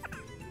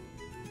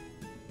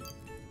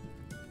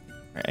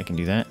 Alright, I can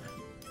do that.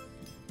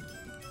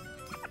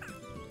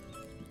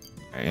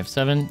 Alright, I have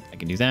 7. I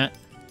can do that.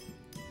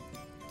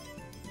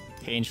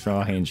 Hay and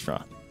straw, hay and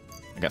straw.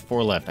 I got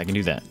 4 left. I can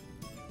do that.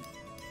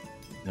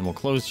 Then we'll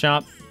close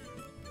shop.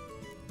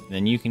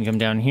 Then you can come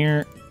down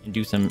here and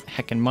do some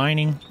heckin'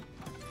 mining.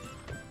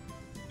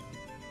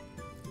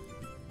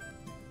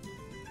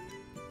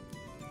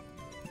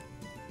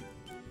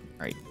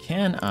 Alright,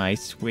 can I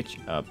switch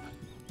up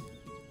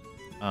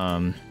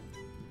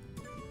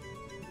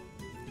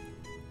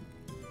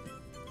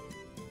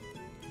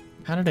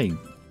How did I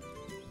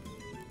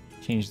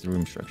change the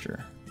room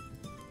structure?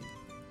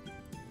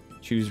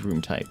 Choose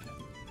room type.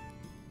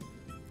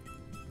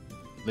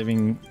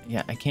 Living.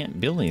 Yeah, I can't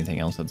build anything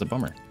else. That's a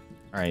bummer.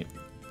 All right.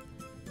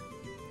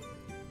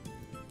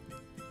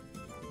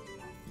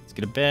 Let's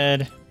get a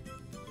bed.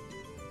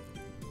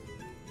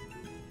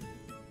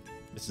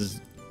 This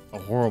is a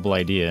horrible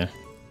idea.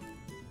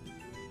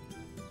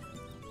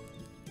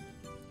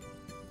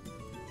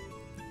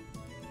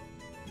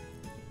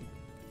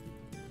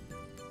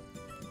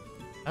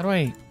 How do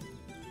I...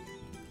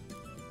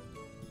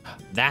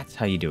 That's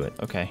how you do it.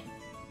 Okay.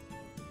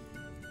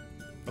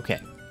 Okay.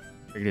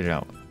 Figured it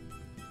out.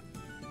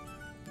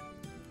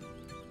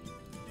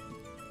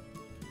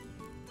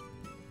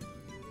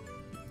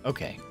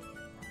 Okay.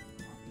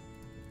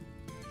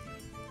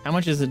 How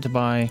much is it to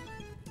buy...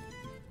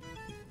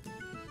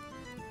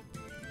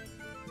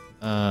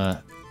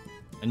 a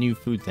new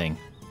food thing?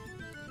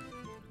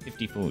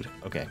 50 food.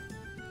 Okay.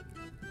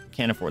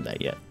 Can't afford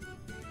that yet.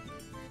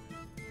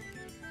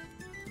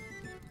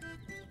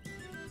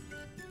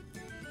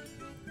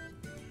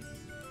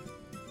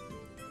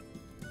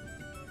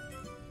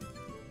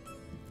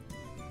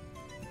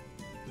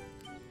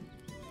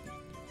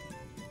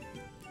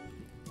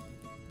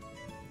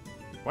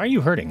 Why are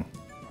you hurting?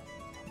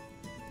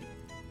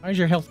 Why is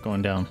your health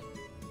going down?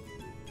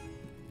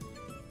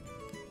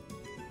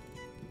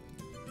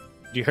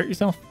 Did you hurt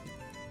yourself?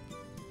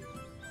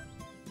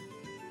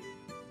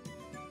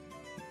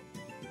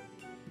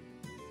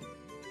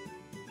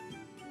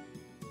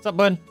 What's up,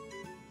 bud?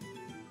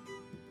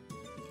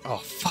 Oh,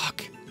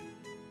 fuck.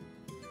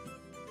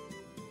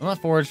 I'm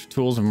not forged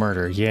tools of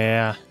murder.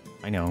 Yeah,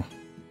 I know.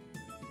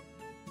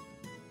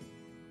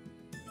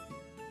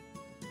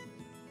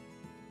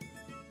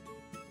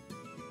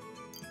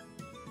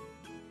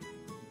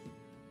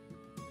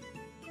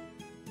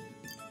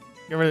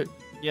 Get rid of it.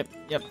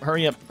 Yep.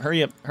 Hurry up.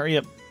 Hurry up.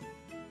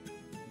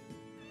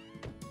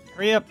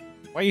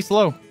 Why are you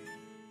slow?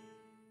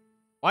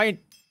 Why?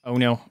 Oh,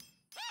 no.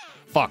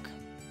 Fuck.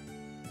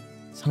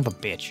 Son of a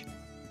bitch.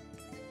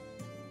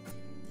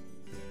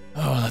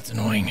 Oh, that's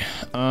annoying.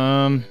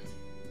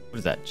 What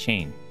is that?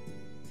 Chain.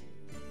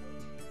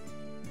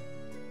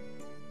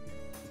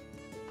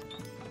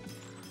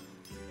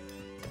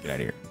 Get out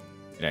of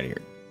here.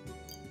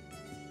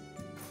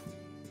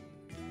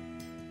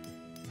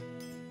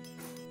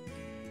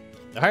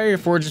 The higher your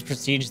forge's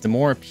prestige, the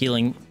more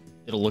appealing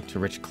it'll look to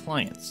rich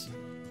clients.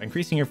 By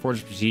increasing your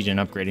forge's prestige and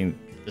upgrading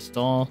the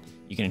stall,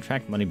 you can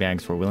attract money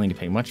bags who are willing to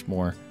pay much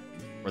more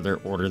for their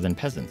order than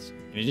peasants.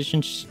 In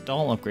addition,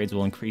 stall upgrades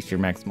will increase your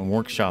maximum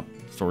workshop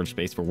storage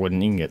space for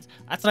wooden ingots.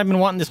 That's what I've been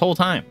wanting this whole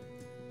time.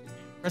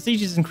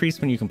 Prestige is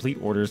increased when you complete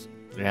orders,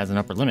 but it has an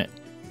upper limit.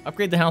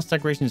 Upgrade the house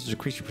decorations to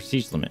decrease your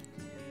prestige limit.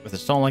 With a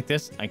stall like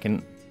this,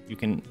 you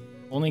can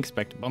only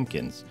expect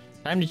bumpkins.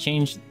 Time to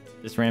change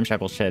this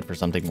ramshackle shed for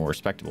something more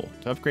respectable.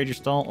 To upgrade your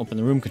stall, open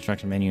the room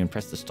construction menu and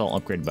press the stall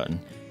upgrade button.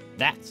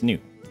 That's new.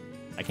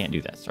 I can't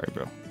do that. Sorry,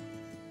 bro.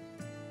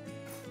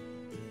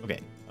 Okay.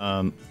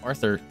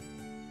 Arthur,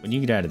 when you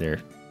get out of there,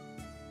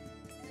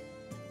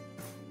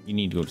 you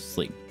need to go to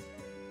sleep.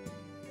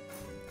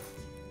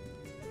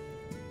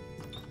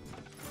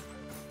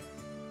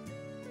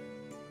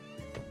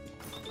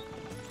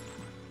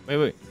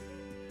 Wait.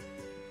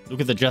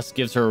 Luca the Just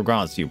gives her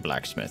regards to you,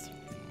 blacksmith.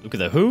 Luca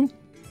the who?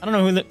 I don't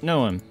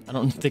know him. I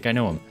don't think I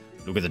know him.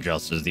 Luca the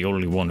Just is the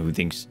only one who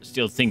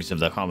still thinks of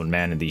the common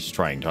man in these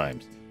trying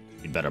times.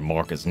 You'd better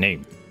mark his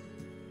name.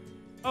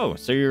 Oh,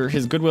 so you're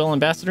his goodwill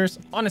ambassadors?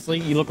 Honestly,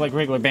 you look like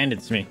regular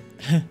bandits to me.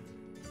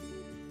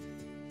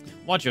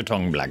 Watch your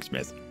tongue,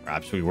 blacksmith.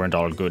 Perhaps we weren't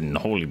all good and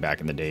holy back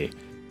in the day,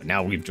 but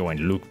now we've joined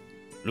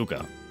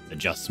Luca, the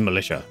Just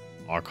militia.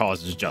 Our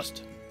cause is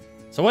just.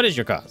 So what is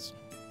your cause?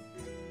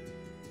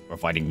 We're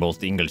fighting both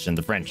the English and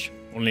the French.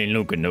 Only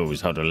Luca knows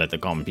how to let the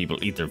common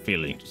people eat their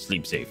filling to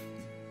sleep safe.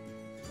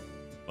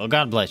 Well,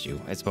 God bless you,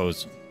 I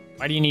suppose.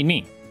 Why do you need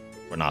me?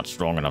 We're not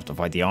strong enough to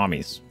fight the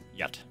armies.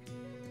 Yet.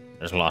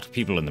 There's a lot of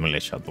people in the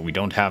militia, but we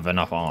don't have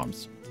enough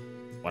arms.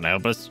 Want to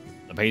help us?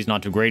 The pay's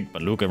not too great,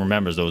 but Luca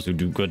remembers those who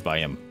do good by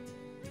him.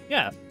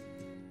 Yeah.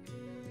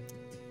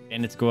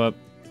 Bandits go up.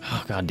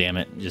 Oh, God damn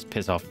it. Just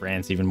piss off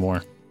France even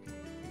more.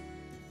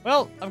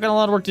 Well, I've got a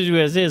lot of work to do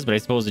as is, but I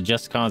suppose a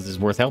just cause is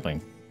worth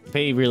helping. The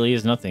pay really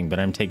is nothing, but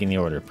I'm taking the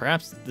order.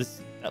 Perhaps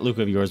that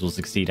Luca of yours will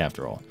succeed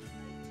after all.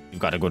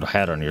 You've got a good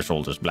head on your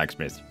shoulders,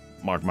 blacksmith.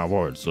 Mark my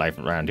words, life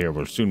around here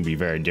will soon be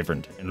very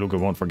different, and Luca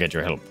won't forget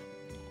your help.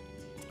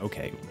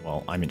 Okay,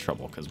 well, I'm in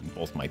trouble because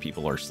both my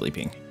people are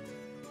sleeping.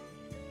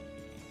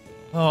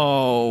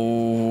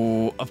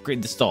 Oh,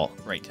 upgrade the stall.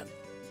 Right.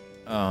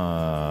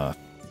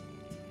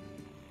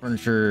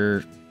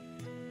 Furniture.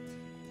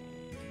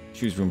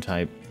 Choose room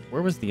type.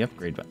 Where was the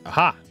upgrade?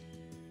 Aha!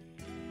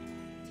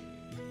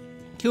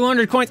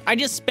 200 coins. I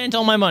just spent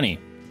all my money.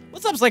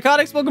 What's up,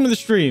 Psychotics? Welcome to the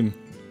stream.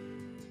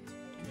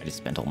 I just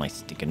spent all my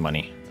stinking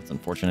money. That's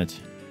unfortunate.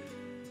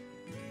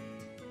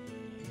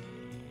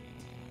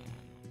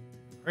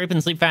 Hurry up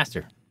and sleep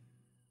faster.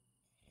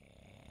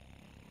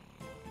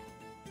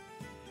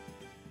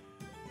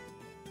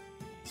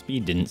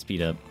 Speed didn't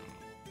speed up.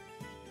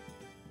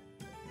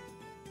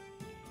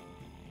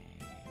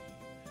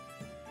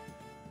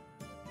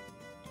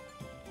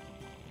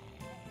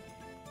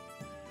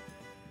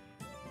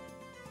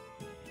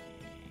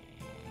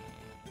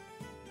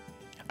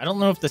 I don't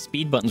know if the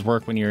speed buttons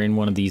work when you're in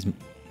one of these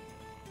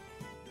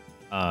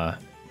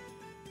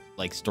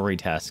like story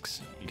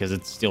tasks, because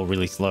it's still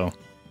really slow.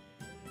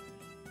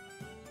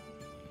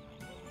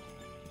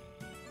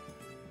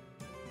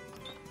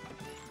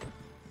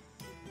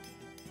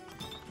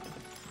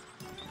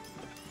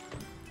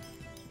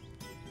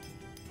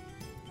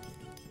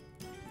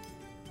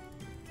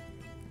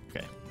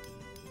 Okay.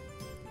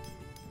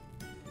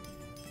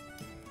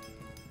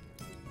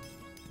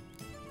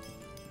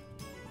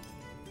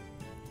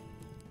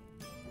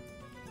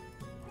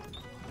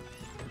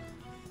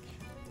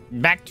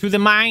 Back to the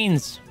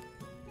mines.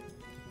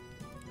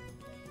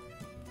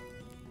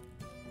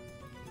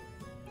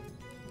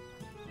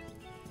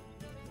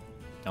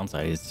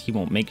 Downside is he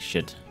won't make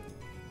shit.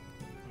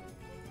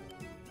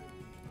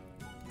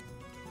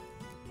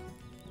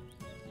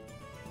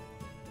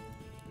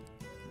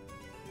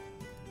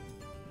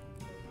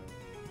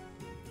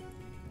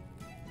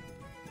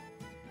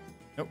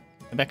 Nope,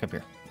 get back up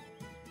here.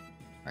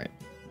 All right,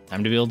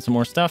 time to build some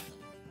more stuff.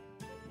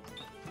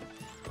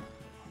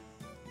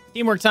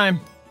 Teamwork time.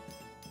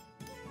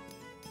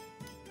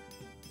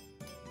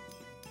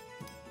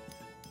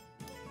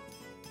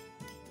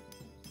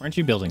 Why aren't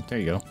you building? There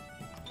you go.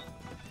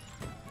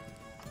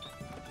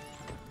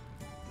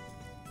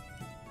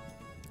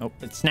 Oh,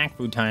 it's snack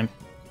food time.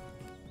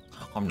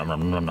 Nom, nom,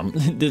 nom, nom, nom.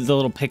 The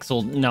little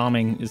pixel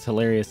nomming is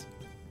hilarious.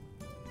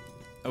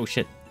 Oh,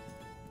 shit.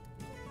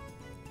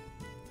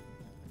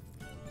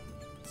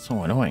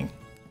 So annoying.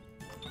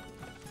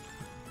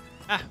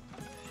 Ah.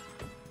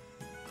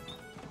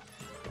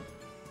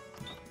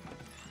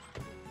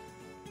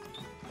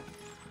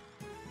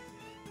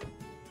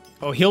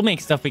 Oh, he'll make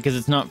stuff because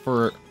it's not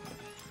for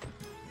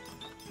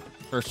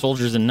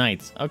soldiers and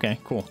knights. Okay,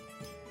 cool.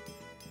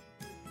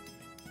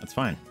 That's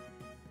fine.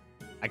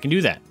 I can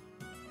do that.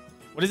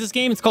 What is this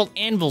game? It's called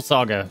Anvil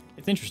Saga.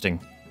 It's interesting.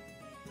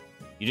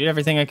 You did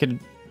everything I could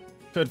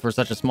for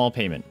such a small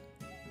payment.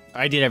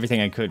 I did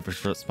everything I could for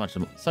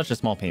such a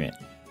small payment.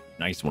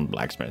 Nice one,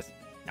 blacksmith.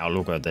 Now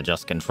Luca that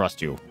just can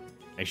trust you.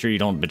 Make sure you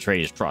don't betray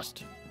his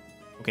trust.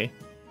 Okay.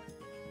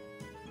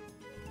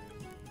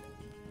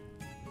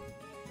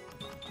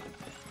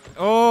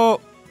 Oh,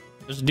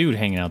 there's a dude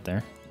hanging out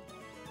there.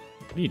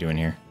 What are you doing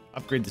here?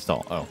 Upgrade the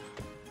stall. Oh.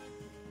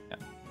 Yeah.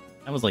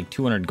 That was like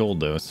 200 gold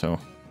though, so we're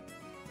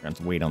gonna have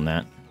to wait on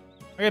that.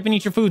 Hurry up and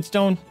eat your food,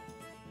 Stone.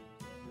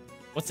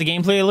 What's the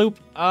gameplay loop?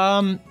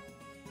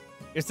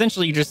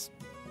 Essentially you're just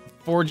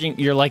forging.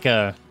 You're like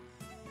a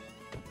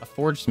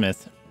forge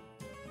smith,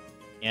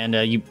 and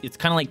it's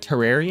kind of like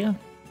Terraria.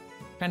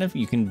 Kind of.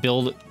 You can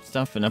build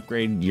stuff and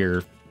upgrade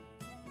your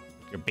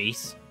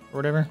base or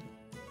whatever.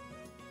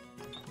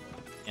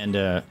 And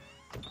yeah,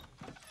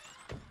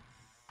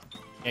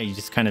 you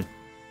just kind of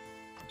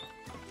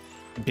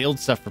build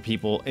stuff for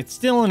people. It's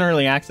still in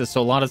early access,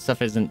 so a lot of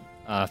stuff isn't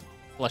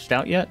fleshed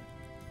out yet.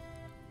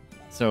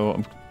 So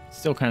I'm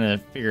still kind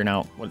of figuring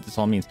out what this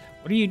all means.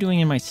 What are you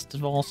doing in my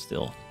stall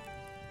still?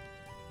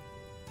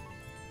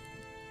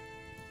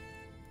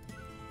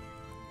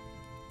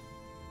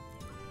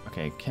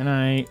 Okay,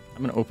 I'm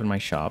gonna open my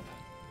shop.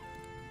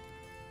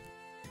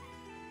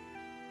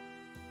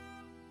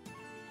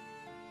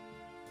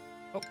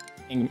 Oh,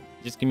 and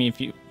just give me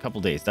a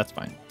couple days. That's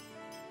fine.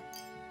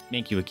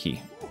 Make you a key.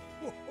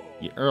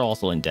 You're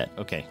also in debt.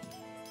 Okay.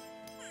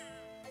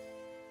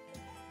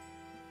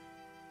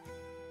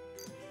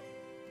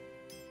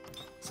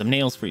 Some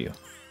nails for you.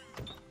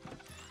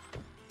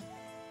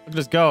 Look at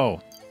us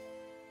go.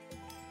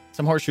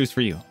 Some horseshoes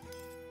for you.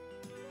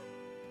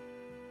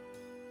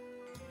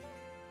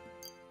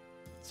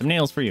 Some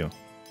nails for you.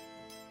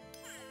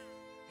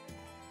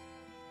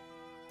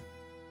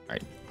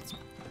 Alright. Let's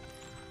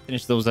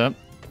finish those up.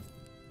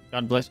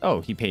 God bless.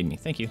 Oh, he paid me.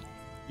 Thank you.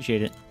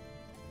 Appreciate it.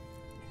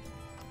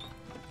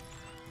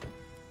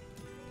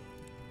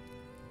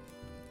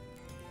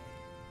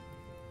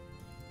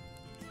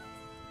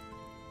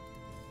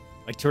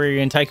 Like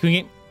Terraria and Tycoon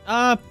game?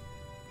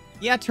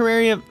 Yeah,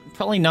 Terraria,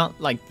 probably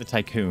not like the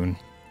Tycoon.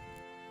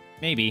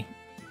 Maybe.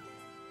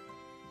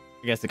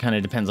 I guess it kind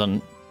of depends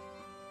on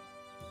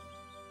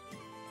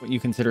what you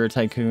consider a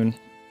Tycoon.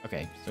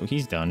 Okay, so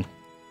he's done.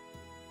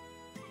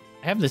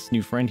 I have this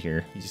new friend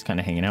here. He's just kind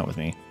of hanging out with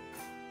me.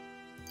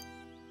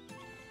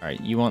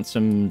 Alright, you want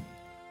some...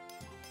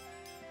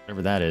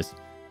 whatever that is.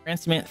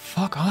 Ransom,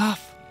 fuck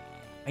off!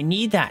 I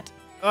need that!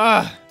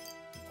 Ugh!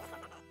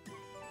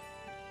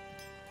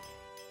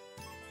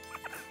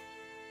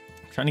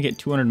 Trying to get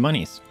 200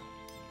 monies.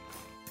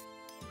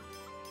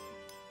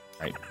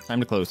 Alright, time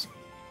to close.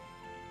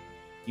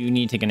 You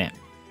need to take a nap.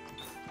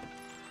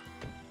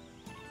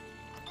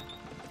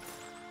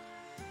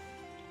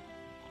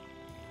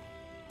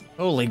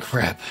 Holy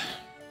crap.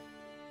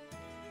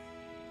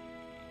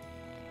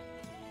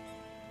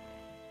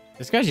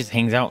 This guy just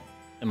hangs out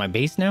in my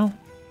base now,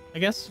 I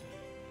guess.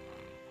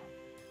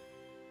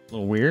 A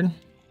little weird.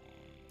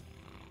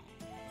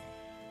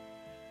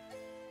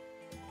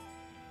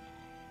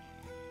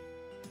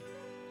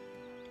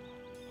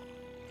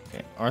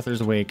 Okay,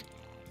 Arthur's awake.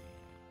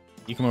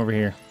 You come over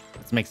here.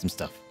 Let's make some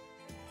stuff.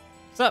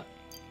 What's up?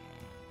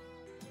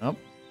 Oh.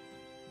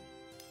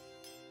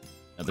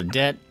 Another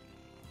debt.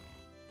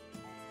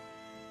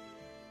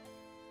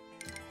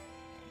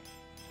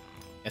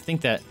 I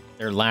think that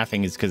they're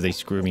laughing is because they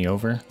screw me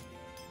over.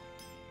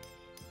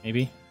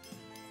 Maybe.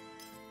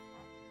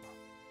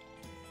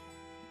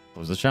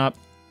 Close the shop.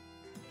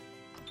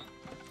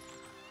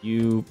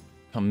 You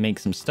come make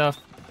some stuff.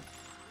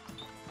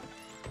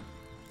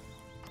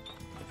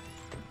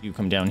 You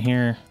come down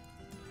here.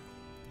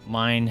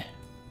 Mine.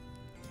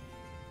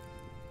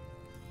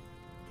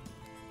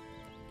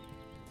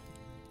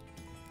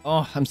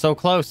 Oh, I'm so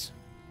close.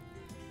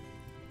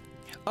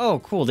 Oh,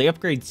 cool. The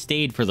upgrade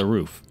stayed for the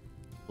roof.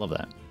 Love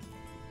that.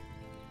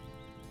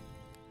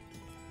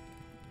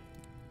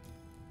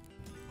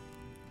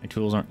 My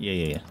tools aren't...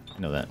 Yeah. I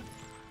know that.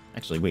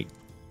 Actually, wait.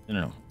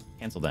 No.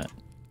 Cancel that.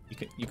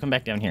 You come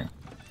back down here.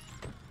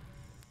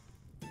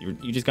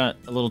 You just got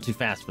a little too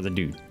fast for the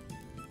dude.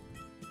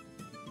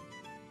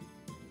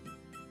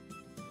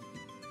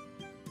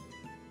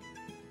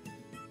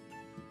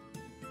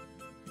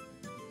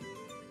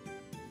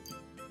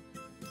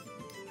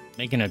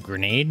 Making a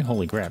grenade?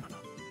 Holy crap.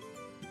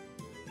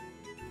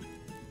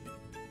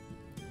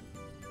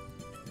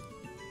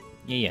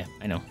 Yeah,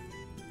 I know.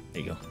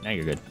 There you go. Now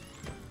you're good.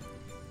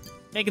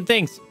 Making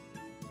things.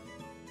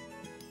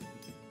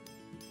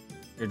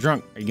 You're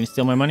drunk. Are you gonna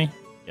steal my money?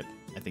 Yep,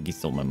 I think he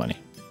stole my money.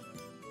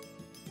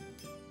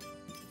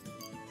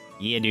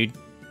 Yeah, dude.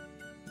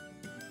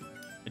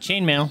 A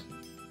chainmail.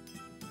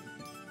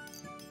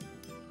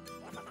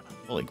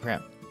 Holy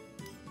crap.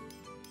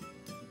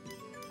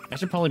 I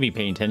should probably be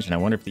paying attention. I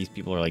wonder if these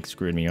people are like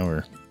screwing me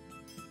over.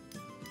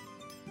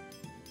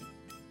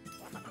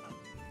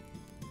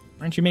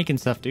 Aren't you making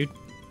stuff, dude?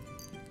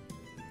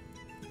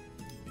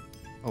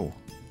 Oh,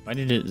 why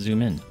did it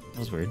zoom in? That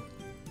was weird.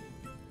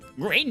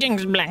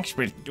 Greetings,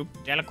 blacksmith. Duke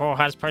Delacour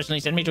has personally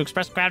sent me to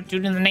express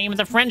gratitude in the name of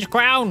the French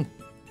crown.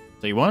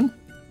 So you won?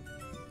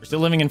 We're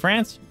still living in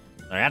France?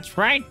 That's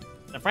right.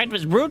 The fight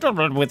was brutal,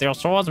 but with your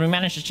swords, we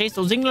managed to chase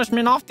those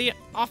Englishmen off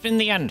in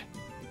the end.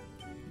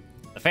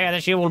 The fair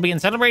this year will be in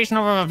celebration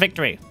of our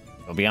victory.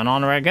 You'll be an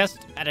honorary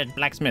guest, added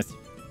blacksmith.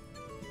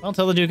 I'll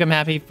tell the Duke I'm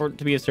happy to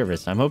be of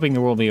service. I'm hoping the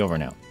war will be over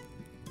now.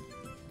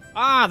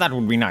 Ah, that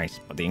would be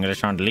nice, but the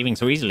English aren't leaving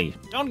so easily.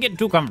 Don't get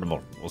too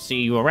comfortable. We'll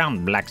see you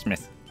around,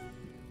 blacksmith.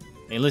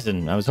 Hey,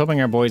 listen, I was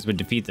hoping our boys would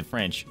defeat the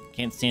French.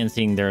 Can't stand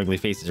seeing their ugly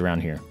faces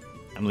around here.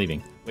 I'm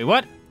leaving. Wait,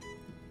 what?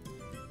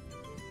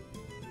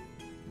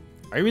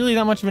 Are you really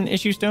that much of an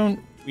issue,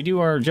 Stone? We do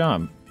our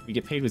job. We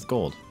get paid with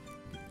gold.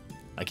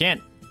 I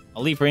can't.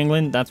 I'll leave for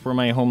England. That's where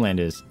my homeland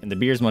is. And the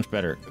beer's much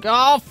better.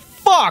 Oh,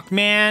 fuck,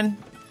 man!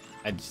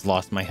 I just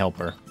lost my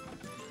helper.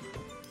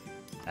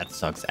 That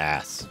sucks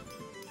ass.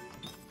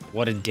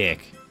 What a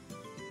dick.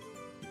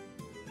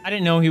 I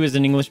didn't know he was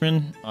an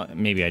Englishman.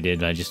 Maybe I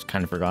did. I just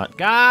kind of forgot.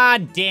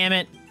 God damn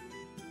it.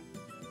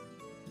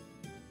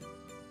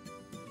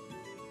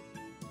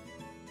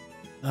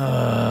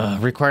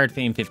 Required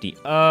fame 50.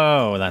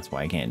 Oh, that's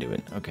why I can't do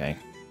it. Okay.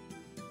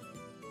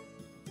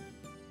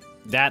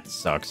 That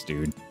sucks,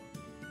 dude.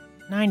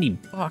 90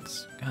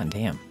 bucks. God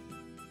damn.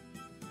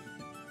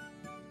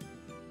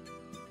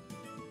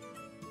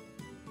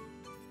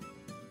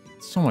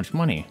 So much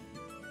money.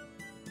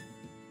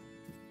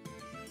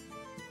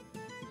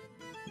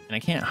 And I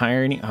can't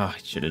hire any... Oh, I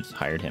should have just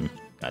hired him.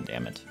 God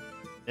damn it.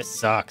 This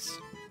sucks.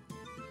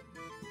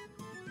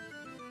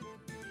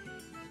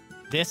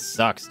 This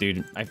sucks,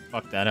 dude. I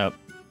fucked that up.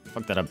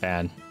 Fucked that up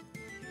bad.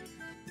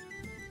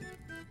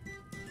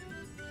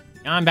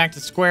 Now I'm back to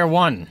square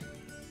one.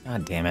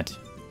 God damn it.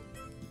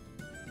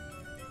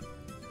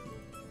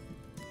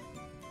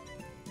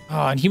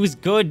 Oh, and he was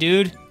good,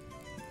 dude.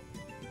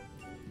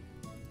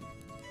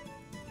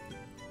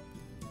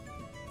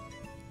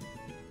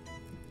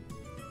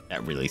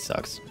 That really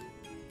sucks.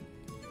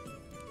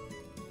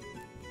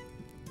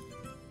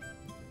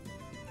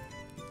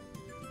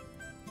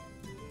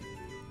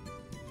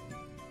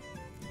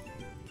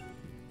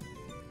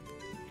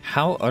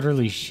 How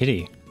utterly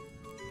shitty.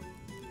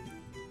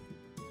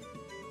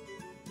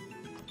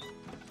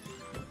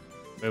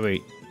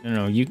 Wait.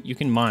 No, you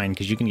can mine,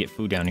 because you can get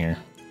food down here.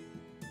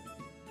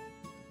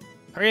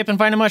 Hurry up and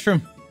find a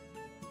mushroom.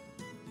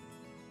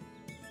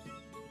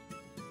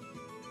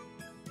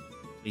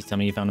 Please tell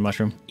me you found a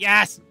mushroom.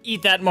 Yes!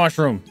 Eat that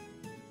mushroom!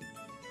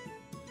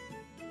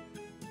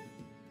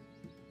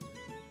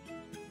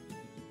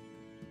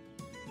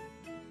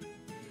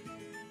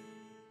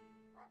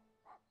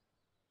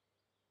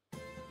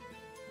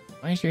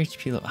 Why is your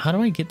HP low? How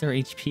do I get their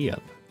HP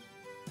up?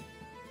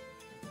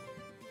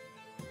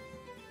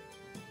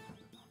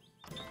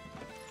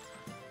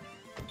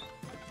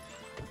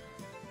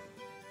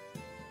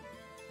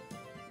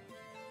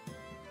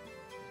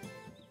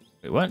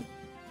 Wait, what?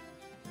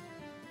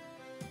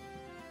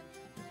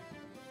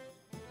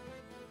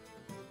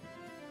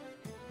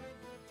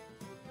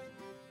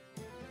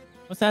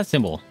 What's that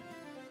symbol?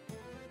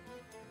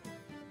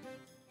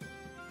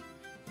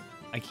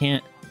 I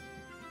can't...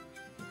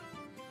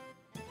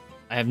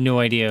 I have no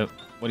idea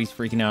what he's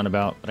freaking out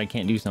about, but I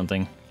can't do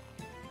something.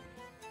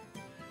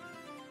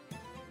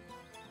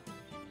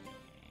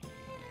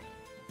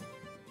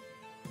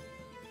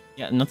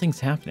 Yeah,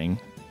 nothing's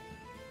happening.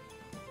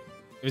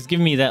 It was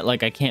giving me that,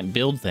 like, I can't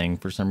build thing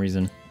for some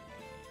reason.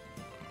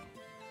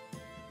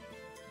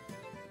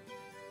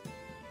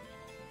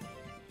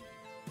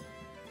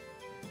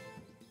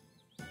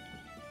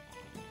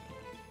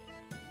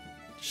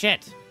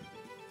 Shit.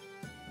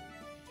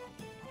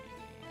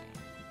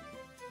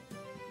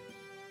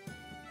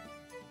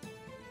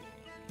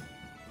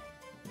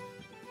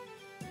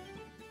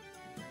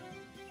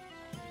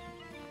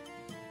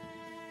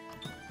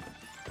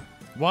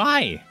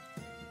 Why?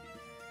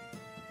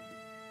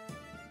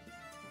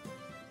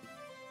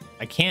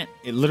 I can't.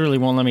 It literally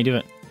won't let me do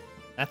it.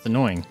 That's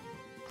annoying.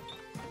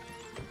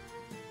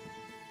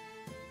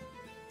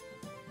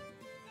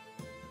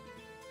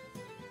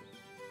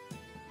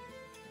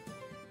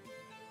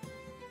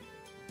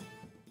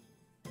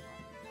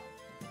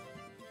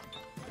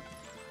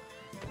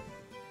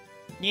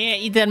 Yeah,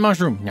 eat that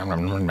mushroom. Nom,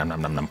 nom, nom, nom, nom,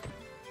 nom, nom.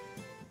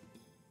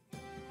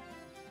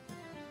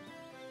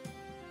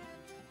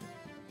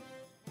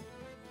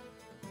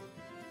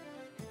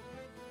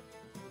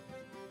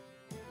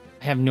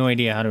 I have no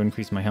idea how to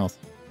increase my health.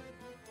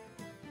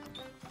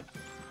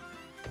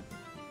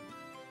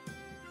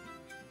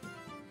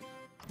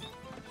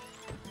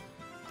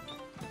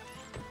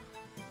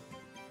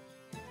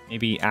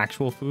 Maybe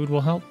actual food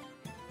will help?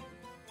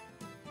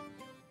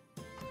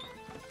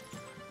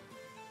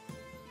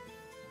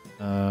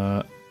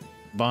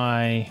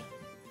 Buy...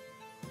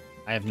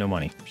 I have no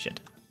money. Shit.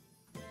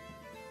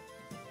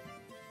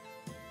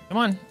 Come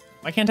on.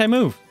 Why can't I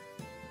move?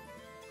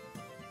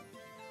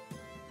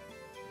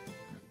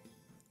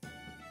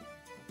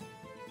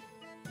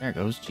 There it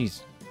goes.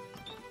 Jeez.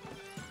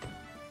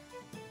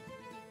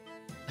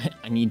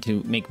 I need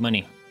to make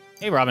money.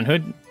 Hey, Robin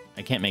Hood.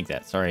 I can't make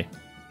that. Sorry.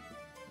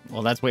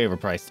 Well, that's way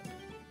overpriced.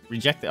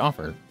 Reject the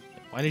offer.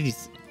 Why did he...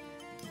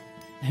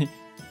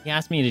 He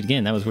asked me it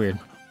again. That was weird.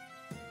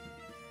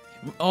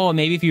 Oh,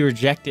 maybe if you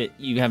reject it,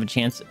 you have a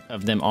chance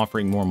of them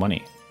offering more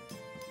money.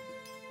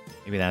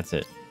 Maybe that's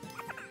it.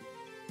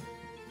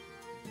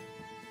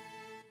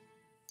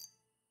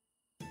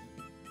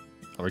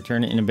 I'll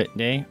return it in a bit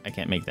day. I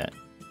can't make that.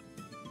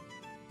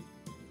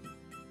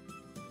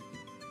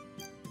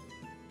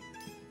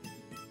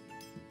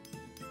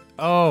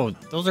 Oh,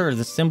 those are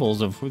the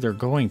symbols of who they're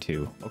going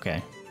to.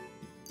 Okay.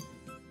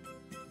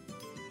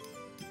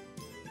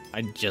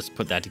 I just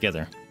put that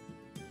together.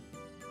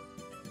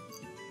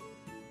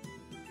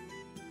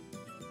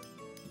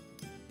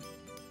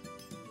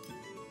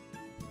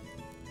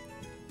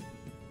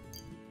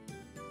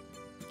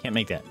 Can't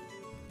make that.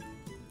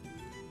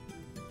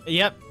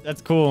 Yep,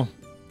 that's cool.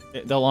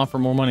 They'll offer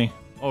more money.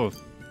 Oh,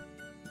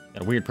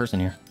 got a weird person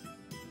here.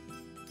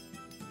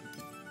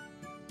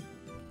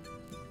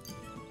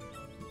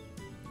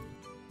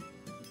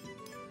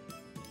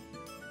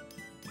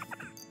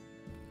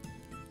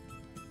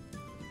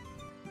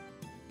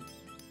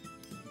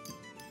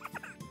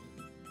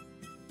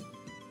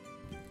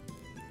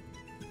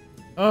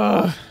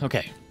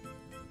 Okay.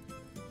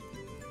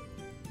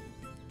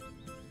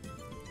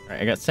 All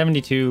right, I got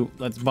 72.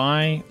 Let's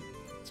buy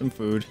some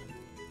food.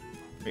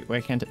 Wait, why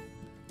can't it?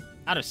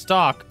 Out of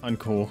stock.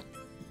 Uncool.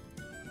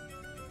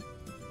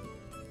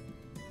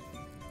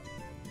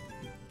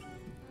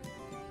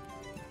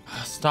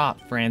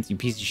 Stop, France, you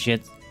piece of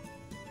shit.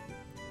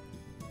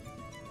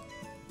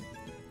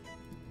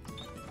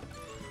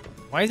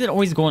 Why is it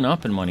always going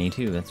up in money,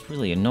 too? That's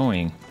really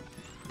annoying.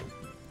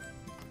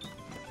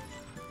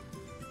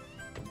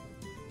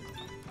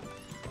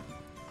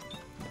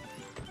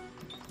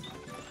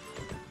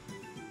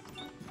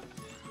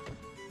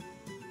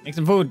 Make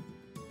some food.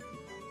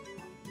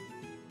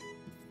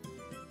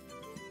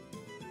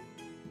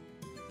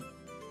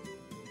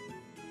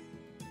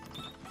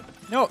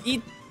 No,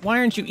 eat. Why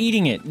aren't you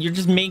eating it? You're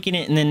just making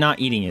it and then not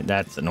eating it.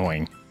 That's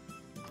annoying.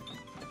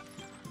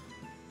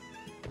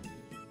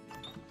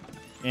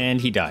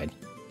 And he died.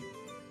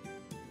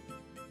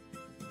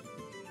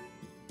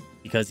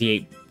 Because he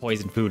ate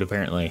poisoned food,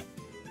 apparently.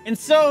 And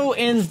so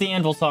ends the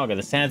Anvil Saga,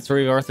 the sad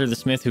story of Arthur the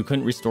Smith who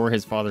couldn't restore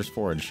his father's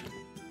forge.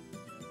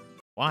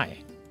 Why?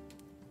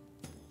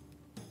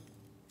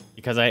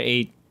 Because I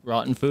ate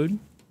rotten food?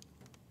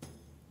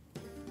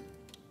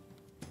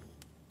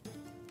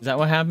 Is that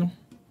what happened?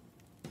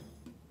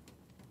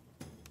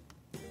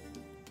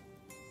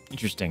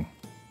 Interesting.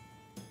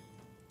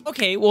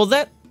 Okay, well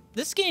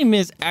this game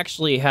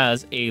actually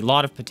has a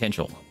lot of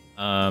potential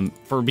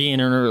for being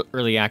in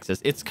early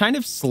access. It's kind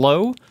of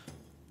slow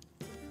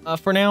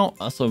for now.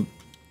 Also,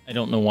 I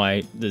don't know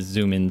why the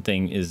zoom in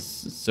thing is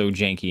so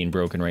janky and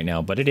broken right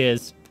now, but it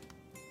is.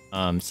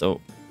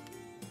 So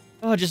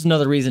just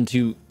another reason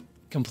to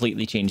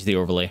completely change the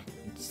overlay.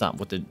 Stop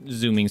with the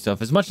zooming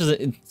stuff. As much as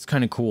it's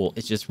kind of cool,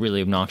 it's just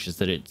really obnoxious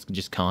that it's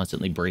just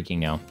constantly breaking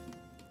now.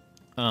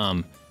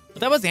 But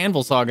that was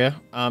Anvil Saga.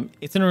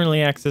 It's in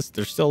early access.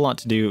 There's still a lot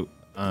to do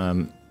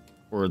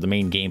for the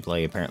main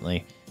gameplay,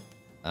 apparently.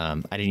 I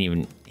didn't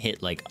even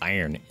hit, like,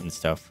 iron and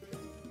stuff.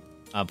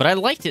 But I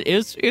liked it.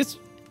 It's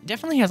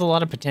definitely has a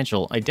lot of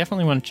potential. I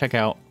definitely want to check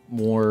out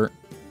more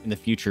in the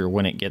future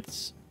when it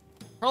gets...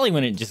 Probably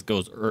when it just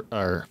goes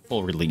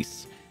full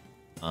release.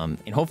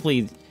 And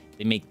hopefully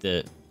they make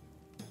the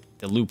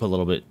loop a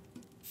little bit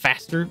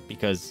faster,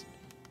 because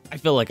I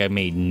feel like I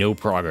made no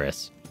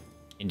progress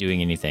in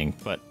doing anything.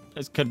 But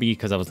this could be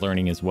because I was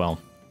learning as well.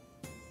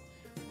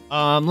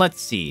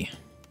 Let's see.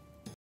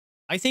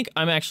 I think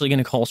I'm actually going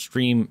to call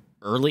stream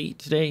early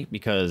today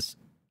because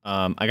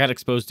I got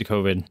exposed to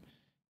COVID,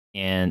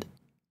 and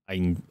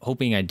I'm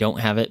hoping I don't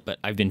have it, but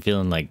I've been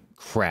feeling like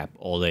crap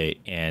all day,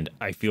 and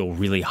I feel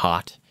really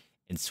hot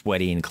and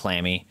sweaty and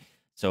clammy.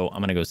 So I'm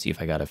going to go see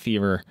if I got a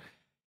fever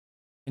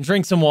and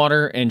drink some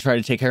water and try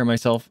to take care of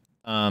myself.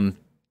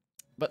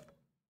 But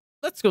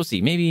let's go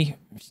see. Maybe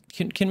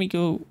can we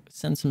go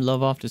send some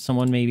love off to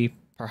someone? Maybe,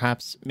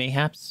 perhaps,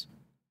 mayhaps.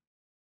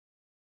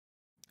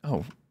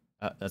 Oh,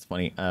 that's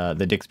funny.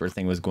 The Dixper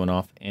thing was going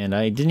off, and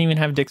I didn't even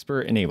have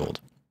Dixper enabled.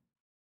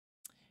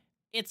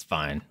 It's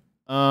fine.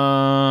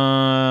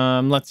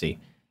 Let's see.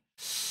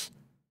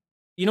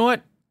 You know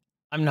what?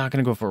 I'm not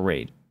gonna go for a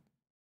raid,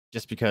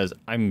 just because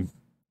I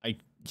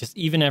just,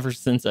 even ever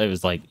since I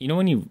was like, you know,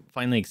 when you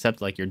finally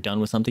accept like you're done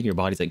with something, your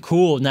body's like,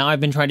 cool, now I've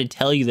been trying to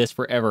tell you this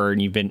forever,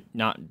 and you've been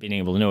not been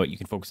able to know it. You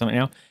can focus on it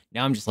now.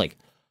 Now I'm just like,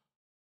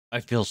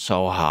 I feel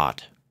so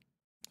hot.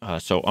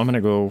 So I'm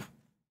gonna go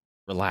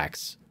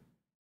relax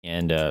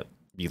and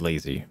be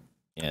lazy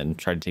and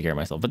try to take care of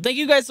myself. But thank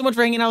you guys so much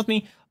for hanging out with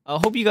me. I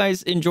hope you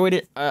guys enjoyed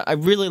it. I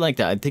really like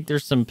that. I think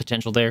there's some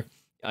potential there.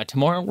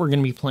 Tomorrow we're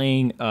gonna be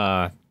playing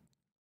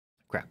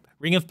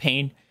Ring of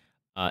Pain.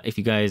 If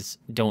you guys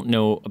don't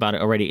know about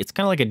it already, it's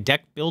kind of like a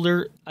deck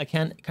builder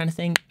kind of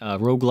thing,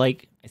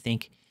 roguelike, I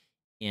think.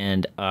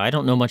 And I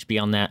don't know much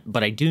beyond that,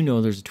 but I do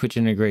know there's a Twitch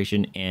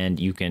integration, and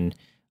you can,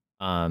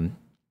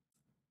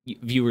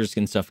 viewers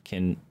and stuff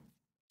can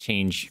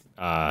change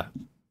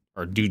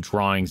or do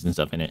drawings and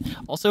stuff in it.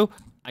 Also,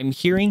 I'm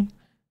hearing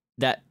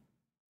that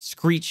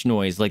screech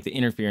noise, like the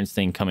interference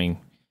thing, coming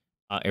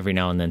every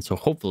now and then. So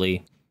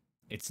hopefully,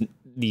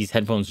 these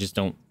headphones just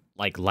don't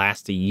like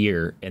last a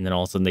year, and then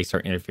all of a sudden they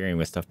start interfering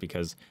with stuff,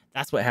 because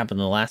that's what happened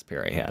in the last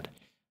pair I had.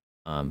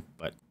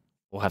 But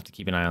we'll have to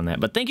keep an eye on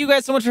that. But thank you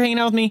guys so much for hanging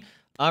out with me.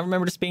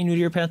 Remember to spay new to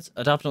your pets,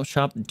 adopt, don't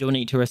shop,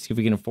 donate to rescue if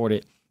you can afford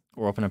it,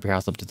 or open up your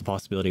house up to the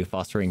possibility of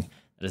fostering.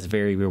 That is a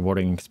very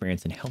rewarding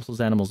experience and helps those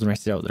animals and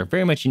rest it out that are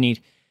very much in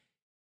need.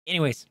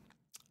 Anyways,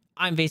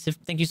 I'm Vaesive.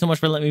 Thank you so much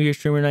for letting me be your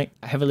streamer tonight.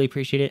 I heavily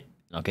appreciate it,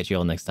 and I'll catch you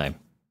all next time.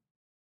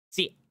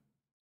 See ya.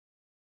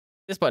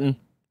 This button.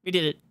 We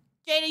did it.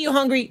 Jade, are you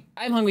hungry?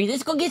 I'm hungry.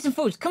 Let's go get some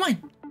food. Come on.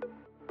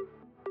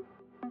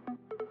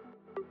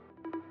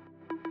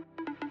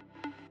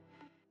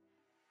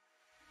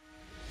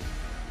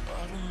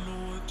 I don't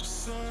know what to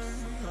say,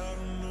 I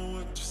don't know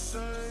what to say,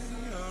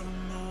 I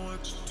don't know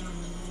what to do.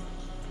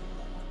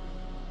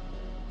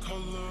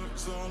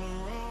 Colors all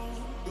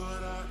around,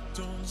 but I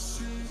don't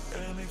see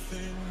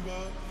anything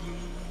but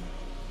blue.